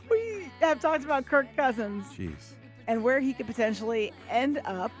 We have talked about Kirk Cousins. Jeez. And where he could potentially end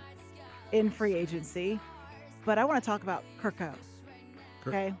up in free agency. But I want to talk about Kirko.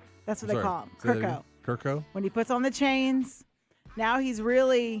 Okay? That's what they call him. Kirko. Kirko? When he puts on the chains, now he's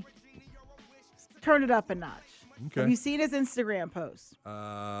really turned it up a notch. Okay. Have you seen his Instagram post?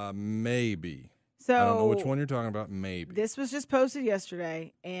 Maybe. So I don't know which one you're talking about. Maybe. This was just posted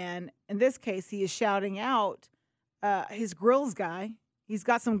yesterday, and in this case, he is shouting out his grills guy. He's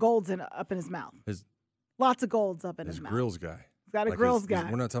got some golds up in his mouth. Lots of golds up in his mouth. Grills guy. He's got a grills guy.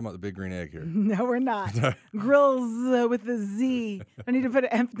 We're not talking about the big green egg here. No, we're not. Grills with the Z. I need to put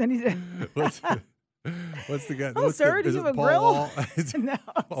an I need to. What's the guy? Oh, sir, do you have a grill? No.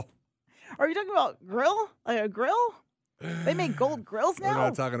 Oh. Are you talking about grill? Like a grill? They make gold grills now? We're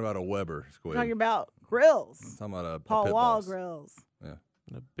not talking about a Weber squid. We're talking about grills. I'm talking about a Paul pit Wall boss. grills. Yeah.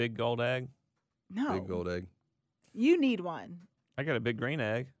 A big gold egg. No. Big gold egg. You need one. I got a big green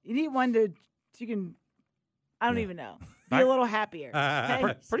egg. You need one you can, I don't even know. Be a little happier.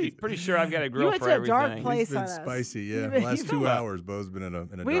 Okay? Pretty sure I've got a grill You went for to a everything. dark place It's been on us. spicy, yeah. You've been- Last you've 2 been- hours, Bo's been in a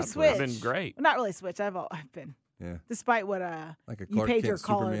We've dark switched. place. It's been great. Well, not really switched. I've been. Yeah. Despite what Like a you Clark paid your Kent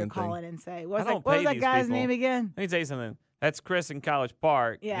caller Superman to call thing. in and say. I What don't was pay that these guy's people. name again? Let me tell you something. That's Chris in College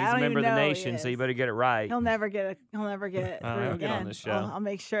Park. Yeah, He's I a don't member of even the know who he nation, so is. you better get it right. He'll never get it. He'll never get it All through right, I'll get again. on this show. I'll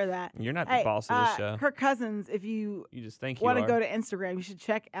make sure that. You're not the boss of this show. Kirk Cousins, if you just think you want to are. go to Instagram, you should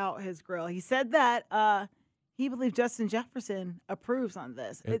check out his grill. He said that he believes Justin Jefferson approves on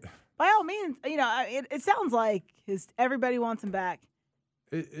this. By all means, it sounds like everybody wants him back.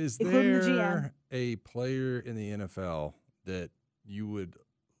 Is including the there GM. a player in the NFL that you would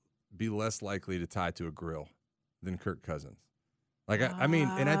be less likely to tie to a grill than Kirk Cousins? Like, I mean,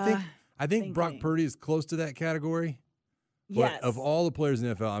 and I think Brock Purdy is close to that category. Yes. But of all the players in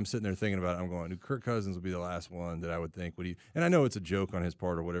the NFL, I'm sitting there thinking about it. I'm going, Kirk Cousins would be the last one that I would think would he. And I know it's a joke on his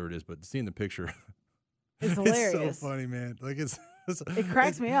part or whatever it is, but seeing the picture, it's hilarious. It's so funny, man. Like it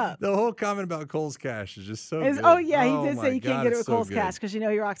cracks me up. The whole comment about Cole's Cash is just so good. Oh yeah, he did say you God, can't get it with so Cole's good. Cash because he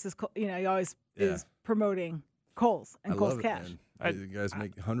rocks his. He always is promoting Cole's and Cole's love Cash. You guys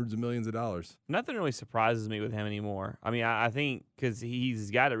make hundreds of millions of dollars. Nothing really surprises me with him anymore. I mean, I think because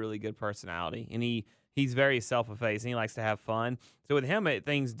he's got a really good personality and he's very self-effacing. He likes to have fun. So with him,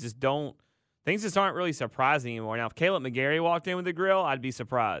 things just aren't really surprising anymore. Now, if Caleb McGarry walked in with a grill, I'd be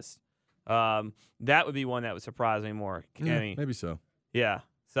surprised. That would be one that would surprise me more. Yeah, I mean, maybe so. Yeah.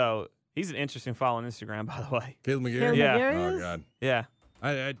 So he's an interesting follow on Instagram, by the way. Caleb McGarry? Yeah. Oh, God. Yeah.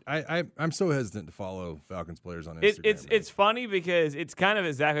 I'm so hesitant to follow Falcons players on Instagram. It's funny because it's kind of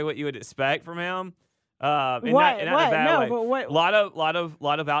exactly what you would expect from him. Not in a What? bad No, way. but what? Lot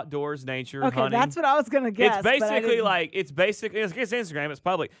of outdoors nature. Okay, hunting. that's what I was gonna guess. It's but I basically didn't- it's Instagram. It's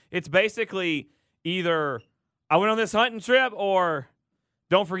public. It's basically either I went on this hunting trip or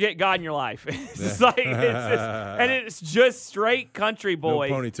don't forget God in your life. It's just straight country boy.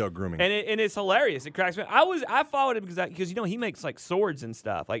 No ponytail grooming. And it's hilarious. It cracks me. I followed him because he makes like swords and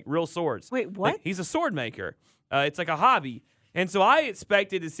stuff, like real swords. Wait, what? Like, he's a sword maker. It's like a hobby. And so I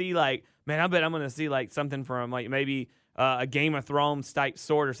expected to see like, man, I bet I'm going to see like something from like maybe a Game of Thrones type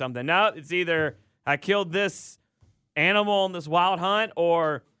sword or something. No, it's either I killed this animal on this wild hunt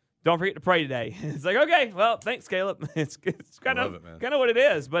or don't forget to pray today. It's like, okay, well, thanks, Caleb. It's kind of what it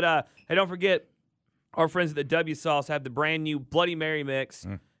is. But hey, don't forget, our friends at the W Sauce have the brand new Bloody Mary mix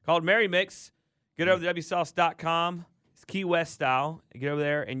called Mary Mix. Get over to WSauce.com. It's Key West style. Get over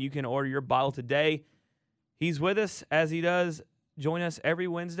there and you can order your bottle today. He's with us as he does join us every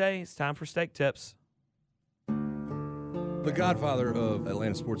Wednesday. It's time for Steak Tips. The godfather of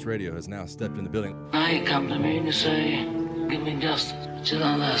Atlanta Sports Radio has now stepped in the building. Now you come to me and you say, give me justice, but you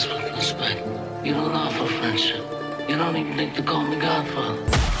don't ask for respect. You don't offer friendship. You don't even think to call me Godfather.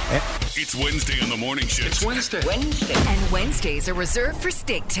 It's Wednesday on the morning shift. It's Wednesday. And Wednesdays are reserved for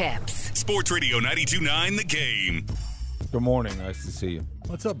Steak Tips. Sports Radio 92.9 The Game. Good morning. Nice to see you.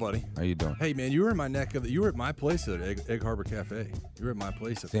 What's up, buddy? How you doing? Hey, man, you were in my you were at my place at Egg Harbor Cafe. You were at my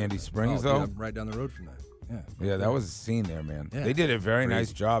place at Sandy Springs, dude, though? I'm right down the road from that. Yeah, that was a scene there, man. Yeah. They did a very Crazy.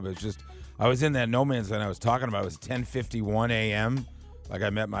 nice job. It's just, I was in that no man's land I was talking about. It was 10:51 a.m. Like I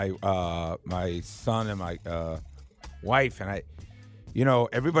met my my son and my wife, and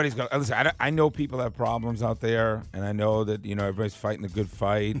everybody's got. Listen, I know people have problems out there, and I know that everybody's fighting the good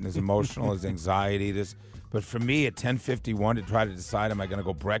fight, and there's emotional, there's anxiety, But for me, at 10:51 to try to decide, am I going to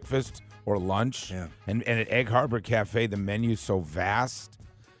go breakfast or lunch? Yeah. And at Egg Harbor Cafe, the menu's so vast.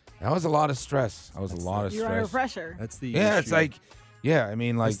 That was a lot of stress. That was a lot of stress. You're under pressure. That's the Yeah, issue. it's like, I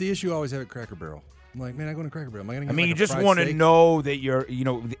mean, like. That's the issue I always have at Cracker Barrel. I'm like, man, I go to Cracker Barrel. Am I going to get you like a just fried want to steak? know that you're,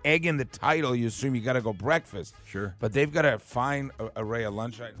 the egg in the title, you assume you got to go breakfast. Sure. But they've got a fine array of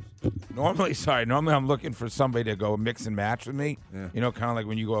lunch items. Normally I'm looking for somebody to go mix and match with me. Yeah. Kind of like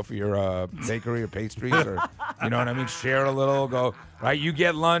when you go for your bakery or pastries or, you know what I mean? Share a little, go, right, you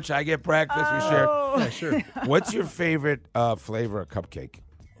get lunch, I get breakfast, we share. Yeah, sure. What's your favorite flavor of cupcake?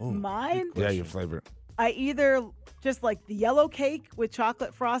 Mine? Yeah, your flavor. I either just like the yellow cake with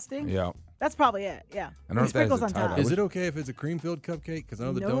chocolate frosting. Yeah. That's probably it. Yeah. I don't know And if that has sprinkles a on title. top. Is it okay if it's a cream-filled cupcake? Because I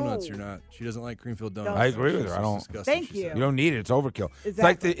know the donuts No. you're not. She doesn't like cream-filled donuts. I agree with her. I It's don't. disgusting, Thank she you. said. You don't need it. It's overkill.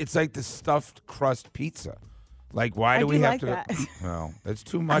 Exactly. It's like the stuffed crust pizza. Like, why I do we do have like to? that. Well, that's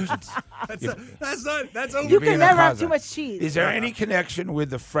too much. It's, That's over. You being can a never have causa. too much cheese. Is there any connection with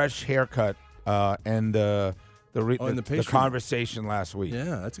the fresh haircut and the pastry. conversation last week?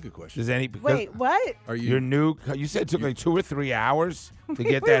 Yeah, that's a good question. Does any because Wait, what? Are you? your new? You said it took like 2 or 3 hours to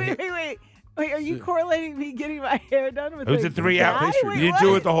get wait, that. wait, are you correlating me getting my hair done with It was a a 3 guy? hour. Wait, You didn't do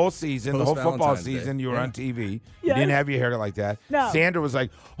what? it the whole season, the whole football Post-Valentine's Day. season. You were Yeah. on TV. You Yes. didn't have your hair like that. No. Sandra was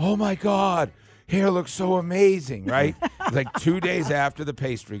like, "Oh my God, hair looks so amazing!" Right? It's like 2 days after the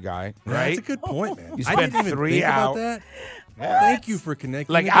pastry guy. Yeah, Right? That's a good point, man. You I spent didn't even 3 think about hours. that. Yeah. Thank you for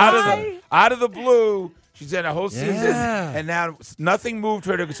connecting. Like the out dots. of the blue, she said a whole season, Yeah. and now nothing moved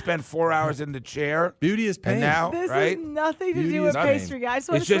her to spend 4 hours in the chair. Beauty is pain. And now, This right? has nothing to Beauty do is with pain. pastry, guys.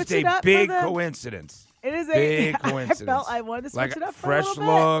 So I It's switch just it a up big for the, coincidence. It is Big a coincidence. I wanted to switch Like it up for fresh a little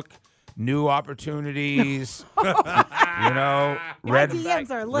look, new opportunities, red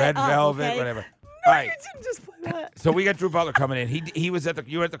DMs are lit red up, velvet, okay? whatever. No, All right. you didn't just play that. So we got Drew Butler coming in. You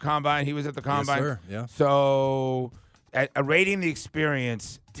were at the combine. He was at the combine. sir. Yeah. So rating the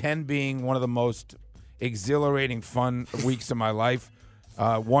experience, 10 being one of the most exhilarating, fun weeks of my life,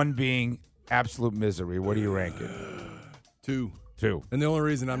 1 being absolute misery. What do you rank it? 2. 2. And the only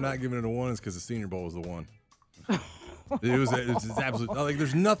reason I'm not giving it a 1 is because the Senior Bowl was the 1. It was absolute. Like,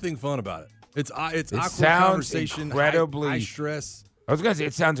 there's nothing fun about it. It's awkward conversation. Incredibly high stress. I was gonna say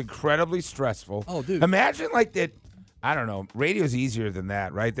it sounds incredibly stressful. Oh, dude! Imagine like that. I don't know. Radio's easier than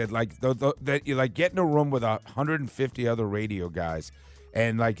that, right? That like that you like get in a room with 150 other radio guys,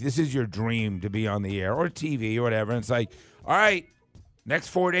 and like this is your dream to be on the air or TV or whatever. And it's like, all right, next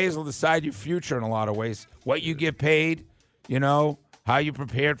 4 days will decide your future in a lot of ways. What you get paid, how you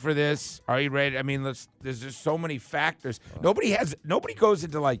prepared for this. Are you ready? I mean, there's just so many factors. Nobody goes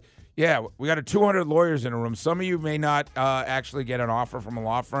into like, yeah, we got 200 lawyers in a room. Some of you may not actually get an offer from a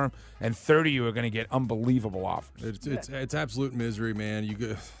law firm, and 30 of you are going to get unbelievable offers. It's absolute misery, man. You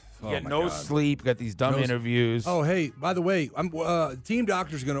get no sleep. Got these dumb interviews. Oh, hey, by the way, I'm Team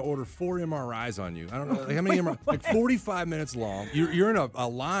Doctor's going to order 4 MRIs on you. I don't know like how many MRIs. Like 45 minutes long. You're in a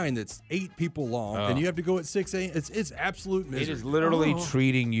line that's 8 people long, and you have to go at 6 a.m. It's absolute misery. It is literally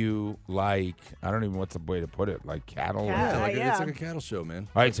treating you like, I don't even know what's the way to put it, like cattle. It's like a cattle show, man.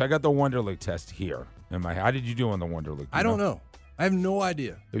 All right, so I got the Wonderlic test here. How did you do on the Wonderlic? I don't know. I have no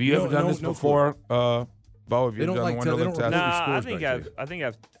idea. Have you ever done this before? Bo, have you done the Wonderlic test? No,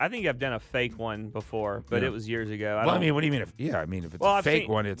 I think I've done a fake one before, but it was years ago. What do you mean? If it's a fake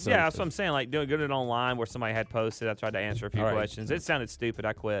one, it's that's what I'm saying. Like doing it online where somebody had posted. I tried to answer a few questions. It sounded stupid.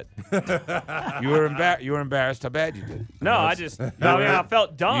 I quit. You were embarrassed. How bad you did? No, I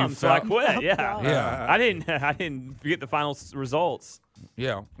felt dumb, so I quit. Yeah. I didn't get the final results.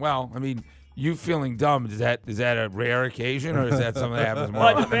 Yeah. Well, I mean, you feeling dumb, is that a rare occasion, or is that something that happens more?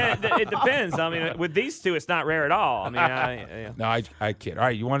 Well, it depends. I mean, with these two, it's not rare at all. I mean, No, I kid. All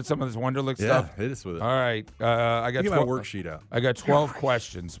right, you wanted some of this Wonderlic stuff? Yeah, hit us with it. All right. I got get my worksheet out. I got 12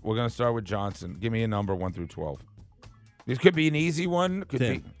 questions. We're going to start with Johnson. Give me a number 1 through 12. This could be an easy one. Could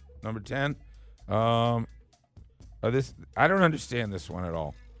 10. be number 10. I don't understand this one at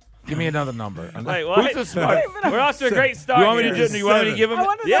all. Give me another number. Wait, what? Who's the smart? We're off to a great start. You want me to give him?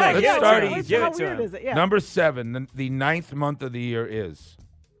 Yeah, let's start easy. Give it to him. Yeah. Number 7. The 9th month of the year is.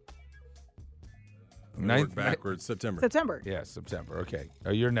 Work backwards. September. Yeah, September. Okay.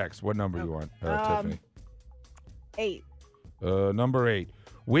 You're next. What number you want, Tiffany? 8. Number 8.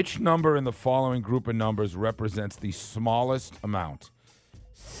 Which number in the following group of numbers represents the smallest amount?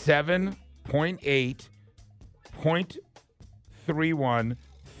 7, 0.8, 0.31,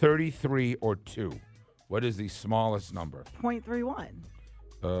 33, or 2? What is the smallest number?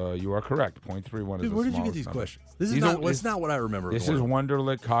 0.31. You are correct. 0.31 is the where did smallest you get these number. questions? This is not what I remember. This is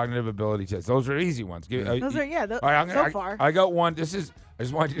Wonderlic cognitive ability test. Those are easy ones. Those are, all right, so far. I got one. I just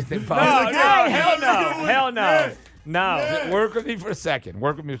want you to think. Hell no. No. Work with me for a second.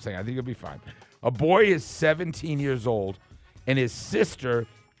 I think you'll be fine. A boy is 17 years old, and his sister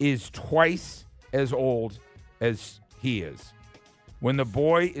is twice as old as he is. When the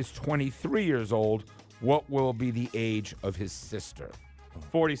boy is 23 years old, what will be the age of his sister?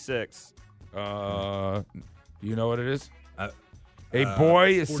 46. Do you know what it is? A boy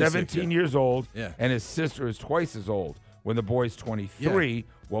is 46, 17 years old, Yeah. and his sister is twice as old. When the boy's 23,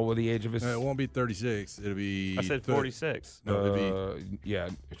 what will the age of his It won't be 36. It'll be. I said 46. No, it'll be. Yeah,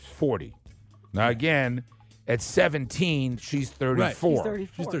 it's 40. Now, again, at 17, she's 34. Right.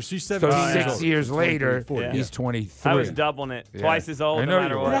 She's 17. So 6 years later, he's 23. I was doubling it. Twice as old, I no know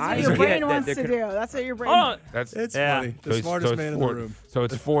matter you what. were. That's what your brain wants to do. That's what your brain wants. It's funny. The smartest man in the room. So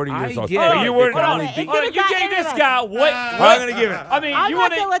it's 40 years old. But you weren't hold on. You gave this guy what? I'm going to give it. I mean, I'm you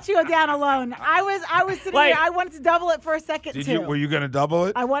not want gonna let you go down alone. I was sitting here. I wanted to double it for a second too. Were you going to double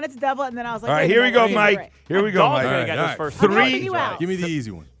it? I wanted to double it, and then I was like, all right, wait a here we minute, go, wait a Mike. minute. Here we go, Mike. All right. I'm helping you out. Give me the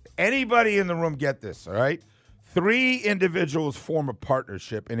easy one. Anybody in the room get this, all right? 3 individuals form a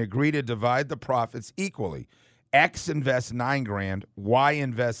partnership and agree to divide the profits equally. X invests $9,000, Y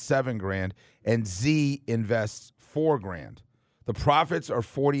invests $7,000, and Z invests $4,000. The profits are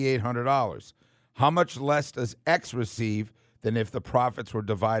 $4,800. How much less does X receive than if the profits were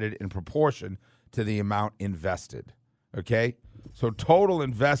divided in proportion to the amount invested? Okay? So total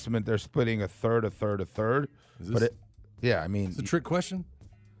investment, they're splitting a third. Yeah, I mean, It's a trick question.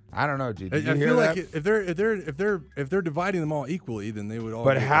 I don't know, dude. I Did you hear feel that? like if they're dividing them all equally, then they would all.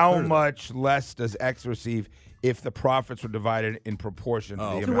 But get a how third of much less does X receive if the profits were divided in proportion to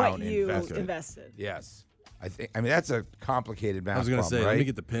the To amount what you invested? invested. Yes. I mean, that's a complicated math I was going to problem, say, right? let me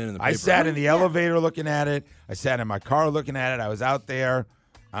get the pen and the paper. I sat in the elevator looking at it. I sat in my car looking at it. I was out there.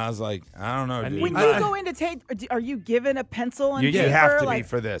 I was like, I don't know, dude. When you go in to take, are you given a pencil and You paper? have to be like,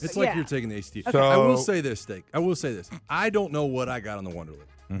 for this. It's like Yeah. you're taking the ACT. Okay. I will So- say this, Steak. I will say this. I don't know what I got on the Wonderlic,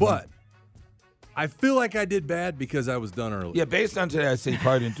 but I feel like I did bad because I was done early. Yeah, based on today, I say you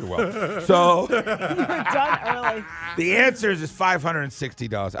probably didn't do well. So You're done early. the answer is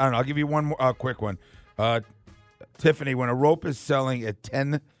 $560. I don't know. I'll give you one more quick one. Tiffany, when a rope is selling at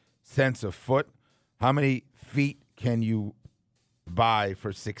 10 cents a foot, how many feet can you buy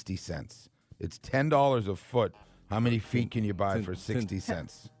for 60 cents? It's $10 a foot. How many feet can you buy for 60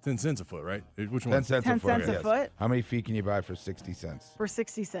 cents? 10 cents a foot, right? Which 10 one? cents 10 a foot. cents a yes. foot? How many feet can you buy for 60 cents? For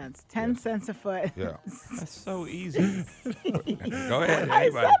 60 cents. 10 cents a foot. Yeah. That's so easy. Go ahead. I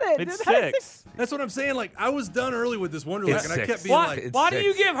Anybody. said it. It's Didn't I say- 6. That's what I'm saying. Like, I was done early with this Wonderlic, It's and I 6. kept being Why, like, why do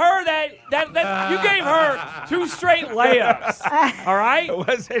you give her that you gave her 2 straight layups? All right?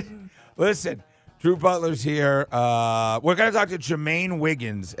 Listen, Drew Butler's here. We're going to talk to Jermaine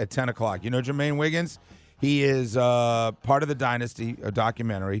Wiggins at 10 o'clock. You know Jermaine Wiggins? He is part of the Dynasty, a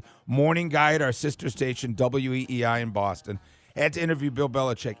documentary. Morning guy at our sister station, WEEI in Boston. Had to interview Bill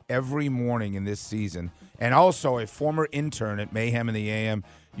Belichick every morning in this season. And also a former intern at Mayhem in the AM.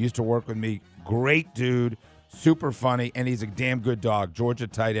 Used to work with me. Great dude, super funny, and he's a damn good dog. Georgia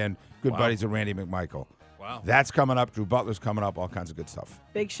tight end, good Wow. buddies of Randy McMichael. Wow. That's coming up. Drew Butler's coming up. All kinds of good stuff.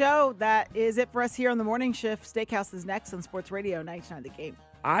 Big show. That is it for us here on the morning shift. Steakhouse is next on Sports Radio 99 The Game.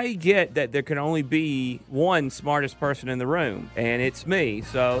 I get that there can only be one smartest person in the room, and it's me,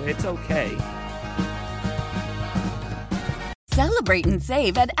 so it's okay. Celebrate and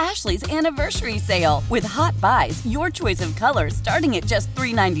save at Ashley's Anniversary Sale. With Hot Buys, your choice of colors starting at just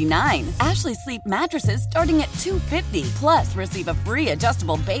 $3.99. Ashley Sleep mattresses starting at $2.50. Plus, receive a free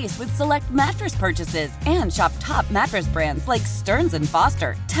adjustable base with select mattress purchases. And shop top mattress brands like Stearns &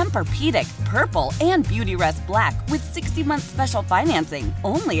 Foster, Tempur-Pedic, Purple, and Beautyrest Black with 60-month special financing.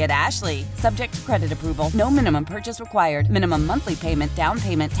 Only at Ashley. Subject to credit approval. No minimum purchase required. Minimum monthly payment, down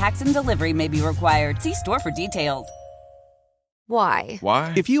payment, tax, and delivery may be required. See store for details. Why?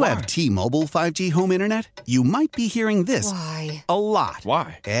 Why? If you have T-Mobile 5G home internet, you might be hearing this Why? a lot.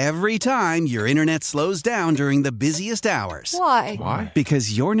 Why? Every time your internet slows down during the busiest hours. Why? Why?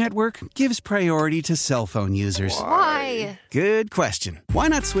 Because your network gives priority to cell phone users. Why? Good question. Why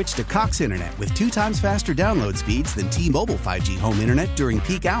not switch to Cox Internet with 2 times faster download speeds than T-Mobile 5G home internet during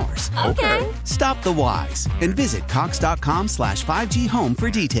peak hours? Okay. Stop the whys and visit cox.com/5G home for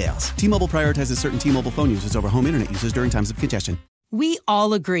details. T-Mobile prioritizes certain T-Mobile phone users over home internet users during times of congestion. We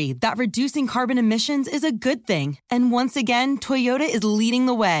all agree that reducing carbon emissions is a good thing. And once again, Toyota is leading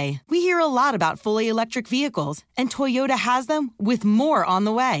the way. We hear a lot about fully electric vehicles, and Toyota has them with more on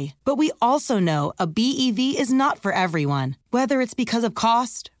the way. But we also know a BEV is not for everyone. Whether it's because of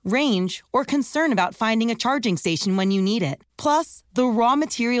cost, range, or concern about finding a charging station when you need it. Plus, the raw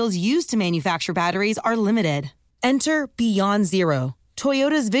materials used to manufacture batteries are limited. Enter Beyond Zero,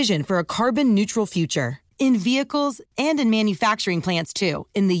 Toyota's vision for a carbon-neutral future. In vehicles and in manufacturing plants, too,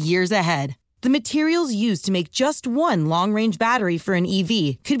 in the years ahead. The materials used to make just one long-range battery for an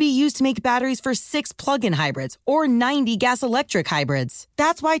EV could be used to make batteries for 6 plug-in hybrids or 90 gas-electric hybrids.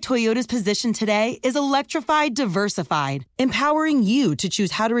 That's why Toyota's position today is electrified, diversified, empowering you to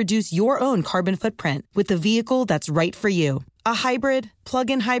choose how to reduce your own carbon footprint with the vehicle that's right for you. A hybrid,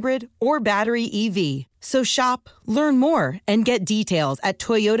 plug-in hybrid, or battery EV. So shop, learn more, and get details at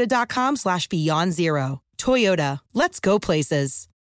toyota.com/beyondzero. Toyota, let's go places.